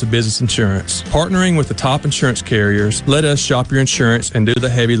types of business insurance. Partnering with the top insurance carriers, let us shop your insurance and do the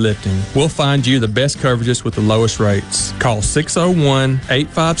heavy lifting. We'll find you the best coverages with the lowest rates. Call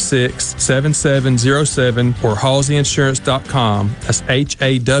 601-856-7707 or halseyinsurance.com. That's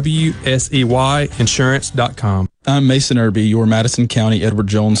HAWSEY insurance.com. I'm Mason Irby, your Madison County Edward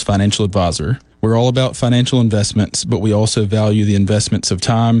Jones financial advisor. We're all about financial investments, but we also value the investments of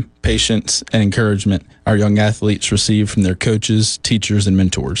time, patience, and encouragement our young athletes receive from their coaches, teachers, and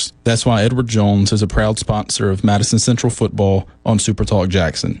mentors. That's why Edward Jones is a proud sponsor of Madison Central Football on Super Talk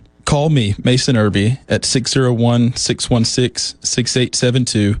Jackson. Call me, Mason Irby, at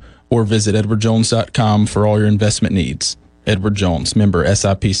 601-616-6872 or visit edwardjones.com for all your investment needs. Edward Jones, member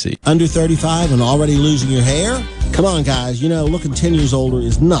SIPC. Under 35 and already losing your hair? Come on, guys. You know, looking 10 years older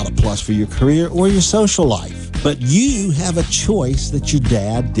is not a plus for your career or your social life. But you have a choice that your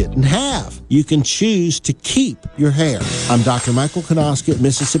dad didn't have. You can choose to keep your hair. I'm Dr. Michael Konoski at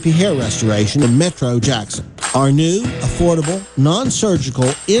Mississippi Hair Restoration in Metro Jackson. Our new, affordable,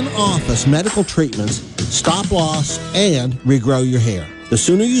 non-surgical, in-office medical treatments stop loss and regrow your hair. The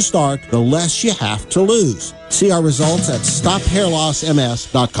sooner you start, the less you have to lose. See our results at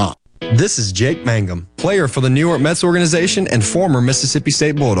stophairlossms.com. This is Jake Mangum, player for the New York Mets organization and former Mississippi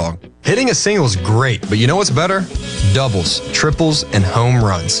State Bulldog. Hitting a single is great, but you know what's better? Doubles, triples, and home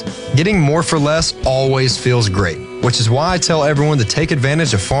runs. Getting more for less always feels great, which is why I tell everyone to take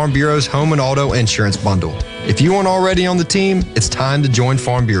advantage of Farm Bureau's home and auto insurance bundle. If you aren't already on the team, it's time to join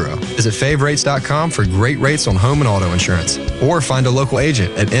Farm Bureau. Visit favrates.com for great rates on home and auto insurance, or find a local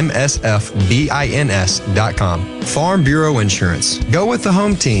agent at msfbins.com. Farm Bureau Insurance. Go with the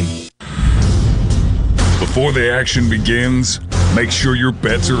home team. Before the action begins, make sure your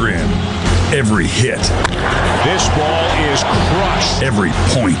bets are in. Every hit. This ball is crushed. Every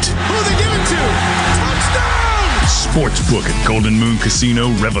point. Who are they giving to? Touchdown! Sportsbook at Golden Moon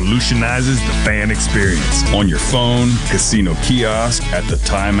Casino revolutionizes the fan experience. On your phone, casino kiosk, at the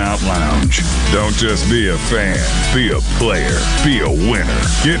Timeout Lounge. Don't just be a fan. Be a player. Be a winner.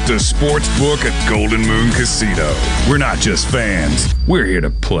 Get to Sportsbook at Golden Moon Casino. We're not just fans. We're here to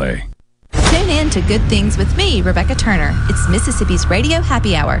play. Tune in to Good Things with me, Rebecca Turner. It's Mississippi's Radio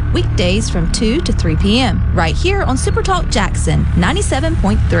Happy Hour, weekdays from 2 to 3 p.m., right here on Super Talk Jackson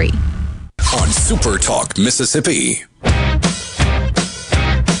 97.3. On Super Talk Mississippi.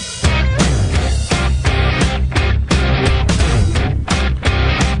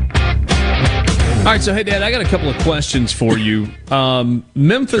 All right, so hey, Dad, I got a couple of questions for you.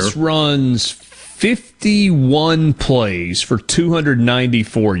 Memphis runs 51 plays for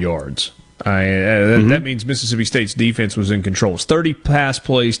 294 yards. That means Mississippi State's defense was in control. It's 30 pass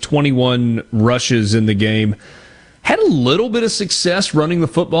plays, 21 rushes in the game. Had a little bit of success running the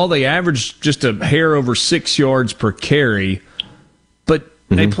football. They averaged just a hair over 6 yards per carry, but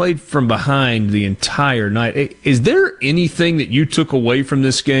they played from behind the entire night. Is there anything that you took away from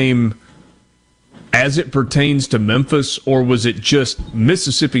this game as it pertains to Memphis, or was it just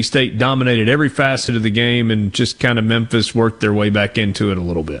Mississippi State dominated every facet of the game and just kind of Memphis worked their way back into it a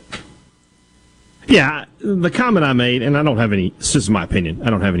little bit? Yeah, the comment I made, and I don't have any, this is my opinion, I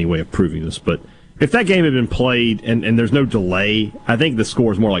don't have any way of proving this, but if that game had been played and there's no delay, I think the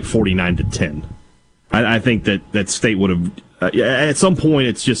score is more like 49-10. I think that State would have, at some point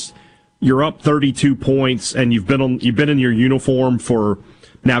it's just, you're up 32 points and you've been in your uniform for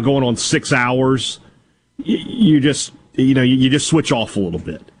now going on 6 hours. You just switch off a little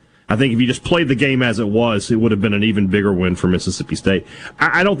bit. I think if you just played the game as it was, it would have been an even bigger win for Mississippi State.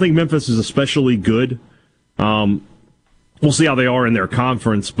 I don't think Memphis is especially good. We'll see how they are in their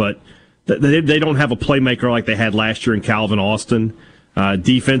conference, but they don't have a playmaker like they had last year in Calvin Austin.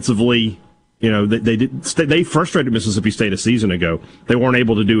 Defensively, they frustrated Mississippi State a season ago. They weren't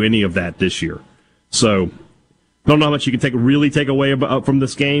able to do any of that this year. So, I don't know how much you can really take away from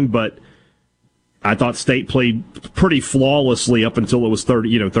this game, but I thought State played pretty flawlessly up until it was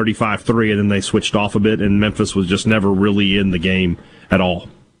 35-3, and then they switched off a bit, and Memphis was just never really in the game at all.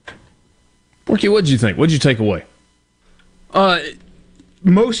 Borky, what did you think? What did you take away?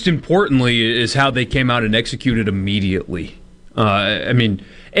 Most importantly is how they came out and executed immediately. I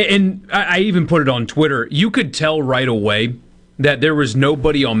even put it on Twitter. You could tell right away that there was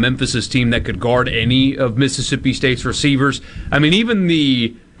nobody on Memphis's team that could guard any of Mississippi State's receivers. I mean, even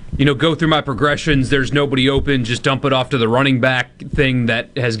the go through my progressions, there's nobody open, just dump it off to the running back thing that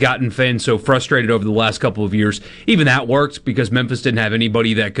has gotten fans so frustrated over the last couple of years. Even that worked because Memphis didn't have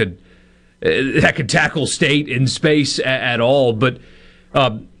anybody that could tackle State in space at all. But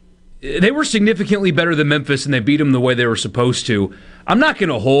they were significantly better than Memphis, and they beat them the way they were supposed to. I'm not going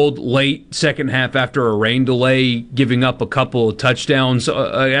to hold late second half after a rain delay, giving up a couple of touchdowns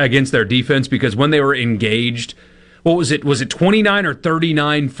against their defense, because when they were engaged, what was it? Was it 29 or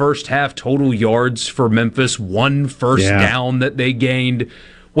 39 first half total yards for Memphis? One first down that they gained.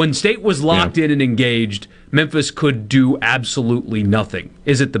 When State was locked in and engaged, Memphis could do absolutely nothing.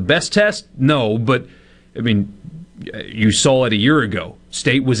 Is it the best test? No, but I mean, you saw it a year ago.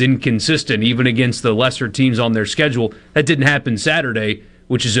 State was inconsistent even against the lesser teams on their schedule. That didn't happen Saturday,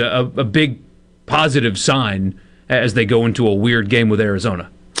 which is a big positive sign as they go into a weird game with Arizona.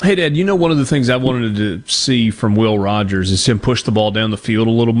 Hey, Dad, one of the things I wanted to see from Will Rogers is him push the ball down the field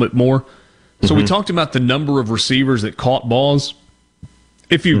a little bit more. So we talked about the number of receivers that caught balls.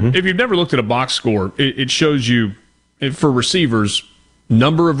 If you've never looked at a box score, it shows you, for receivers,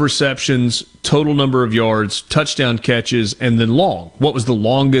 number of receptions, total number of yards, touchdown catches, and then long. What was the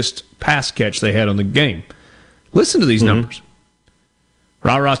longest pass catch they had on the game? Listen to these numbers.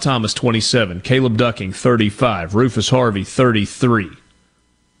 Ra Thomas, 27. Caleb Ducking, 35. Rufus Harvey, 33.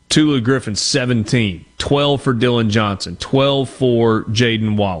 Tulu Griffin, 17. 12 for Dylan Johnson. 12 for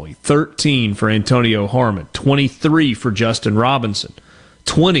Jaden Wally. 13 for Antonio Harmon. 23 for Justin Robinson.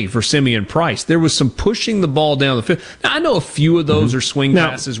 20 for Simeon Price. There was some pushing the ball down the field. Now, I know a few of those are swing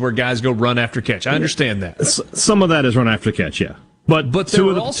passes where guys go run after catch. I understand that. Some of that is run after catch, yeah. But there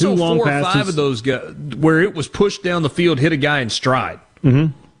were also 4 or 5 of those guys where it was pushed down the field, hit a guy in stride.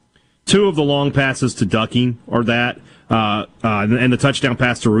 2 of the long passes to Ducking are that. And the touchdown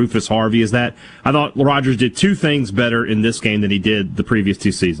pass to Rufus Harvey is that. I thought Rogers did 2 things better in this game than he did the previous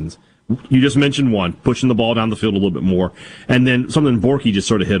 2 seasons. You just mentioned one, pushing the ball down the field a little bit more. And then something Borky just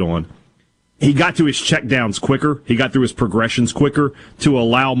sort of hit on. He got to his checkdowns quicker. He got through his progressions quicker to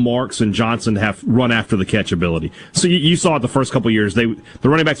allow Marks and Johnson to have run after the catch ability. So you saw it the first couple of years. The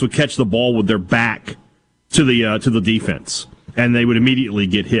running backs would catch the ball with their back to the defense, and they would immediately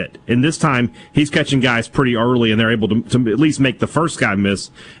get hit. And this time, he's catching guys pretty early, and they're able to at least make the first guy miss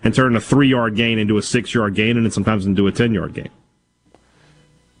and turn a 3-yard gain into a 6-yard gain, and then sometimes into a 10-yard gain.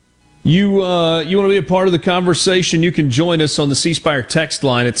 You want to be a part of the conversation, you can join us on the C Spire text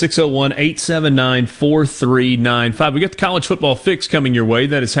line at 601-879-4395. We got the college football fix coming your way.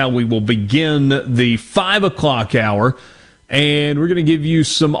 That is how we will begin the 5 o'clock hour. And we're going to give you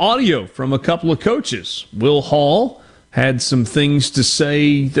some audio from a couple of coaches. Will Hall had some things to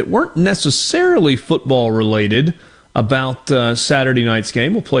say that weren't necessarily football related about Saturday night's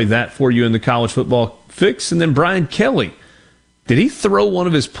game. We'll play that for you in the college football fix. And then Brian Kelly, did he throw one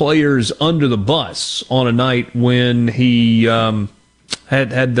of his players under the bus on a night when he had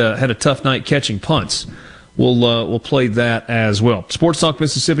a tough night catching punts? We'll play that as well. Sports Talk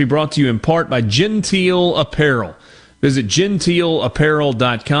Mississippi brought to you in part by Genteel Apparel. Visit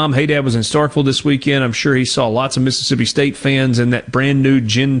genteelapparel.com. Hey, Dad was in Starkville this weekend. I'm sure he saw lots of Mississippi State fans in that brand new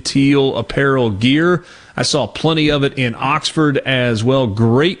Genteel Apparel gear. I saw plenty of it in Oxford as well.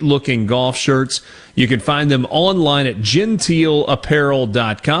 Great looking golf shirts. You can find them online at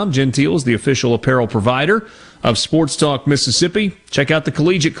GentileApparel.com. Gentile is the official apparel provider of Sports Talk Mississippi. Check out the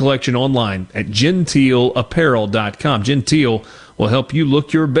collegiate collection online at GentileApparel.com. Gentile will help you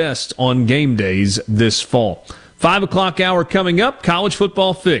look your best on game days this fall. 5 o'clock hour coming up, College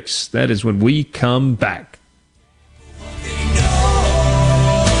Football Fix. That is when we come back.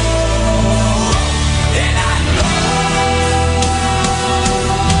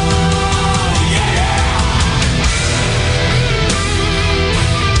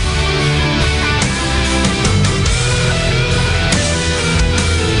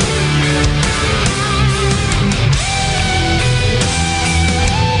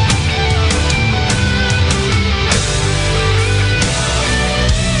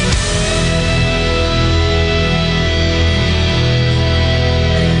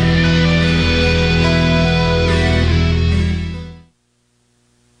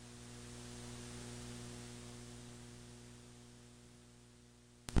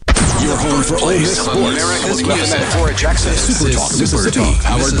 For Ole Miss Sports, America's music for Jackson. Super Talk Mississippi,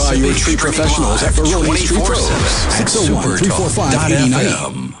 powered by your tree professionals at Veroni Tree Pros.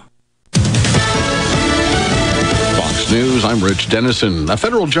 601-345-8090. Fox News, I'm Rich Dennison. A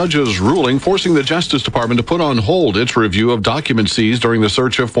federal judge's ruling forcing the Justice Department to put on hold its review of documents seized during the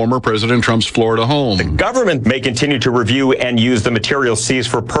search of former President Trump's Florida home. The government may continue to review and use the materials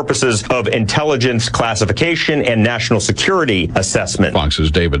seized for purposes of intelligence classification and national security assessment. Fox's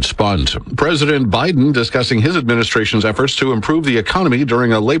David Spunt. President Biden discussing his administration's efforts to improve the economy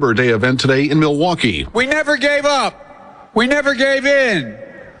during a Labor Day event today in Milwaukee. We never gave up. We never gave in.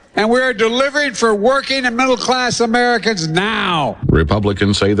 And we're delivering for working and middle-class Americans now.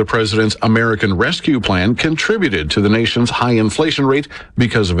 Republicans say the president's American Rescue Plan contributed to the nation's high inflation rate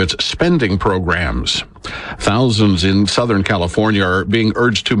because of its spending programs. Thousands in Southern California are being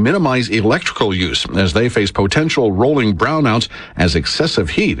urged to minimize electrical use as they face potential rolling brownouts as excessive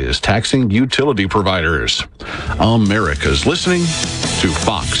heat is taxing utility providers. America's listening to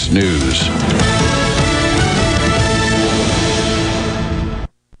Fox News.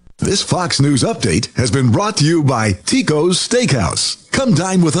 This Fox News update has been brought to you by Tico's Steakhouse. Come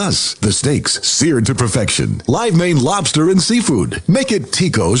dine with us. The steaks seared to perfection. Live Maine lobster and seafood. Make it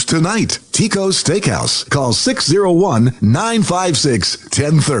Tico's tonight. Tico's Steakhouse. Call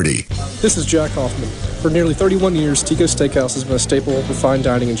 601-956-1030. This is Jack Hoffman. For nearly 31 years, Tico's Steakhouse has been a staple of fine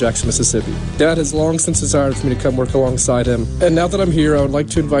dining in Jackson, Mississippi. Dad has long since desired for me to come work alongside him. And now that I'm here, I would like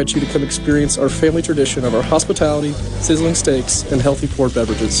to invite you to come experience our family tradition of our hospitality, sizzling steaks, and healthy poured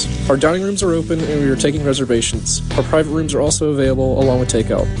beverages. Our dining rooms are open and we are taking reservations. Our private rooms are also available along with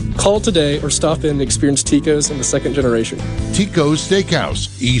takeout. Call today or stop in and experience Tico's in the second generation. Tico's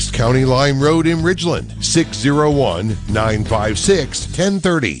Steakhouse, East County Line Road in Ridgeland,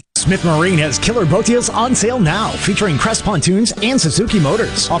 601-956-1030. Smith Marine has killer boat deals on sale now, featuring Crest pontoons and Suzuki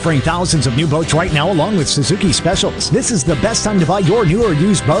motors, offering thousands of new boats right now along with Suzuki specials. This is the best time to buy your new or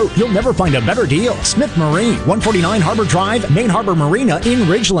used boat. You'll never find a better deal. Smith Marine, 149 Harbor Drive, Main Harbor Marina in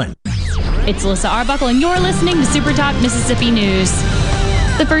Ridgeland. It's Alyssa Arbuckle, and you're listening to Super Talk Mississippi News.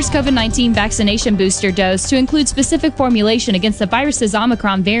 The first COVID-19 vaccination booster dose to include specific formulation against the virus's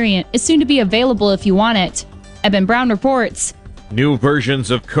Omicron variant is soon to be available if you want it. Eben Brown reports. New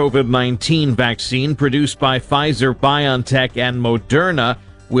versions of COVID-19 vaccine produced by Pfizer, BioNTech, and Moderna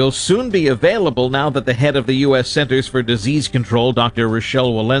will soon be available now that the head of the U.S. Centers for Disease Control, Dr.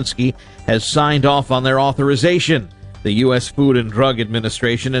 Rochelle Walensky, has signed off on their authorization. The U.S. Food and Drug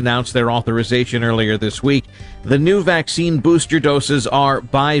Administration announced their authorization earlier this week. The new vaccine booster doses are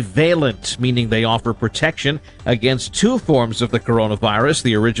bivalent, meaning they offer protection against two forms of the coronavirus,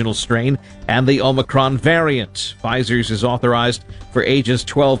 the original strain and the Omicron variant. Pfizer's is authorized for ages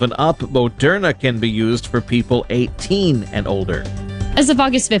 12 and up. Moderna can be used for people 18 and older. As of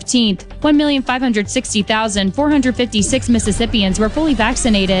August 15th, 1,560,456 Mississippians were fully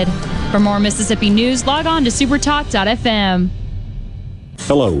vaccinated. For more Mississippi news, log on to supertalk.fm.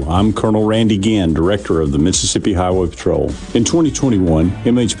 Hello, I'm Colonel Randy Ginn, Director of the Mississippi Highway Patrol. In 2021,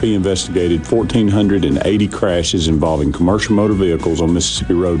 MHP investigated 1,480 crashes involving commercial motor vehicles on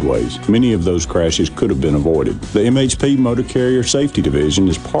Mississippi roadways. Many of those crashes could have been avoided. The MHP Motor Carrier Safety Division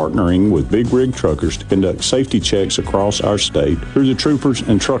is partnering with Big Rig Truckers to conduct safety checks across our state through the Troopers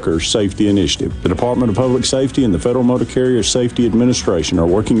and Truckers Safety Initiative. The Department of Public Safety and the Federal Motor Carrier Safety Administration are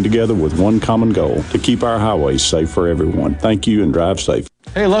working together with one common goal: to keep our highways safe for everyone. Thank you and drive safe.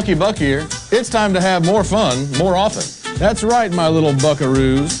 Hey, Lucky Buck here. It's time to have more fun more often. That's right, my little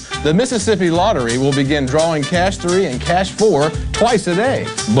buckaroos. The Mississippi Lottery will begin drawing Cash 3 and Cash 4 twice a day.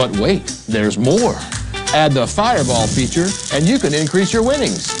 But wait, there's more. Add the Fireball feature, and you can increase your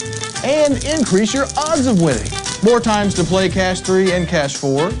winnings and increase your odds of winning. More times to play Cash 3 and Cash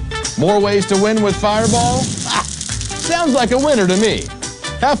 4. More ways to win with Fireball? Sounds like a winner to me.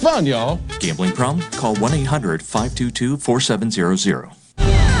 Have fun, y'all. Gambling problem? Call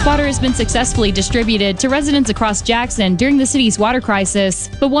 1-800-522-4700. Water has been successfully distributed to residents across Jackson during the city's water crisis,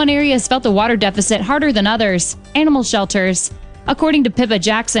 but one area has felt the water deficit harder than others: animal shelters. According to Pippa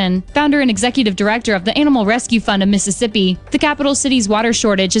Jackson, founder and executive director of the Animal Rescue Fund of Mississippi, the capital city's water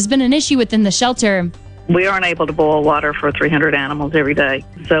shortage has been an issue within the shelter. We aren't able to boil water for 300 animals every day,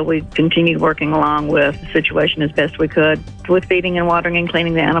 so we continued working along with the situation as best we could with feeding and watering and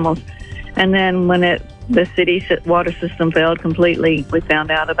cleaning the animals. And then when the city's water system failed completely, we found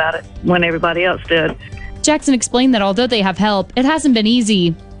out about it when everybody else did. Jackson explained that although they have help, it hasn't been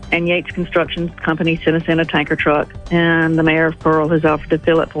easy. And Yates Construction Company sent us in a tanker truck, and the mayor of Pearl has offered to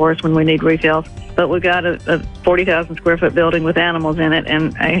fill it for us when we need refills. But we've got a 40,000 square foot building with animals in it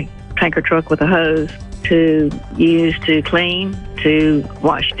and a tanker truck with a hose to use to clean, to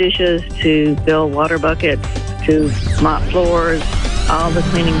wash dishes, to fill water buckets, to mop floors. All the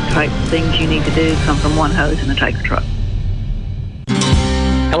cleaning type things you need to do come from one hose in a tanker truck.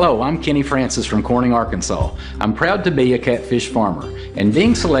 Hello, I'm Kenny Francis from Corning, Arkansas. I'm proud to be a catfish farmer, and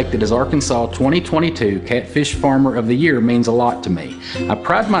being selected as Arkansas 2022 Catfish Farmer of the Year means a lot to me. I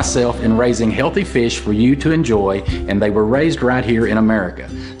pride myself in raising healthy fish for you to enjoy, and they were raised right here in America.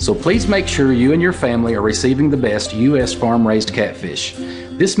 So please make sure you and your family are receiving the best U.S. farm-raised catfish.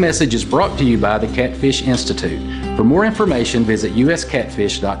 This message is brought to you by the Catfish Institute. For more information, visit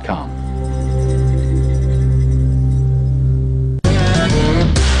uscatfish.com.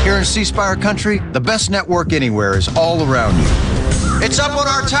 Here in C Spire country, the best network anywhere is all around you. It's up on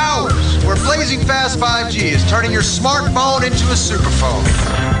our towers, where blazing fast 5G is turning your smartphone into a superphone.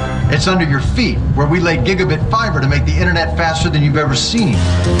 It's under your feet, where we lay gigabit fiber to make the internet faster than you've ever seen.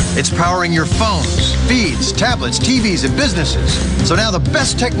 It's powering your phones, feeds, tablets, TVs, and businesses. So now the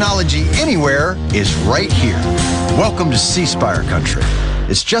best technology anywhere is right here. Welcome to C Spire country.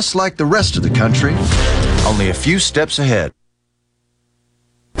 It's just like the rest of the country, only a few steps ahead.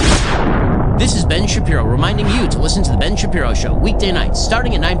 This is Ben Shapiro reminding you to listen to The Ben Shapiro Show weekday nights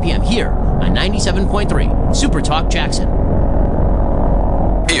starting at 9 p.m. here on 97.3 Super Talk Jackson.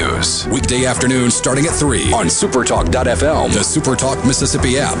 News. Weekday afternoons starting at 3 on supertalk.fm, the Supertalk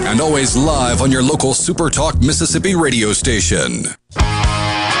Mississippi app, and always live on your local Supertalk Mississippi radio station.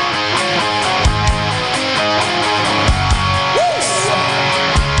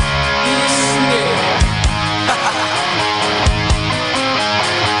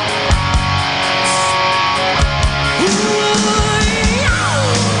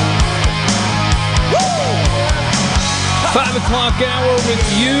 5 o'clock hour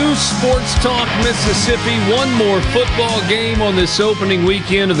with you, Sports Talk Mississippi. One more football game on this opening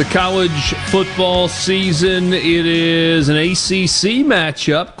weekend of the college football season. It is an ACC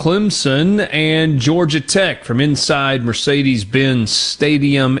matchup, Clemson and Georgia Tech from inside Mercedes-Benz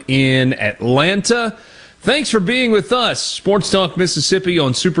Stadium in Atlanta. Thanks for being with us. Sports Talk Mississippi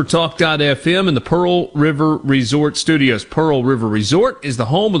on supertalk.fm in the Pearl River Resort studios. Pearl River Resort is the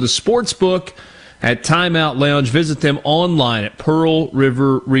home of the sports book at Timeout Lounge. Visit them online at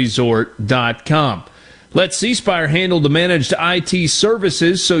pearlriverresort.com. Let C Spire handle the managed IT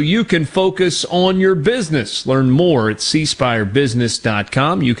services so you can focus on your business. Learn more at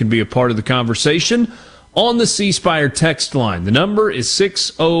cspirebusiness.com. You can be a part of the conversation on the C Spire text line. The number is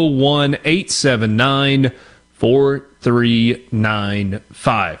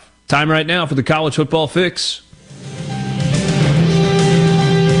 601-879-4395. Time right now for the College Football Fix.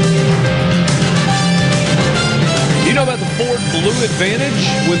 You know about the Ford Blue Advantage?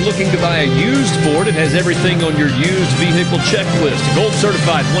 When looking to buy a used Ford, it has everything on your used vehicle checklist. A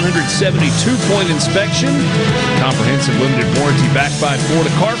gold-certified 172-point inspection, comprehensive limited warranty backed by Ford.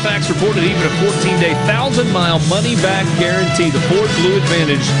 A Carfax reported even a 14-day, 1,000-mile money-back guarantee. The Ford Blue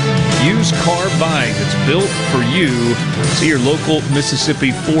Advantage used car buying that's built for you. See your local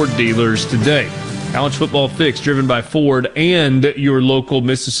Mississippi Ford dealers today. College Football Fix, driven by Ford and your local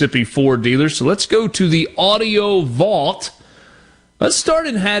Mississippi Ford dealers. So let's go to the audio vault. Let's start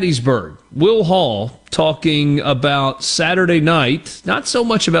in Hattiesburg. Will Hall talking about Saturday night, not so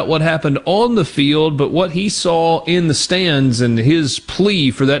much about what happened on the field, but what he saw in the stands and his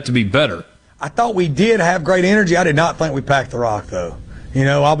plea for that to be better. I thought we did have great energy. I did not think we packed the rock, though. You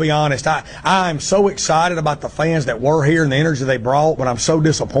know, I'll be honest. I'm so excited about the fans that were here and the energy they brought, but I'm so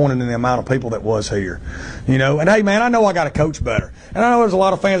disappointed in the amount of people that was here. You know, and hey, man, I know I got to coach better. And I know there's a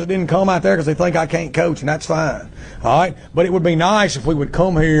lot of fans that didn't come out there because they think I can't coach, and that's fine. All right? But it would be nice if we would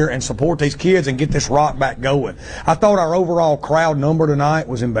come here and support these kids and get this rock back going. I thought our overall crowd number tonight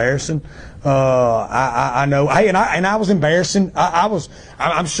was embarrassing. I know. Hey, and I was embarrassing.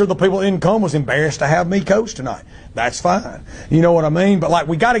 I'm sure the people that didn't come was embarrassed to have me coach tonight. That's fine. You know what I mean? But, like,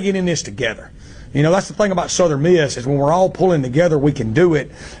 we got to get in this together. You know, that's the thing about Southern Miss is when we're all pulling together, we can do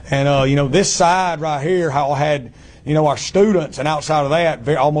it. And, you know, this side right here, how I had, you know, our students, and outside of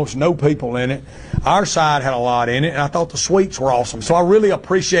that, almost no people in it. Our side had a lot in it, and I thought the suites were awesome. So I really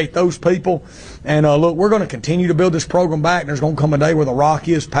appreciate those people. And, look, we're going to continue to build this program back, and there's going to come a day where the Rock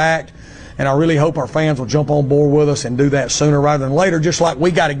is packed. And I really hope our fans will jump on board with us and do that sooner rather than later, just like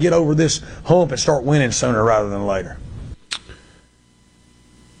we got to get over this hump and start winning sooner rather than later.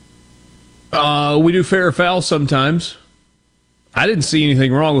 We do fair or foul sometimes. I didn't see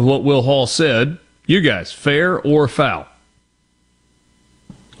anything wrong with what Will Hall said. You guys, fair or foul?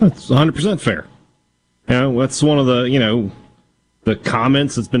 That's 100% fair. You know, that's one of the, you know, the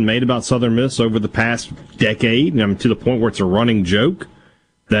comments that's been made about Southern Miss over the past decade, to the point where it's a running joke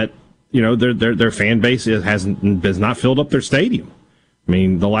that, you know, their fan base has not filled up their stadium.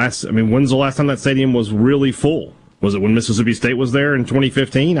 When's the last time that stadium was really full? Was it when Mississippi State was there in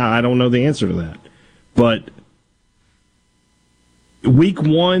 2015? I don't know the answer to that. But week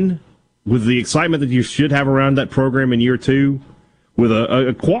one, with the excitement that you should have around that program in year two, with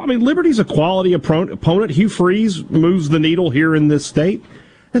Liberty's a quality opponent. Hugh Freeze moves the needle here in this state.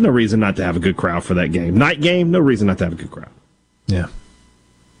 There's no reason not to have a good crowd for that game. Night game, no reason not to have a good crowd. Yeah.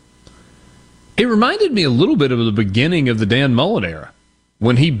 It reminded me a little bit of the beginning of the Dan Mullen era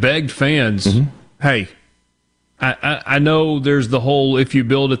when he begged fans, hey, I know there's the whole if you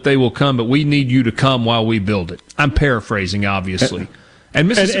build it, they will come, but we need you to come while we build it. I'm paraphrasing, obviously. And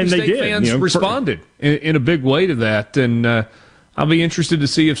Mississippi State fans responded in a big way to that, and I'll be interested to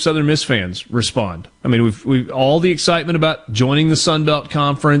see if Southern Miss fans respond. I mean, we've all the excitement about joining the Sun Belt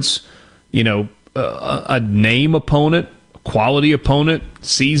Conference, you know, a name opponent, quality opponent,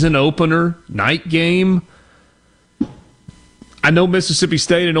 season opener, night game. I know Mississippi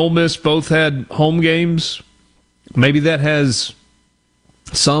State and Ole Miss both had home games. Maybe that has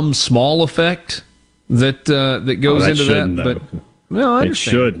some small effect that goes into that. But well, I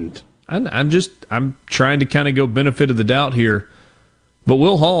understand. It shouldn't. I'm trying to kind of go benefit of the doubt here. But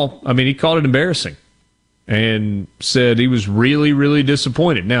Will Hall, I mean, he called it embarrassing and said he was really, really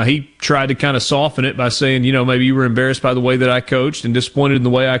disappointed. Now, he tried to kind of soften it by saying, you know, maybe you were embarrassed by the way that I coached and disappointed in the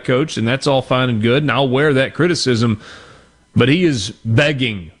way I coached, and that's all fine and good, and I'll wear that criticism. But he is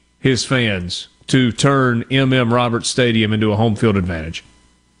begging his fans to turn M.M. Roberts Stadium into a home field advantage.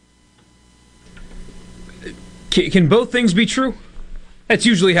 Can both things be true? That's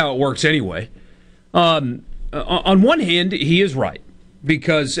usually how it works anyway. On one hand, he is right.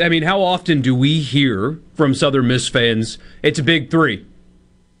 Because, I mean, how often do we hear from Southern Miss fans, it's a big three.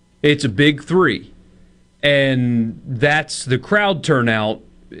 It's a big three. And that's the crowd turnout.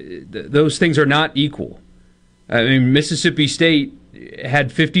 Those things are not equal. I mean, Mississippi State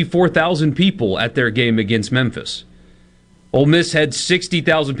had 54,000 people at their game against Memphis. Ole Miss had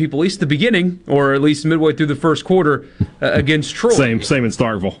 60,000 people, at least at the beginning, or at least midway through the first quarter, against Troy. Same in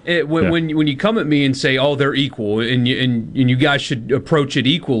Starkville. When you come at me and say, "Oh, they're equal," and you guys should approach it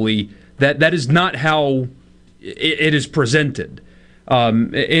equally, that is not how it is presented,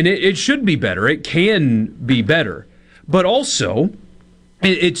 and it should be better. It can be better, but also,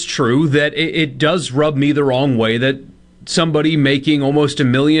 it's true that it does rub me the wrong way that somebody making almost $1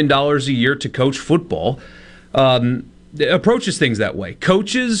 million a year to coach football approaches things that way.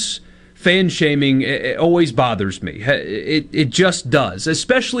 Coaches, fan shaming, it always bothers me. It just does,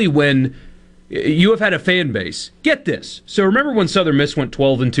 especially when you have had a fan base. Get this. So remember when Southern Miss went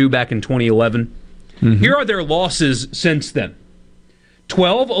 12-2 back in 2011? Mm-hmm. Here are their losses since then.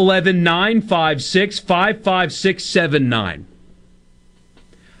 12, 11, 9, 5, 6, 5, 5, 6, 7, 9.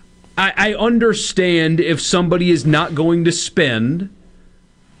 I understand if somebody is not going to spend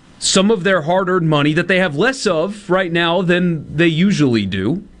some of their hard-earned money that they have less of right now than they usually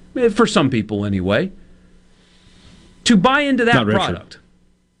do, for some people anyway, to buy into that product.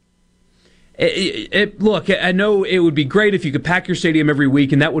 Look, I know it would be great if you could pack your stadium every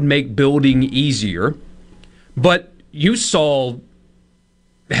week, and that would make building easier, but you saw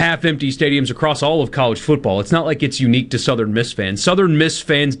half-empty stadiums across all of college football. It's not like it's unique to Southern Miss fans. Southern Miss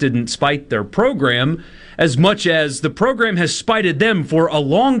fans didn't spite their program as much as the program has spited them for a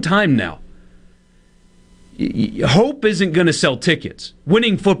long time now. hope isn't going to sell tickets.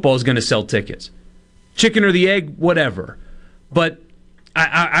 Winning football is going to sell tickets. Chicken or the egg, whatever. But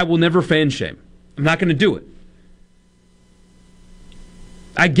I will never fan shame. I'm not going to do it.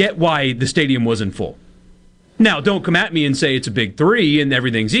 I get why the stadium wasn't full. Now, don't come at me and say it's a big three and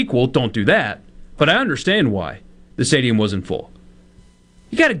everything's equal. Don't do that. But I understand why the stadium wasn't full.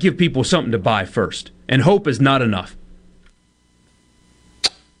 You got to give people something to buy first. And hope is not enough.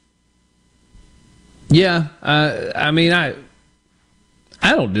 Yeah, I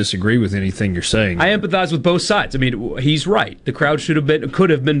don't disagree with anything you're saying. I empathize with both sides. I mean, he's right. The crowd could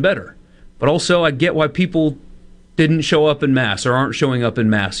have been better. But also, I get why people didn't show up en masse or aren't showing up en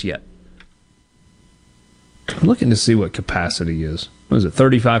masse yet. I'm looking to see what capacity is. What is it,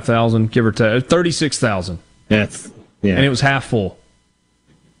 35,000, give or take? 36,000. Yeah. And it was half full.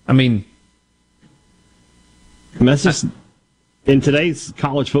 I mean, that's just, in today's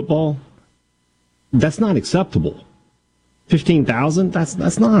college football, that's not acceptable. 15,000,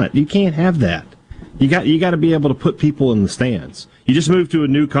 that's not. You can't have that. You got to be able to put people in the stands. You just moved to a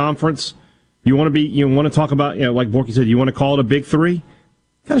new conference. You want to talk about, like Borky said, you want to call it a big three? You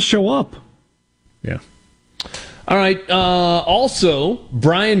got to show up. Yeah. All right. Also,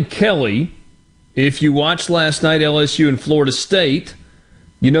 Brian Kelly, if you watched last night LSU and Florida State,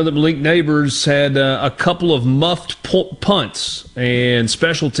 you know that Malik Neighbors had a couple of muffed punts, and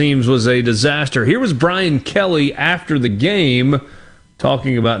special teams was a disaster. Here was Brian Kelly after the game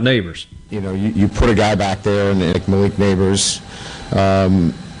talking about Neighbors. You know, you put a guy back there, like Malik Neighbors,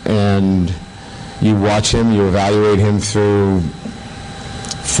 and you watch him, you evaluate him through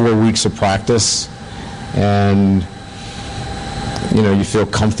 4 weeks of practice, and, you know, you feel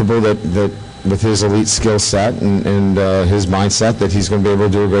comfortable that with his elite skill set and his mindset that he's going to be able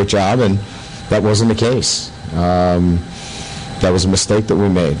to do a great job, and that wasn't the case. That was a mistake that we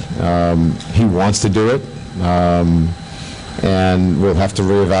made. He wants to do it, and we'll have to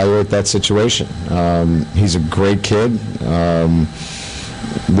reevaluate that situation. He's a great kid.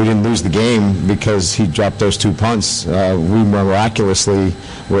 We didn't lose the game because he dropped those 2 punts. We miraculously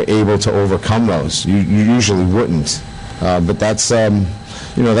were able to overcome those. You usually wouldn't, but that's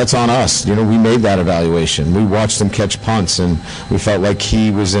that's on us. You know, we made that evaluation. We watched him catch punts, and we felt like he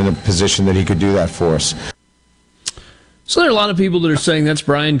was in a position that he could do that for us. So there are a lot of people that are saying that's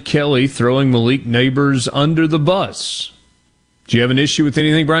Brian Kelly throwing Malik Neighbors under the bus. Do you have an issue with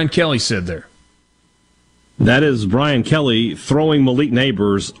anything Brian Kelly said there? That is Brian Kelly throwing Malik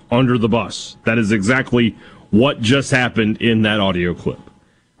Neighbors under the bus. That is exactly what just happened in that audio clip.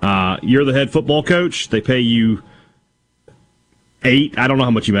 You're the head football coach. They pay you I don't know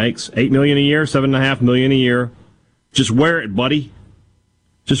how much he makes. $8 million a year, $7.5 million a year. Just wear it, buddy.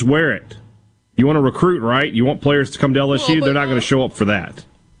 Just wear it. You want to recruit, right? You want players to come to LSU. They're not going to show up for that.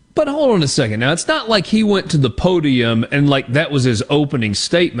 But hold on a second. Now, it's not like he went to the podium and that was his opening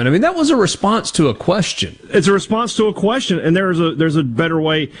statement. I mean, that was a response to a question. It's a response to a question, and there's a better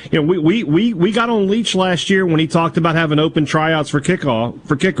way. You know, we got on Leach last year when he talked about having open tryouts for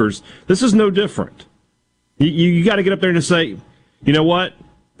kickers. This is no different. You got to get up there and say, you know what?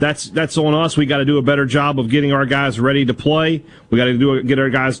 That's on us. We got to do a better job of getting our guys ready to play. We got to get our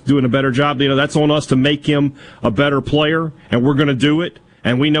guys doing a better job. You know, that's on us to make him a better player, and we're going to do it.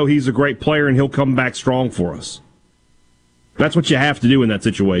 And we know he's a great player, and he'll come back strong for us. That's what you have to do in that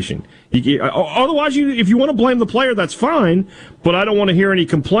situation. Otherwise, if you want to blame the player, that's fine. But I don't want to hear any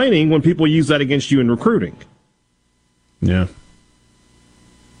complaining when people use that against you in recruiting. Yeah.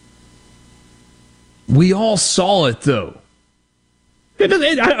 We all saw it, though. I know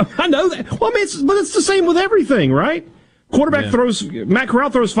that. Well, I mean, it's the same with everything, right? Quarterback Matt Corral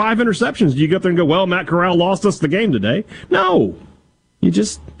throws 5 interceptions. Do you go up there and go, well, Matt Corral lost us the game today? No.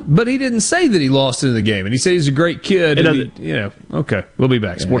 But he didn't say that he lost in the game, and he said he's a great kid. Okay, we'll be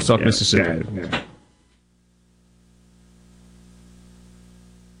back. Sports Talk Mississippi.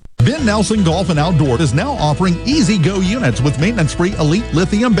 Ben Nelson Golf and Outdoor is now offering easy-go units with maintenance-free elite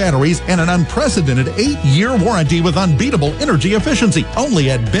lithium batteries and an unprecedented 8-year warranty with unbeatable energy efficiency.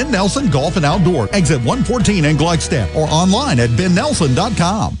 Only at Ben Nelson Golf and Outdoor, exit 114 in Gluckstadt, or online at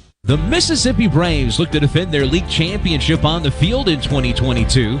bennelson.com. The Mississippi Braves look to defend their league championship on the field in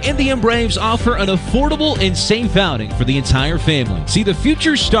 2022. Indian Braves offer an affordable and safe outing for the entire family. See the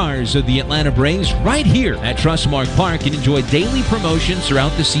future stars of the Atlanta Braves right here at Trustmark Park and enjoy daily promotions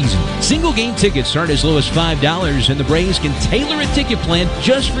throughout the season. Single game tickets start as low as $5, and the Braves can tailor a ticket plan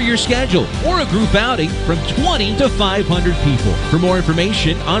just for your schedule or a group outing from 20 to 500 people. For more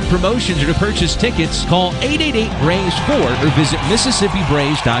information on promotions or to purchase tickets, call 888-BRAVES-4 or visit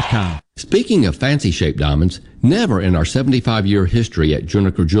MississippiBraves.com. Speaking of fancy-shaped diamonds, never in our 75-year history at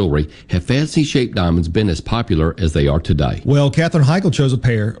Juniker Jewelry have fancy-shaped diamonds been as popular as they are today. Well, Catherine Heichel chose a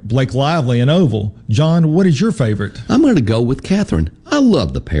pair, Blake Lively an oval. John, what is your favorite? I'm going to go with Catherine. I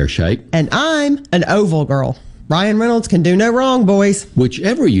love the pear shape. And I'm an oval girl. Ryan Reynolds can do no wrong, boys.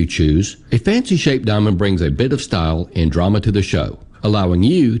 Whichever you choose, a fancy-shaped diamond brings a bit of style and drama to the show, allowing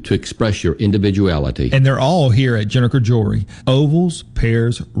you to express your individuality. And they're all here at Juniker Jewelry. Ovals,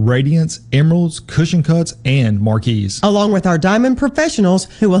 pairs, radiants, emeralds, cushion cuts, and marquees. Along with our diamond professionals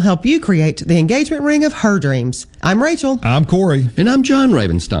who will help you create the engagement ring of her dreams. I'm Rachel. I'm Corey. And I'm John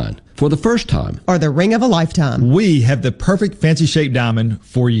Ravenstein. For the first time, or the ring of a lifetime, we have the perfect fancy-shaped diamond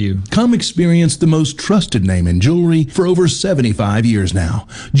for you. Come experience the most trusted name in jewelry for over 75 years now.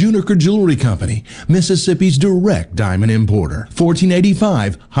 Juniker Jewelry Company, Mississippi's direct diamond importer.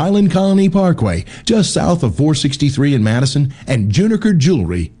 1485 Highland Colony Parkway, just south of 463 in Madison, and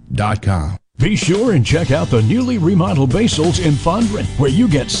junikerjewelry.com. Be sure and check out the newly remodeled Basil's in Fondren, where you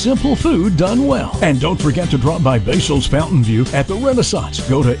get simple food done well. And don't forget to drop by Basil's Fountain View at the Renaissance.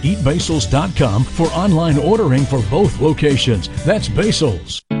 Go to eatbasils.com for online ordering for both locations. That's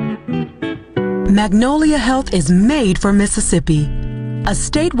Basil's. Magnolia Health is made for Mississippi. A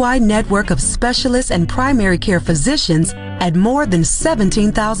statewide network of specialists and primary care physicians at more than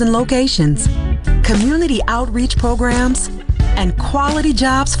 17,000 locations. Community outreach programs, and quality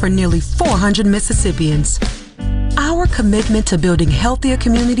jobs for nearly 400 Mississippians. Our commitment to building healthier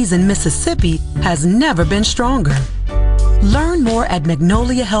communities in Mississippi has never been stronger. Learn more at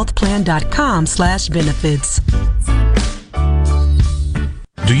magnoliahealthplan.com/benefits.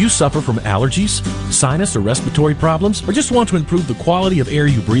 Do you suffer from allergies, sinus, or respiratory problems, or just want to improve the quality of air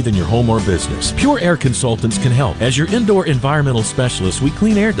you breathe in your home or business? Pure Air Consultants can help. As your indoor environmental specialists, we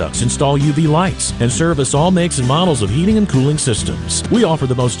clean air ducts, install UV lights, and service all makes and models of heating and cooling systems. We offer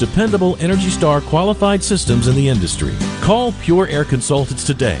the most dependable Energy Star qualified systems in the industry. Call Pure Air Consultants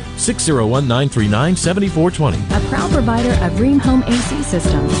today, 601-939-7420. A proud provider of Rheem Home AC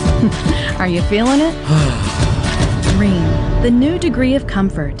systems. Are you feeling it? Rheem, the new degree of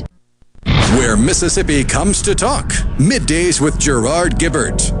comfort. Where Mississippi comes to talk. Middays with Gerard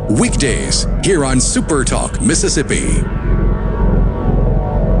Gibbert. Weekdays here on Super Talk Mississippi.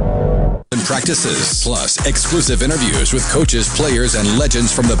 And practices, plus exclusive interviews with coaches, players, and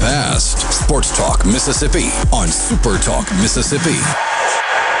legends from the past. Sports Talk Mississippi on Super Talk Mississippi.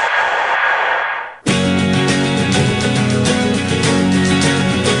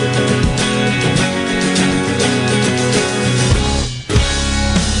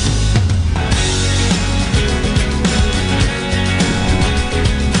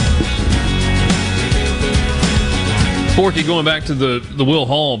 Forky, going back to the Will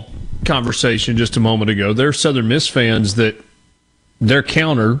Hall conversation just a moment ago, there are Southern Miss fans that their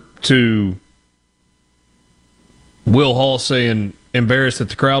counter to Will Hall saying embarrassed that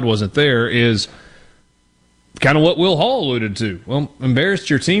the crowd wasn't there is kind of what Will Hall alluded to. Well, embarrassed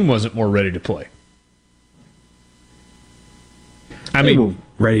your team wasn't more ready to play. I mean, they were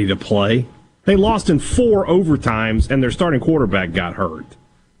ready to They lost in 4 overtimes, and their starting quarterback got hurt.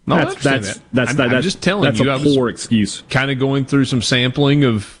 No, I'm just telling you. That's a poor excuse. Kind of going through some sampling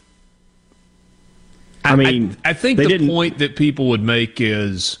of. I think the point that people would make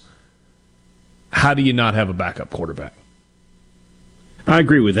is, how do you not have a backup quarterback? I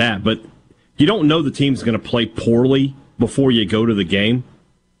agree with that, but you don't know the team's going to play poorly before you go to the game.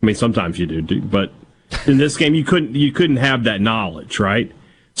 I mean, sometimes you do, but in this game you couldn't have that knowledge, right?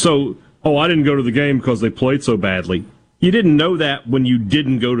 So, I didn't go to the game because they played so badly. You didn't know that when you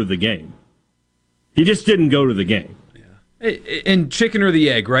didn't go to the game. You just didn't go to the game. Yeah. And chicken or the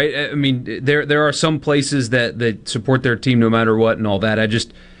egg, right? I mean, there are some places that support their team no matter what and all that.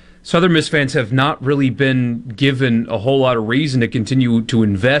 Southern Miss fans have not really been given a whole lot of reason to continue to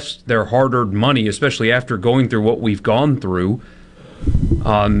invest their hard-earned money, especially after going through what we've gone through,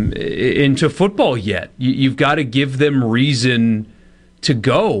 into football yet. You've got to give them reason to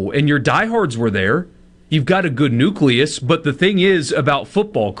go, and your diehards were there. You've got a good nucleus, but the thing is about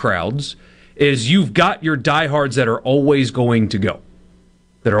football crowds is you've got your diehards that are always going to go.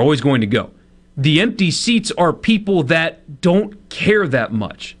 The empty seats are people that don't care that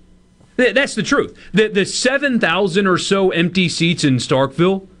much. That's the truth. The 7,000 or so empty seats in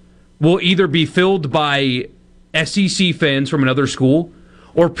Starkville will either be filled by SEC fans from another school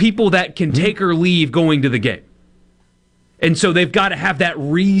or people that can take or leave going to the game. And so they've got to have that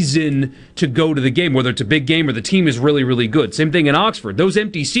reason to go to the game, whether it's a big game or the team is really, really good. Same thing in Oxford. Those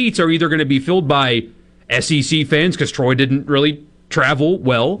empty seats are either going to be filled by SEC fans because Troy didn't really travel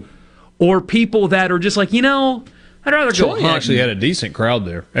well, or people that are just like, I'd rather Troy go hunt. actually had a decent crowd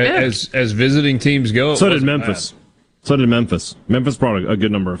there. As visiting teams go, so did Memphis. So did Memphis. Memphis brought a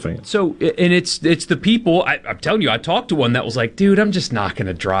good number of fans. So, and it's the people. I'm telling you, I talked to one that was like, dude, I'm just not going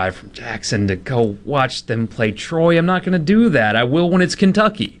to drive from Jackson to go watch them play Troy. I'm not going to do that. I will when it's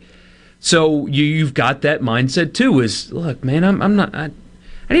Kentucky. So you've got that mindset too. Is look, man, I'm not. I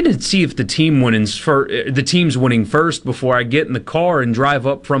need to see if the team's winning first before I get in the car and drive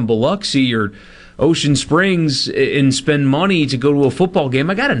up from Biloxi or Ocean Springs and spend money to go to a football game.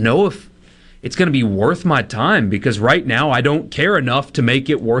 I got to know if it's going to be worth my time, because right now I don't care enough to make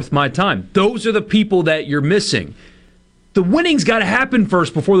it worth my time. Those are the people that you're missing. The winning's got to happen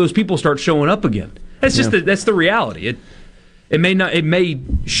first before those people start showing up again. That's just that's the reality. It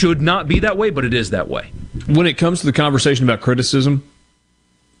should not be that way, but it is that way. When it comes to the conversation about criticism,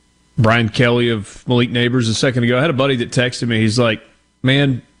 Brian Kelly of Malik Neighbors a second ago, I had a buddy that texted me. He's like,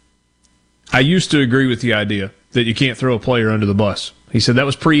 man, I used to agree with the idea that you can't throw a player under the bus. He said that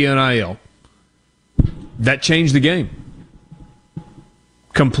was pre-NIL. That changed the game.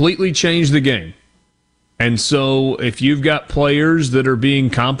 Completely changed the game. And so if you've got players that are being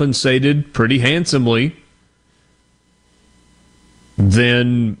compensated pretty handsomely,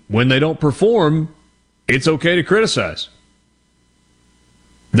 then when they don't perform, it's okay to criticize.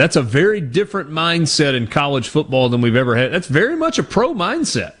 That's a very different mindset in college football than we've ever had. That's very much a pro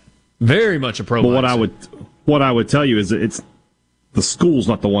mindset. Very much a pro mindset. What I would tell you is that it's the school's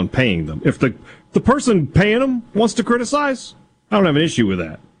not the one paying them. If the person paying them wants to criticize, I don't have an issue with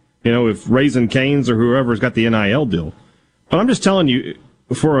that. You know, if Raising Cane's or whoever's got the NIL deal. But I'm just telling you,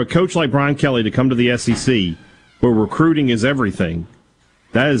 for a coach like Brian Kelly to come to the SEC, where recruiting is everything,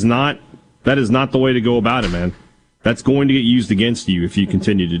 that is not the way to go about it, man. That's going to get used against you if you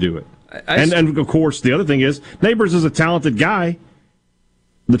continue to do it. And of course, the other thing is, Neighbors is a talented guy.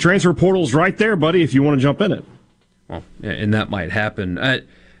 The transfer portal's right there, buddy, if you want to jump in it. Well, and that might happen.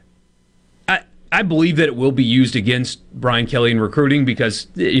 I believe that it will be used against Brian Kelly in recruiting, because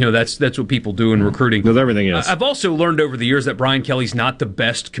that's what people do in recruiting. Because everything is. I've also learned over the years that Brian Kelly's not the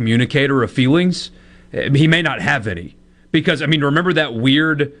best communicator of feelings. He may not have any, because remember that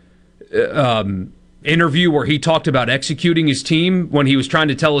weird interview where he talked about executing his team when he was trying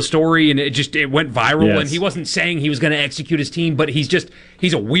to tell a story, and it went viral. Yes. And he wasn't saying he was going to execute his team, but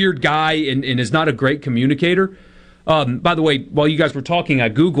he's a weird guy and is not a great communicator. By the way, while you guys were talking, I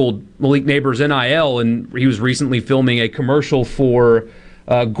Googled Malik Neighbors NIL, and he was recently filming a commercial for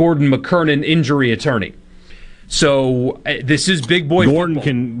Gordon McKernan, injury attorney. So this is big boy Gordon football.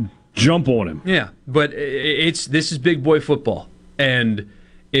 Can jump on him. Yeah, but this is big boy football. And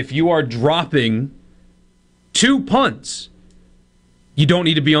if you are dropping 2 punts, you don't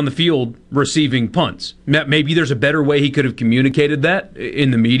need to be on the field receiving punts. Maybe there's a better way he could have communicated that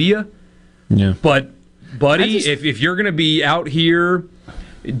in the media. Yeah. But, buddy, if you're going to be out here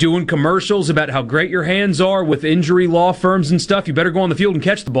doing commercials about how great your hands are with injury law firms and stuff, you better go on the field and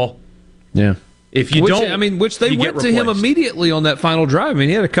catch the ball. Yeah. If you don't, which they went to him immediately on that final drive.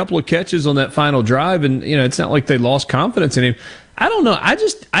 He had a couple of catches on that final drive, and it's not like they lost confidence in him. I don't know. I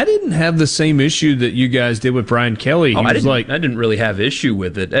didn't have the same issue that you guys did with Brian Kelly. I didn't really have issue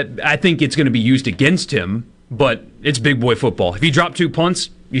with it. I think it's going to be used against him, but it's big boy football. If you drop 2 punts,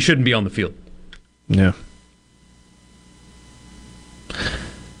 you shouldn't be on the field. Yeah.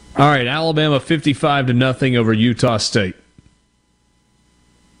 All right, Alabama 55-0 over Utah State.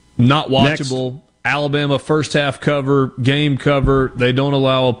 Not watchable. Next. Alabama first half cover, game cover. They don't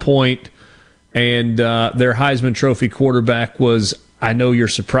allow a point. And their Heisman Trophy quarterback was, I know you're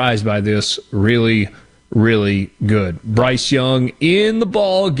surprised by this, really, really good. Bryce Young in the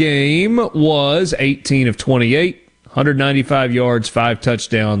ball game was 18 of 28, 195 yards, 5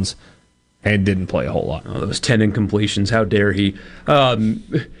 touchdowns, and didn't play a whole lot. Oh, those 10 incompletions. How dare he?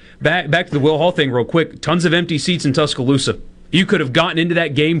 Back to the Will Hall thing real quick. Tons of empty seats in Tuscaloosa. You could have gotten into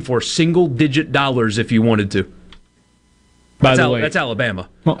that game for single-digit dollars if you wanted to. By the way, that's Alabama.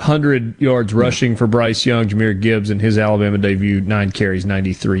 100 yards rushing for Bryce Young, Jahmyr Gibbs, in his Alabama debut, 9 carries,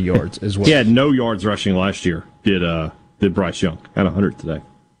 93 yards as well. He had no yards rushing last year, did Bryce Young. Had 100 today,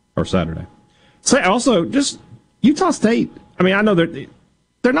 or Saturday. So also, just Utah State, I know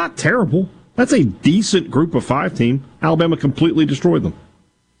they're not terrible. That's a decent group of 5 team. Alabama completely destroyed them.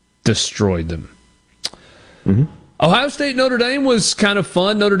 Mm-hmm. Ohio State, Notre Dame was kind of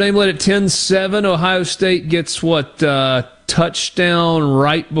fun. Notre Dame led at 10-7. Ohio State gets touchdown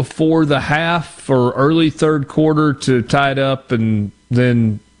right before the half or early third quarter to tie it up, and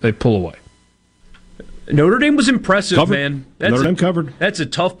then they pull away. Notre Dame was impressive, man. Notre Dame covered. That's a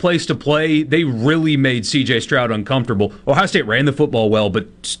tough place to play. They really made C.J. Stroud uncomfortable. Ohio State ran the football well,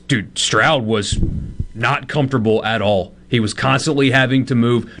 but, dude, Stroud was not comfortable at all. He was constantly having to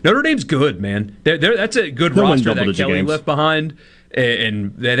move. Notre Dame's good, man. That's a good roster that Kelly left behind,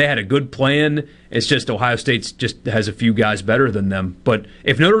 and they had a good plan. It's just Ohio State just has a few guys better than them. But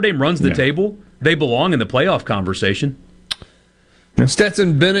if Notre Dame runs the table, they belong in the playoff conversation.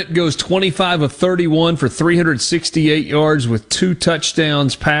 Stetson Bennett goes 25 of 31 for 368 yards with 2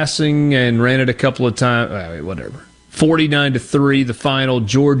 touchdowns passing and ran it a couple of times. Whatever. 49-3, the final.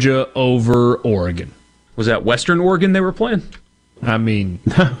 Georgia over Oregon. Was that Western Oregon they were playing? I mean,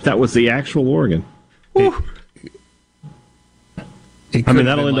 that was the actual Oregon. That'll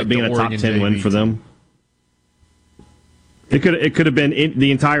end up being a top 10 win for them. It could have been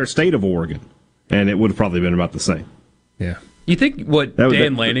the entire state of Oregon, and it would have probably been about the same. Yeah. You think what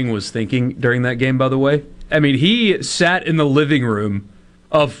Dan Lanning was thinking during that game, by the way? I mean, he sat in the living room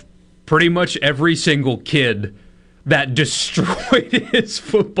of pretty much every single kid that destroyed his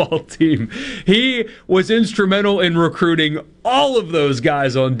football team. He was instrumental in recruiting all of those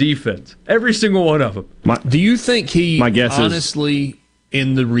guys on defense, every single one of them. Do you think he honestly,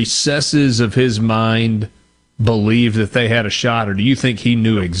 in the recesses of his mind, believed that they had a shot, or do you think he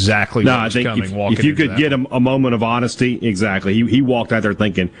knew exactly what was coming? If you could get a moment of honesty, exactly. He walked out there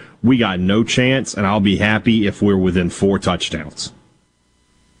thinking, we got no chance, and I'll be happy if we're within 4 touchdowns.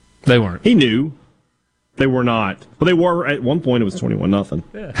 They weren't. He knew. They were not. But they were at one point. It was 21-0.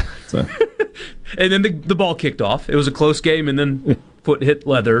 Yeah. So. And then the ball kicked off. It was a close game, and then foot hit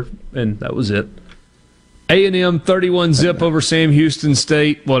leather, and that was it. A&M 31-0 over Sam Houston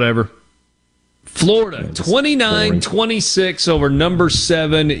State. Whatever. Florida 29-26 over number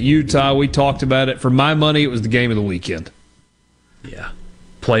 7 Utah. We talked about it. For my money, it was the game of the weekend. Yeah.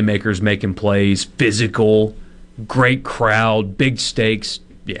 Playmakers making plays, physical, great crowd, big stakes.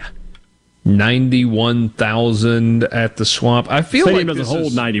 Yeah. 91,000 at the Swamp. I feel Stadium like doesn't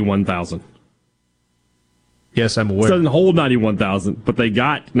hold 91,000. Yes, I'm aware. It doesn't hold 91,000, but they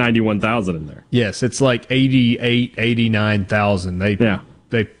got 91,000 in there. Yes, it's like 88, 89,000.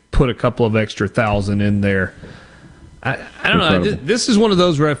 They put a couple of extra thousand in there. I don't know. This is one of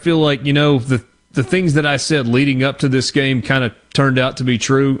those where I feel like, the things that I said leading up to this game kind of turned out to be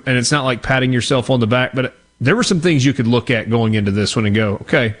true, and it's not like patting yourself on the back, but there were some things you could look at going into this one and go,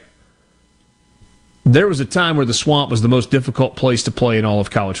 okay, there was a time where the Swamp was the most difficult place to play in all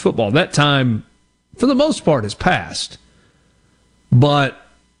of college football. That time, for the most part, has passed. But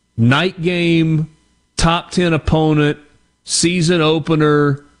night game, top 10 opponent, season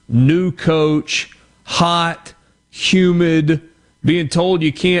opener, new coach, hot, humid, being told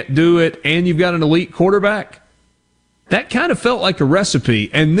you can't do it, and you've got an elite quarterback. That kind of felt like a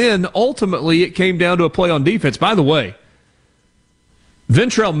recipe. And then, ultimately, it came down to a play on defense. By the way,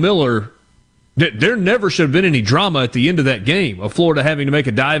 Ventrell Miller, there never should have been any drama at the end of that game of Florida having to make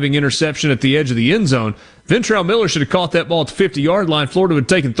a diving interception at the edge of the end zone. Ventrell Miller should have caught that ball at the 50-yard line. Florida would have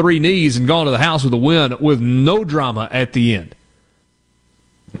taken 3 knees and gone to the house with a win with no drama at the end.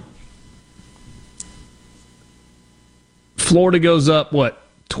 Florida goes up,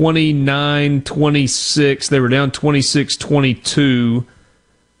 29-26. They were down 26-22.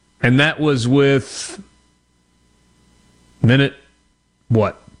 And that was with minute,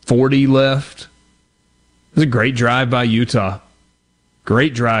 40 left. It was a great drive by Utah.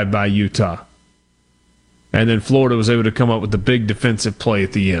 And then Florida was able to come up with the big defensive play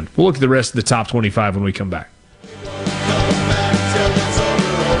at the end. We'll look at the rest of the top 25 when we come back.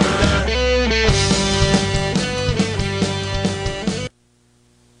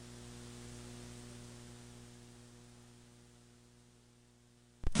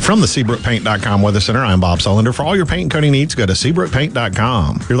 From the SeabrookPaint.com Weather Center, I'm Bob Sullender. For all your paint and coating needs, go to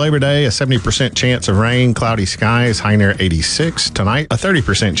SeabrookPaint.com. Your Labor Day, a 70% chance of rain, cloudy skies, high near 86. Tonight, a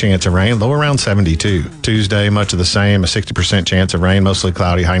 30% chance of rain, low around 72. Tuesday, much of the same, a 60% chance of rain, mostly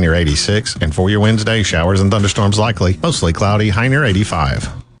cloudy, high near 86. And for your Wednesday, showers and thunderstorms likely, mostly cloudy, high near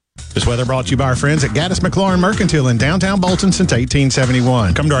 85. This weather brought to you by our friends at Gaddis McLaurin Mercantile in downtown Bolton since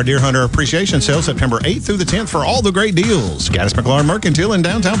 1871. Come to our Deer Hunter Appreciation Sale September 8th through the 10th for all the great deals. Gaddis McLaurin Mercantile in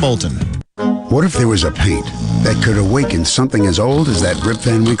downtown Bolton. What if there was a paint that could awaken something as old as that Rip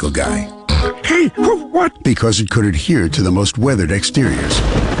Van Winkle guy? Hey, what? Because it could adhere to the most weathered exteriors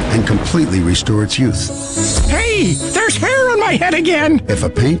and completely restore its youth. Hey, there's hair on my head again! If a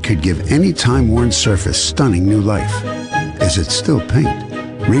paint could give any time-worn surface stunning new life, is it still paint?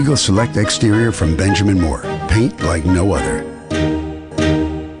 Regal Select Exterior from Benjamin Moore. Paint like no other.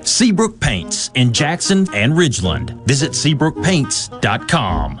 Seabrook Paints in Jackson and Ridgeland. Visit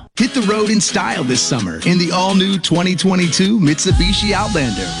SeabrookPaints.com. Hit the road in style this summer in the all-new 2022 Mitsubishi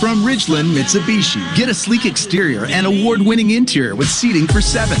Outlander from Ridgeland Mitsubishi. Get a sleek exterior and award-winning interior with seating for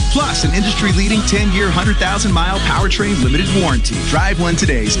 7. Plus, an industry-leading 10-year, 100,000-mile powertrain limited warranty. Drive one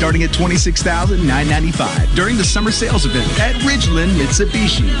today starting at $26,995 during the summer sales event at Ridgeland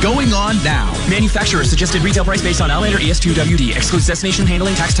Mitsubishi. Going on now. Manufacturer suggested retail price based on Outlander ES2WD. Excludes destination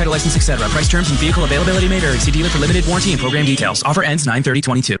handling, tax, title, license, etc. Price, terms, and vehicle availability may vary. See dealer for limited warranty and program details. Offer ends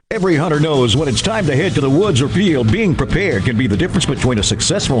 9/30/22. Every hunter knows when it's time to head to the woods or field, being prepared can be the difference between a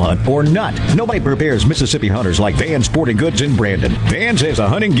successful hunt or not. Nobody prepares Mississippi hunters like Vans Sporting Goods in Brandon. Vans has the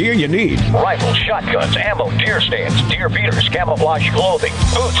hunting gear you need. Rifles, shotguns, ammo, deer stands, deer beaters, camouflage clothing,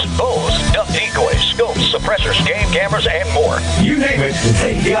 boots, bows, duck decoys, scopes, suppressors, game cameras, and more. You name it,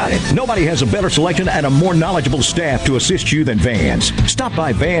 they got it. Nobody has a better selection and a more knowledgeable staff to assist you than Vans. Stop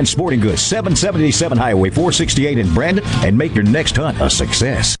by Vans Sporting Goods, 777 Highway 468 in Brandon, and make your next hunt a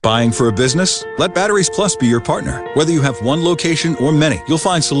success. Buying for a business? Let Batteries Plus be your partner. Whether you have one location or many, you'll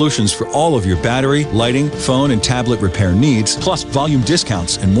find solutions for all of your battery, lighting, phone, and tablet repair needs, plus volume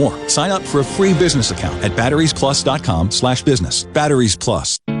discounts and more. Sign up for a free business account at batteriesplus.com/business. Batteries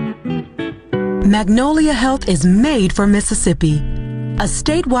Plus. Magnolia Health is made for Mississippi. A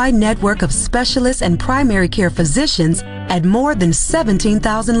statewide network of specialists and primary care physicians at more than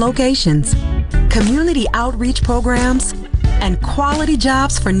 17,000 locations. Community outreach programs and quality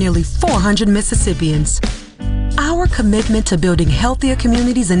jobs for nearly 400 Mississippians. Our commitment to building healthier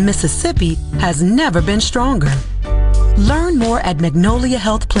communities in Mississippi has never been stronger. Learn more at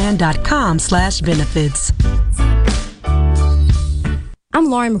magnoliahealthplan.com/benefits. I'm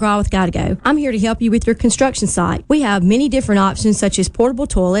Lauren McGraw with Gotta Go. I'm here to help you with your construction site. We have many different options such as portable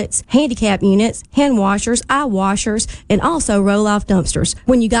toilets, handicap units, hand washers, eye washers, and also roll-off dumpsters.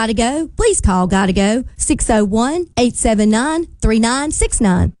 When you gotta go, please call Gotta Go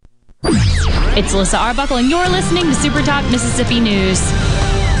 601-879-3969. It's Alyssa Arbuckle, and you're listening to Super Talk Mississippi News.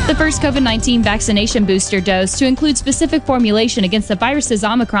 The first COVID-19 vaccination booster dose to include specific formulation against the virus's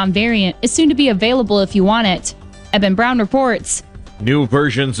Omicron variant is soon to be available if you want it. Eben Brown reports. New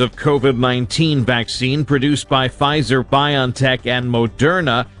versions of COVID-19 vaccine produced by Pfizer, BioNTech, and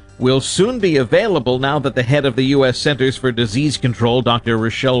Moderna will soon be available now that the head of the U.S. Centers for Disease Control, Dr.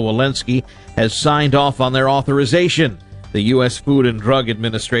 Rochelle Walensky, has signed off on their authorization. The U.S. Food and Drug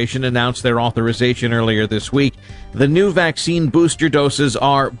Administration announced their authorization earlier this week. The new vaccine booster doses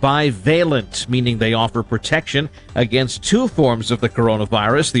are bivalent, meaning they offer protection against 2 forms of the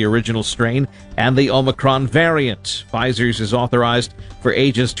coronavirus, the original strain and the Omicron variant. Pfizer's is authorized for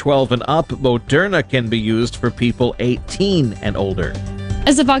ages 12 and up. Moderna can be used for people 18 and older.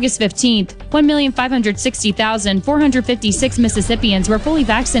 As of August 15th, 1,560,456 Mississippians were fully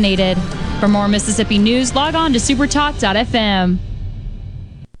vaccinated. For more Mississippi news, log on to supertalk.fm.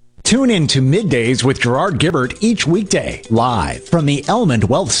 Tune in to Middays with Gerard Gibbert each weekday, live from the Element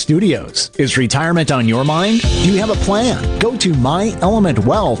Wealth Studios. Is retirement on your mind? Do you have a plan? Go to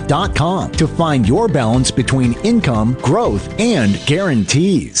myelementwealth.com to find your balance between income, growth, and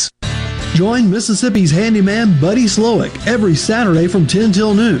guarantees. Join Mississippi's handyman Buddy Slowick every Saturday from 10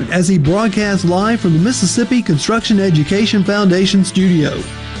 till noon as he broadcasts live from the Mississippi Construction Education Foundation studio.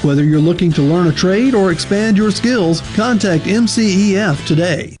 Whether you're looking to learn a trade or expand your skills, contact MCEF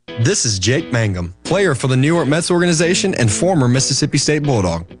today. This is Jake Mangum, player for the New York Mets organization and former Mississippi State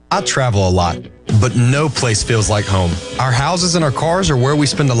Bulldog. I travel a lot, but no place feels like home. Our houses and our cars are where we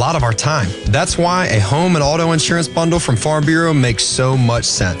spend a lot of our time. That's why a home and auto insurance bundle from Farm Bureau makes so much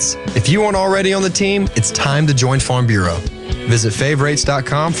sense. If you aren't already on the team, it's time to join Farm Bureau. Visit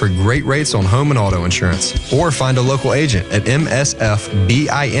favrates.com for great rates on home and auto insurance, or find a local agent at msfbins.com.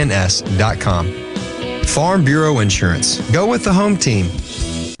 Farm Bureau Insurance. Go with the home team.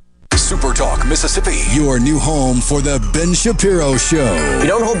 Super Talk Mississippi, your new home for the Ben Shapiro Show. We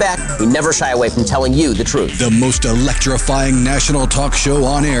don't hold back. We never shy away from telling you the truth. The most electrifying national talk show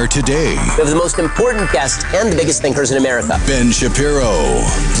on air today. We have the most important guests and the biggest thinkers in America. Ben Shapiro,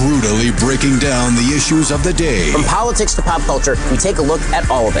 brutally breaking down the issues of the day. From politics to pop culture, we take a look at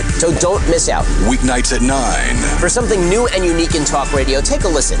all of it. So don't miss out. Weeknights at 9. For something new and unique in talk radio, take a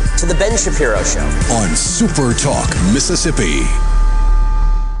listen to The Ben Shapiro Show. On Super Talk Mississippi.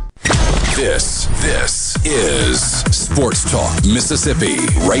 This is Sports Talk Mississippi,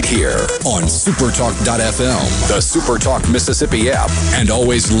 right here on supertalk.fm, the Super Talk Mississippi app, and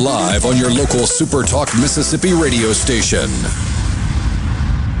always live on your local Super Talk Mississippi radio station.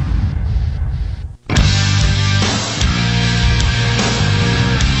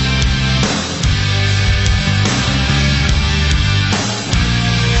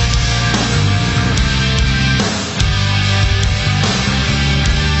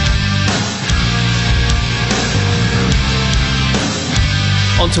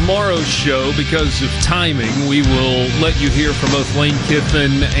 On tomorrow's show, because of timing, we will let you hear from both Lane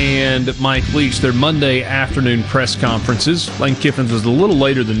Kiffin and Mike Leach, their Monday afternoon press conferences. Lane Kiffin's was a little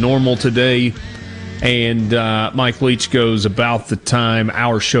later than normal today, and Mike Leach goes about the time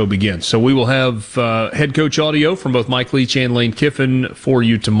our show begins. So we will have head coach audio from both Mike Leach and Lane Kiffin for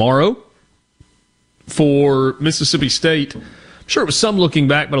you tomorrow. For Mississippi State, I'm sure it was some looking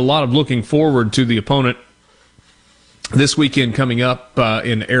back, but a lot of looking forward to the opponent this weekend coming up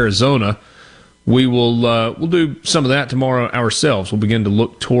in Arizona. We'll do some of that tomorrow ourselves. We'll begin to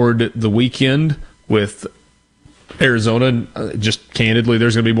look toward the weekend with Arizona. And just candidly,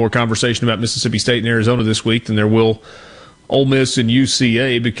 there's going to be more conversation about Mississippi State and Arizona this week than there will Ole Miss and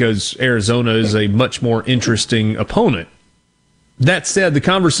UCA, because Arizona is a much more interesting opponent. That said, the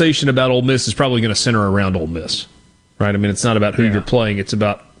conversation about Ole Miss is probably going to center around Ole Miss, right? I mean, it's not about who you're playing. It's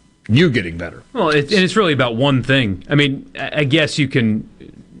about you getting better. Well, and it's really about one thing. I mean, I guess you can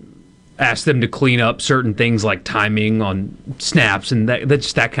ask them to clean up certain things like timing on snaps and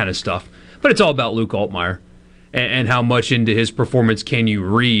that's that kind of stuff. But it's all about Luke Altmaier and how much into his performance can you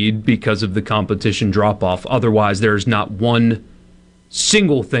read because of the competition drop-off. Otherwise, there's not one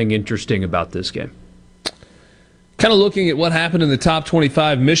single thing interesting about this game. Kind of looking at what happened in the top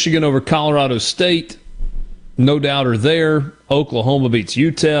 25, Michigan over Colorado State. No doubter there. Oklahoma beats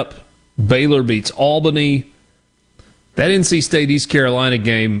UTEP. Baylor beats Albany. That NC State-East Carolina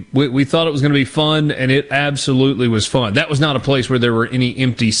game, we thought it was going to be fun, and it absolutely was fun. That was not a place where there were any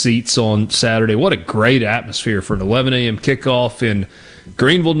empty seats on Saturday. What a great atmosphere for an 11 a.m. kickoff in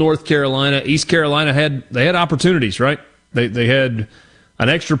Greenville, North Carolina. East Carolina had opportunities, right? They had an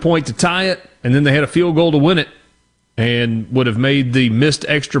extra point to tie it, and then they had a field goal to win it, and would have made the missed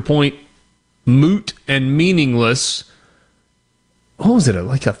extra point moot and meaningless. What was it,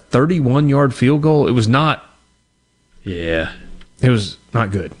 like a 31-yard field goal? It was not. Yeah. It was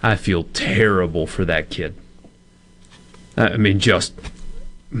not good. I feel terrible for that kid. I mean, just,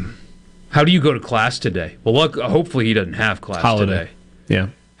 how do you go to class today? Well, look, hopefully he doesn't have class today. Yeah.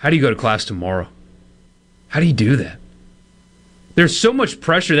 How do you go to class tomorrow? How do you do that? There's so much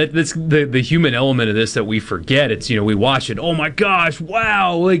pressure. That's the human element of this that we forget. It's, we watch it. Oh, my gosh,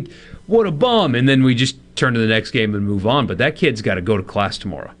 wow, like, what a bum. And then we just turn to the next game and move on. But that kid's got to go to class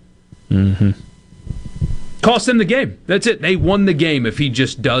tomorrow. Mm-hmm. Cost them the game. That's it. They won the game if he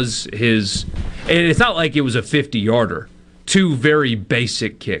just does his... And it's not like it was a 50-yarder. Two very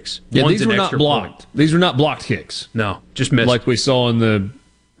basic kicks. Yeah, One's these were not blocked. Point. These were not blocked kicks. No, just missed. Like we saw in the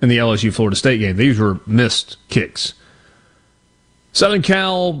LSU Florida State game. These were missed kicks. Southern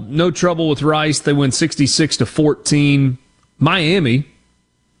Cal, no trouble with Rice. They win 66-14. Miami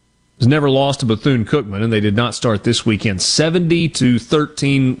has never lost to Bethune-Cookman, and they did not start this weekend.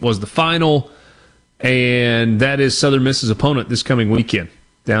 70-13 was the final, and that is Southern Miss's opponent this coming weekend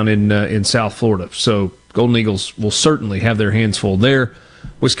down in South Florida. So Golden Eagles will certainly have their hands full there.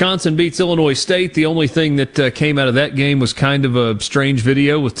 Wisconsin beats Illinois State. The only thing that came out of that game was kind of a strange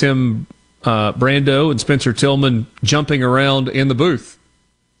video with Tim Brando and Spencer Tillman jumping around in the booth.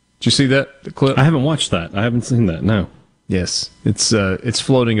 Did you see that, the clip? I haven't watched that. I haven't seen that, no. Yes, it's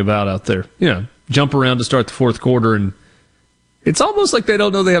floating about out there. Jump around to start the fourth quarter, and it's almost like they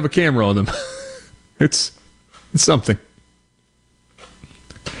don't know they have a camera on them. It's something.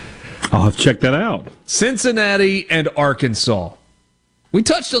 I'll have to check that out. Cincinnati and Arkansas. We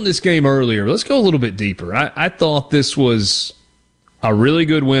touched on this game earlier. Let's go a little bit deeper. I thought this was a really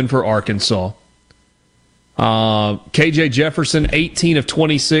good win for Arkansas. KJ Jefferson, 18 of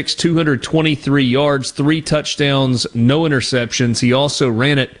 26, 223 yards, 3 touchdowns, no interceptions. He also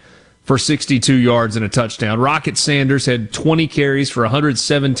ran it for 62 yards and a touchdown. Rocket Sanders had 20 carries for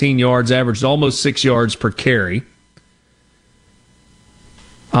 117 yards, averaged almost 6 yards per carry.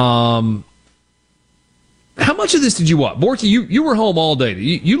 How much of this did you watch? Borky, you were home all day.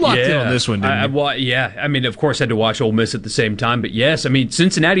 You locked in on this one, didn't you? Yeah. I mean, of course, I had to watch Ole Miss at the same time. But yes, I mean,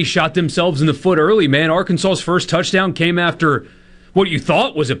 Cincinnati shot themselves in the foot early, man. Arkansas's first touchdown came after what you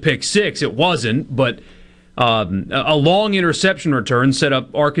thought was a pick six. It wasn't, but a long interception return set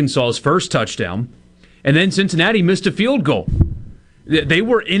up Arkansas's first touchdown. And then Cincinnati missed a field goal. They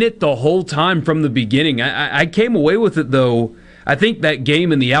were in it the whole time from the beginning. I came away with it, though. I think that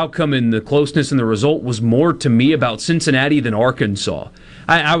game and the outcome and the closeness and the result was more to me about Cincinnati than Arkansas.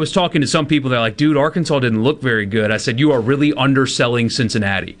 I was talking to some people that are like, dude, Arkansas didn't look very good. I said, you are really underselling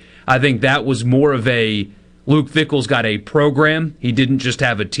Cincinnati. I think that was more of a Luke Fickell's got a program. He didn't just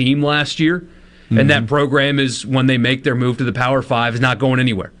have a team last year. Mm-hmm. And that program is, when they make their move to the Power 5, is not going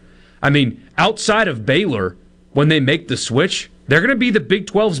anywhere. I mean, outside of Baylor, when they make the switch, they're going to be the Big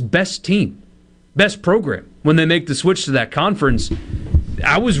 12's best team, best program. When they make the switch to that conference,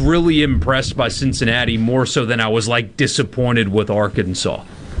 I was really impressed by Cincinnati more so than I was disappointed with Arkansas.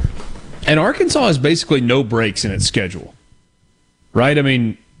 And Arkansas has basically no breaks in its schedule, right? I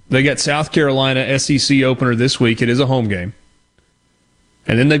mean, they got South Carolina SEC opener this week. It is a home game.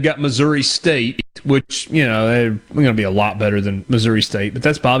 And then they've got Missouri State, which, they're going to be a lot better than Missouri State, but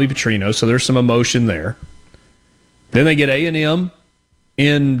that's Bobby Petrino, so there's some emotion there. Then they get A&M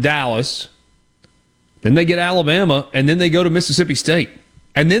in Dallas. Then they get Alabama, and then they go to Mississippi State.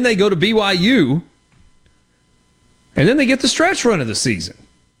 And then they go to BYU, and then they get the stretch run of the season.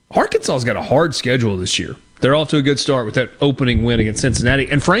 Arkansas's got a hard schedule this year. They're off to a good start with that opening win against Cincinnati.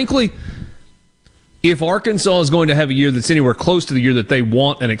 And frankly, if Arkansas is going to have a year that's anywhere close to the year that they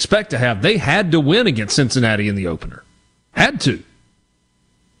want and expect to have, they had to win against Cincinnati in the opener. Had to.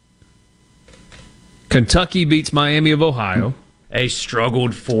 Kentucky beats Miami of Ohio. They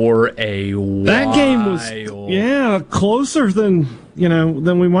struggled for a while. That game was, closer than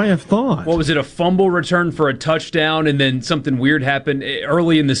we might have thought. What was it, a fumble return for a touchdown, and then something weird happened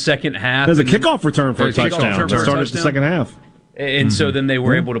early in the second half? There's a kickoff return for a touchdown to start the second half. And so then they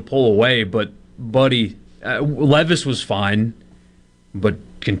were able to pull away, but, buddy, Levis was fine, but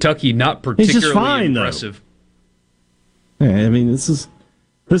Kentucky not particularly impressive. Yeah, I mean, this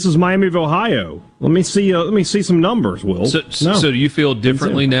is Miami of Ohio. Let me see some numbers, Will. So do you feel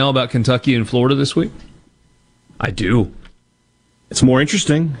differently now about Kentucky and Florida this week? I do. It's more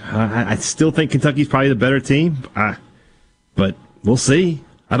interesting. I still think Kentucky's probably the better team, but we'll see.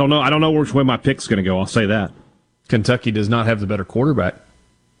 I don't know which way my pick's going to go. I'll say that. Kentucky does not have the better quarterback.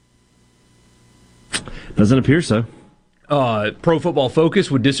 Doesn't appear so. Pro Football Focus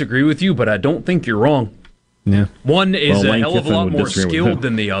would disagree with you, but I don't think you're wrong. Yeah. One is a hell of a lot more skilled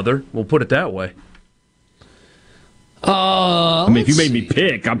than the other. We'll put it that way. If you made me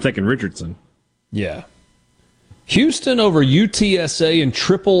pick, I'm taking Richardson. Yeah. Houston over UTSA in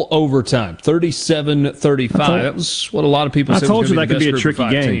triple overtime, 37-35. That was what a lot of people said. I told you that could be a tricky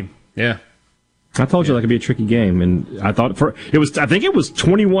game. Yeah. I told you that could be a tricky game, and I thought I think it was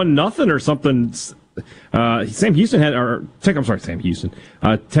 21-0 or something. Sam Houston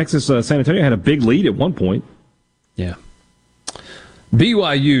Texas San Antonio had a big lead at one point. Yeah.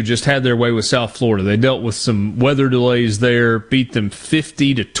 BYU just had their way with South Florida. They dealt with some weather delays there, beat them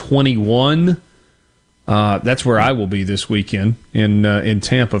 50-21. That's where I will be this weekend in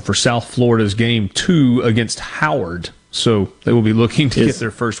Tampa for South Florida's game 2 against Howard. So they will be looking to get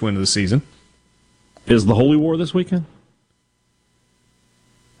their first win of the season. Is the Holy War this weekend?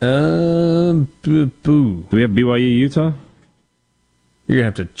 Boo. Do we have BYU Utah? You're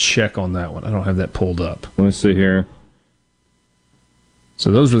going to have to check on that one. I don't have that pulled up. Let me see here.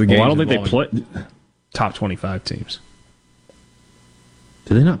 So those were the games. I don't think they play top 25 teams.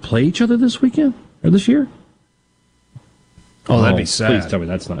 Do they not play each other this weekend or this year? Oh, that'd be sad. Please tell me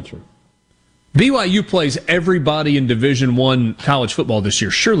that's not true. BYU plays everybody in Division I college football this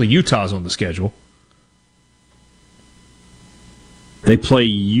year. Surely Utah's on the schedule. They play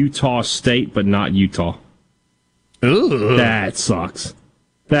Utah State, but not Utah. Ugh. That sucks.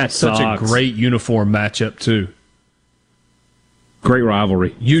 That's such a great uniform matchup, too. Great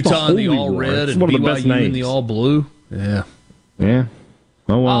rivalry. Utah in the all red and BYU in the all blue. Yeah. Yeah.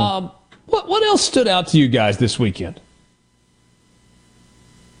 Oh, wow. What else stood out to you guys this weekend?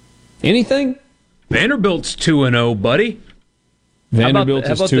 Anything? Vanderbilt's 2-0, buddy. Vanderbilt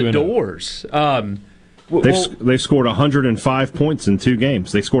is 2-0. How about the Doors? They've scored 105 points in 2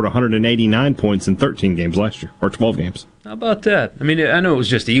 games. They scored 189 points in 13 games last year, or 12 games. How about that? I mean, I know it was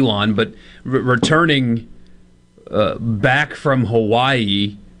just Elon, but returning back from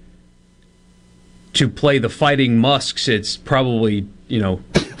Hawaii to play the Fighting Musks, it's probably, a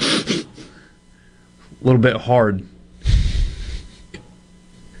little bit hard.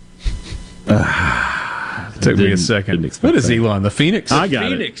 Took me a second. What is Elon? The Phoenix? I got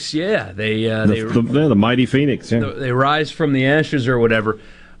Phoenix, it. Yeah. The mighty Phoenix. Yeah. They rise from the ashes or whatever.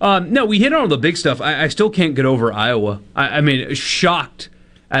 No, we hit on all the big stuff. I still can't get over Iowa. I mean, shocked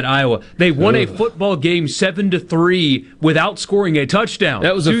at Iowa. They won a football game 7-3 without scoring a touchdown.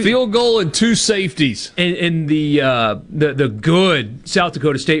 That was a field goal and 2 safeties. And the good South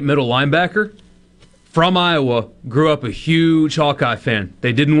Dakota State middle linebacker from Iowa grew up a huge Hawkeye fan.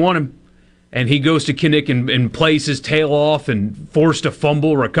 They didn't want him. And he goes to Kinnick and plays his tail off and forced a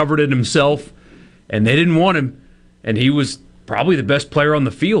fumble, recovered it himself. And they didn't want him. And he was probably the best player on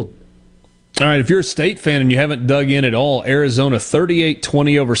the field. All right, if you're a State fan and you haven't dug in at all, Arizona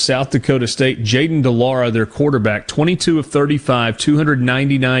 38-20 over South Dakota State. Jaden DeLara, their quarterback, 22 of 35,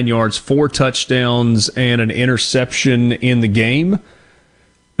 299 yards, 4 touchdowns, and an interception in the game.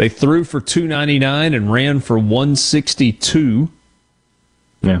 They threw for 299 and ran for 162.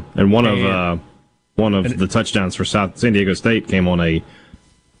 Yeah, and one of the touchdowns for San Diego State came on a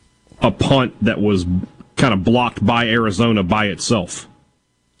punt that was kind of blocked by Arizona by itself.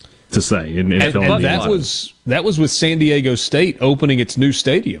 To say, and that was with San Diego State opening its new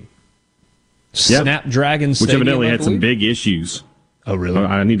stadium, Snapdragon Stadium, which evidently had some big issues. Oh, really?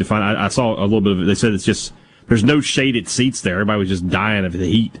 I need to find. I saw a little bit of it. They said it's just there's no shaded seats there. Everybody was just dying of the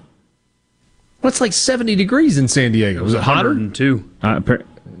heat. Well, it's like 70 degrees in San Diego. Was it hotter? 102.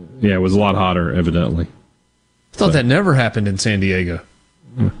 Yeah, it was a lot hotter, evidently. I thought that never happened in San Diego.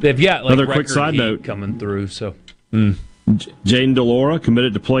 They've got like another quick side note coming through. So. Jaden DeLaura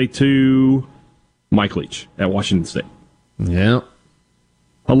committed to play to Mike Leach at Washington State. Yeah.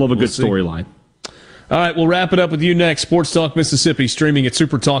 I love a good storyline. All right, we'll wrap it up with you next. Sports Talk Mississippi, streaming at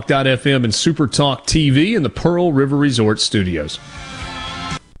supertalk.fm and Supertalk TV in the Pearl River Resort Studios.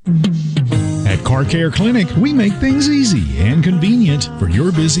 At Car Care Clinic, we make things easy and convenient for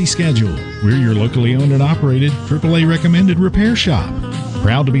your busy schedule. We're your locally owned and operated AAA recommended repair shop.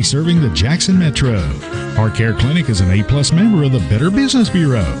 Proud to be serving the Jackson Metro. Car Care Clinic is an A+ member of the Better Business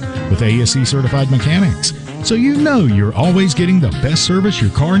Bureau with ASE certified mechanics. So you know you're always getting the best service your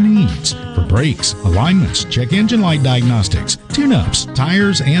car needs for brakes, alignments, check engine light diagnostics, tune-ups,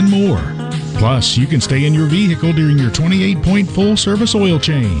 tires, and more. Plus, you can stay in your vehicle during your 28-point full service oil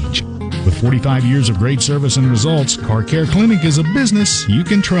change. With 45 years of great service and results, Car Care Clinic is a business you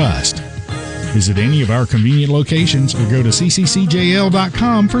can trust. Visit any of our convenient locations or go to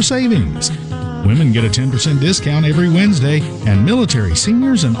cccjl.com for savings. Women get a 10% discount every Wednesday, and military,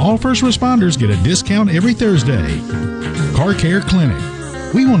 seniors, and all first responders get a discount every Thursday. Car Care Clinic.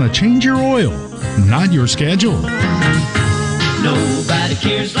 We want to change your oil, not your schedule. Nobody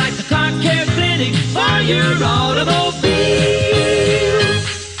cares like the Car Care Clinic for your automobile.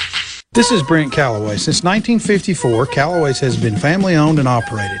 This is Brent Calloway. Since 1954, Calloway's has been family-owned and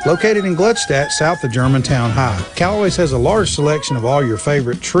operated. Located in Gluckstadt, south of Germantown High, Calloway's has a large selection of all your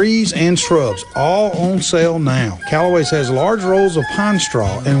favorite trees and shrubs, all on sale now. Calloway's has large rolls of pine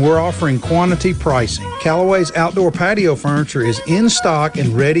straw, and we're offering quantity pricing. Calloway's outdoor patio furniture is in stock and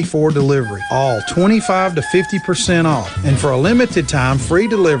ready for delivery. All 25 to 50% off, and for a limited time, free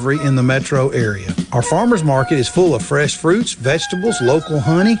delivery in the metro area. Our farmers market is full of fresh fruits, vegetables, local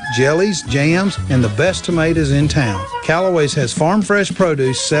honey, jellies, jams, and the best tomatoes in town. Calloway's has farm fresh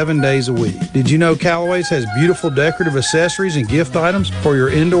produce 7 days a week. Did you know Calloway's has beautiful decorative accessories and gift items for your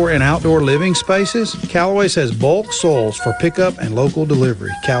indoor and outdoor living spaces? Calloway's has bulk soils for pickup and local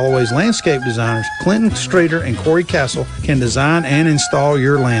delivery. Calloway's landscape designers Clinton Streeter and Corey Castle can design and install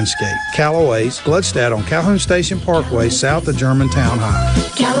your landscape. Calloway's, Gluckstadt on Calhoun Station Parkway, south of Germantown High.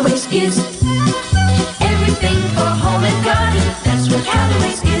 Calloway's is everything for home and garden. That's what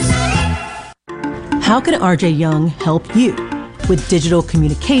Calloway's is. How can RJ Young help you? With digital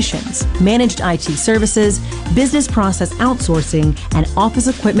communications, managed IT services, business process outsourcing, and office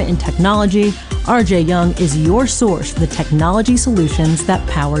equipment and technology, RJ Young is your source for the technology solutions that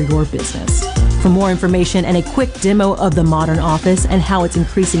power your business. For more information and a quick demo of the Modern Office and how it's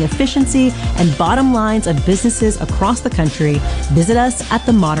increasing efficiency and bottom lines of businesses across the country, visit us at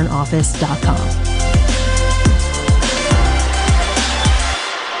themodernoffice.com.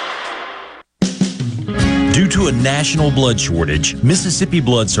 Due to a national blood shortage, Mississippi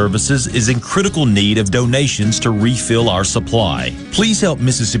Blood Services is in critical need of donations to refill our supply. Please help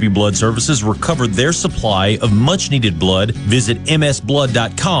Mississippi Blood Services recover their supply of much-needed blood. Visit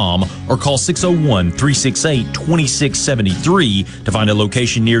msblood.com or call 601-368-2673 to find a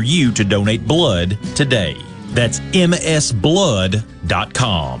location near you to donate blood today. That's msblood.com.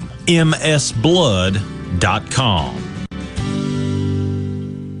 msblood.com.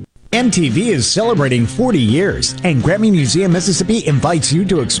 MTV is celebrating 40 years, and Grammy Museum Mississippi invites you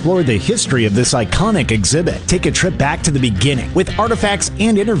to explore the history of this iconic exhibit. Take a trip back to the beginning with artifacts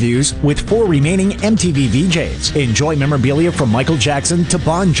and interviews with 4 remaining MTV VJs. Enjoy memorabilia from Michael Jackson to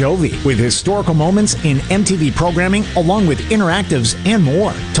Bon Jovi, with historical moments in MTV programming along with interactives and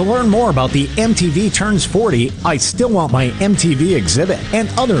more. To learn more about the MTV Turns 40, I Still Want My MTV exhibit, and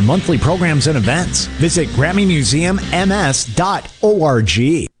other monthly programs and events, visit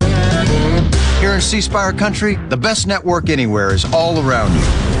GrammyMuseumMS.org. Here in C Spire country, the best network anywhere is all around you.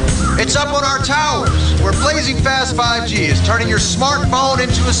 It's up on our towers, where blazing fast 5G is turning your smartphone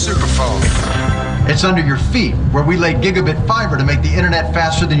into a superphone. It's under your feet, where we lay gigabit fiber to make the internet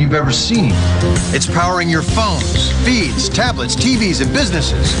faster than you've ever seen. It's powering your phones, feeds, tablets, TVs, and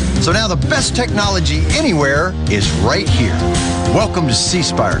businesses. So now the best technology anywhere is right here. Welcome to C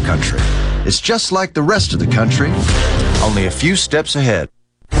Spire country. It's just like the rest of the country, only a few steps ahead.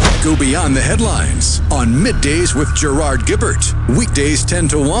 Go beyond the headlines on Middays with Gerard Gibbert. Weekdays 10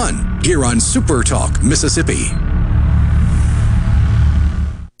 to 1 here on Super Talk Mississippi.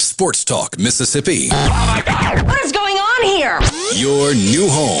 Sports Talk Mississippi. What is going on here? Your new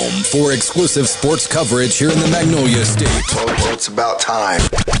home for exclusive sports coverage here in the Magnolia State. Well, it's about time.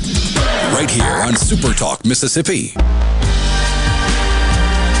 Right here on Super Talk Mississippi.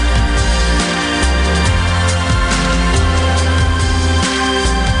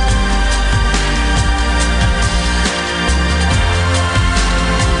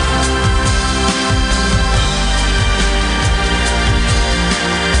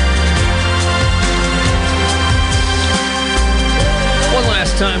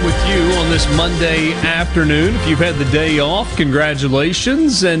 Time with you on this Monday afternoon. If you've had the day off,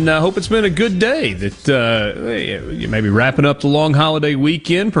 congratulations, and I hope it's been a good day. That you may be wrapping up the long holiday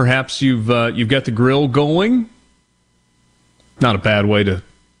weekend. Perhaps you've got the grill going. Not a bad way to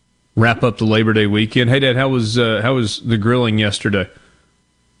wrap up the Labor Day weekend. Hey, Dad, how was the grilling yesterday?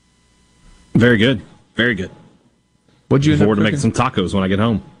 Very good, very good. What'd you end up forward to cooking? make some tacos when I get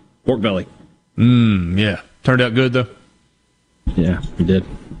home. Pork belly. Yeah. Turned out good though. Yeah, we did.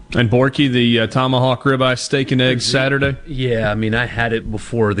 And Borky, the tomahawk ribeye steak and eggs Saturday? Yeah, I mean, I had it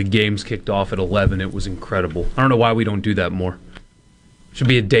before the games kicked off at 11. It was incredible. I don't know why we don't do that more. Should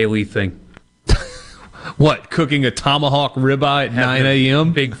be a daily thing. What, cooking a tomahawk ribeye at 9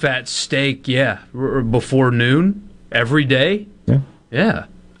 a.m.? Big fat steak, yeah. Before noon, every day? Yeah.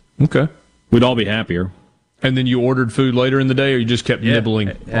 Okay. We'd all be happier. And then you ordered food later in the day, or you just kept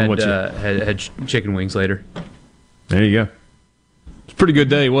nibbling on what you... had chicken wings later. There you go. It's a pretty good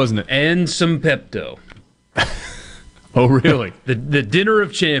day, wasn't it? And some Pepto. Oh, really? the dinner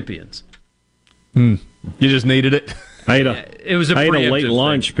of champions. You just needed it? I ate a late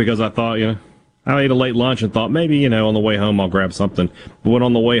lunch because I thought, I ate a late lunch and thought maybe, on the way home I'll grab something. But when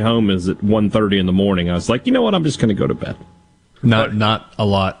on the way home is at 1:30 in the morning, I was like, you know what, I'm just going to go to bed. Not a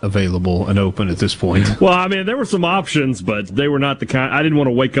lot available and open at this point. Well, I mean, there were some options, but they were not the kind. I didn't want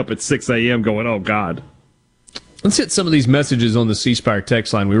to wake up at 6 a.m. going, oh, God. Let's hit some of these messages on the C Spire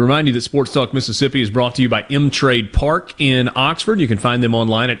text line. We remind you that Sports Talk Mississippi is brought to you by M-Trade Park in Oxford. You can find them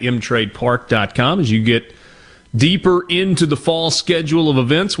online at mtradepark.com as you get deeper into the fall schedule of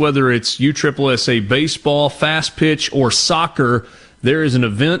events, whether it's USSSA baseball, fast pitch, or soccer. There is an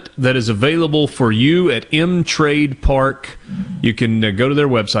event that is available for you at M-Trade Park. You can go to their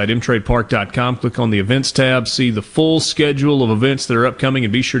website, mtradepark.com, click on the events tab, see the full schedule of events that are upcoming,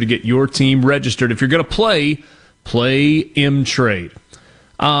 and be sure to get your team registered. If you're going to play M-Trade.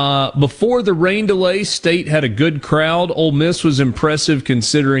 Before the rain delay, State had a good crowd. Ole Miss was impressive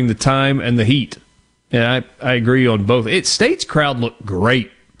considering the time and the heat. And I agree on both. State's crowd looked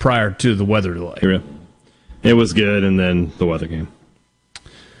great prior to the weather delay. It was good, and then the weather came.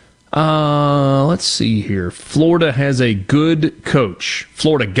 Let's see here. Florida has a good coach.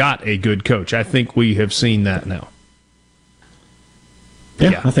 Florida got a good coach. I think we have seen that now.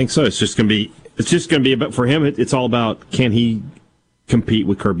 Yeah. I think so. It's just going to be about, for him, it's all about, can he compete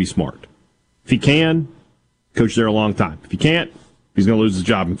with Kirby Smart? If he can, coach there a long time. If he can't, he's going to lose his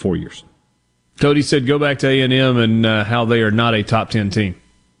job in 4 years. Cody said go back to A&M and how they are not a top 10 team.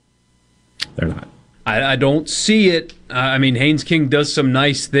 They're not. I don't see it. I mean, Haynes King does some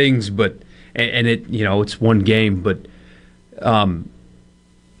nice things, but it's one game. But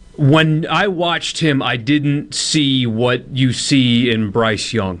when I watched him, I didn't see what you see in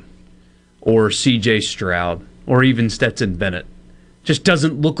Bryce Young or C.J. Stroud or even Stetson Bennett. Just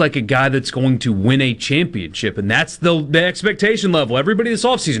doesn't look like a guy that's going to win a championship, and that's the expectation level. Everybody this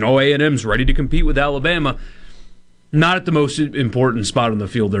offseason, A&M's ready to compete with Alabama. Not at the most important spot on the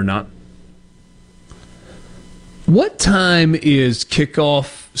field, they're not. What time is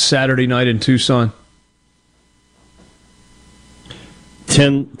kickoff Saturday night in Tucson?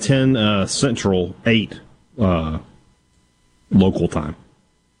 10 Central, 8 local time.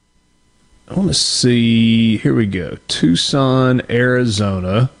 I want to see. Here we go. Tucson,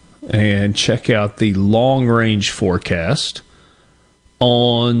 Arizona, and check out the long-range forecast.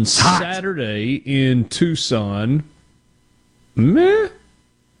 On Saturday in Tucson,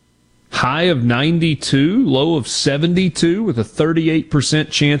 high of 92, low of 72, with a 38%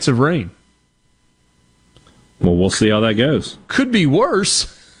 chance of rain. Well, we'll see how that goes. Could be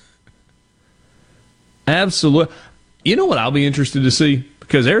worse. Absolutely. You know what I'll be interested to see?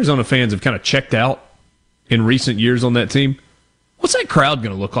 Because Arizona fans have kind of checked out in recent years on that team. What's that crowd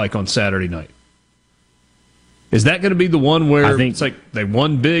going to look like on Saturday night? Is that going to be the one where it's like they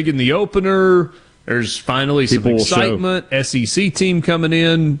won big in the opener, there's finally some excitement, SEC team coming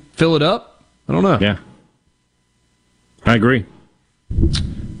in, fill it up? I don't know. Yeah. I agree.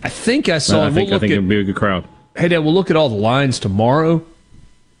 I think I saw. I think it'd be a good crowd. Hey, Dad, we'll look at all the lines tomorrow.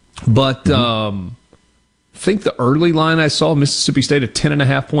 But I think the early line I saw, Mississippi State, a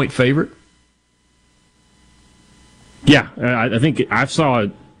 10.5-point favorite. Yeah, I think I saw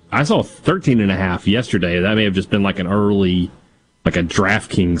 13.5 yesterday. That may have just been like an early, like a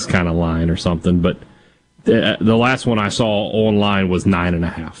DraftKings kind of line or something. But the last one I saw online was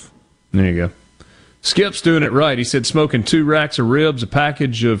 9.5. There you go. Skip's doing it right. He said smoking 2 racks of ribs, a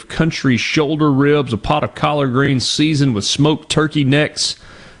package of country shoulder ribs, a pot of collard greens seasoned with smoked turkey necks,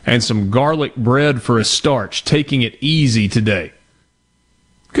 and some garlic bread for a starch. Taking it easy today.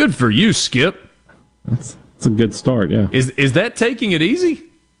 Good for you, Skip. That's a good start, yeah. Is that taking it easy?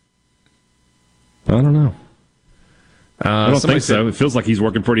 I don't know. I don't think so. It feels like he's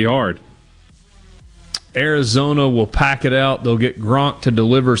working pretty hard. Arizona will pack it out. They'll get Gronk to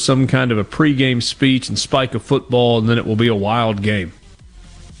deliver some kind of a pregame speech and spike a football, and then it will be a wild game.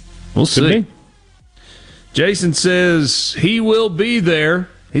 We'll see. Jason says he will be there.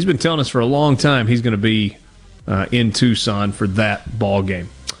 He's been telling us for a long time he's going to be in Tucson for that ball game.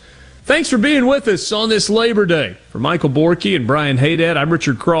 Thanks for being with us on this Labor Day. For Michael Borky and Brian Haydad, I'm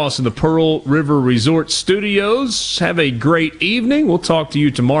Richard Cross in the Pearl River Resort Studios. Have a great evening. We'll talk to you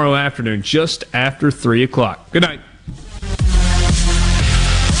tomorrow afternoon just after 3 o'clock. Good night.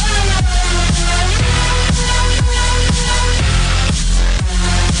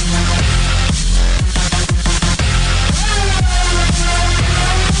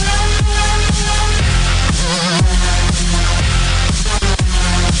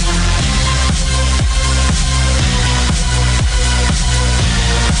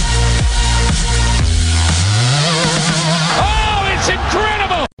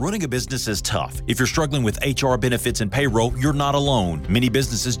 Running a business is tough. If you're struggling with HR, benefits, and payroll, you're not alone. Many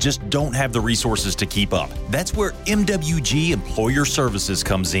businesses just don't have the resources to keep up. That's where MWG Employer Services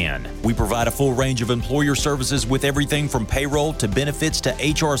comes in. We provide a full range of employer services with everything from payroll to benefits to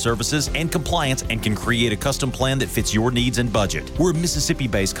HR services and compliance, and can create a custom plan that fits your needs and budget. We're a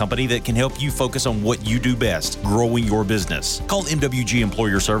Mississippi-based company that can help you focus on what you do best, growing your business. Call MWG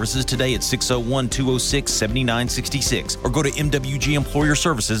Employer Services today at 601-206-7966 or go to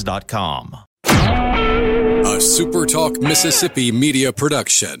MWGEmployerServices.com. A SuperTalk Mississippi media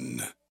production.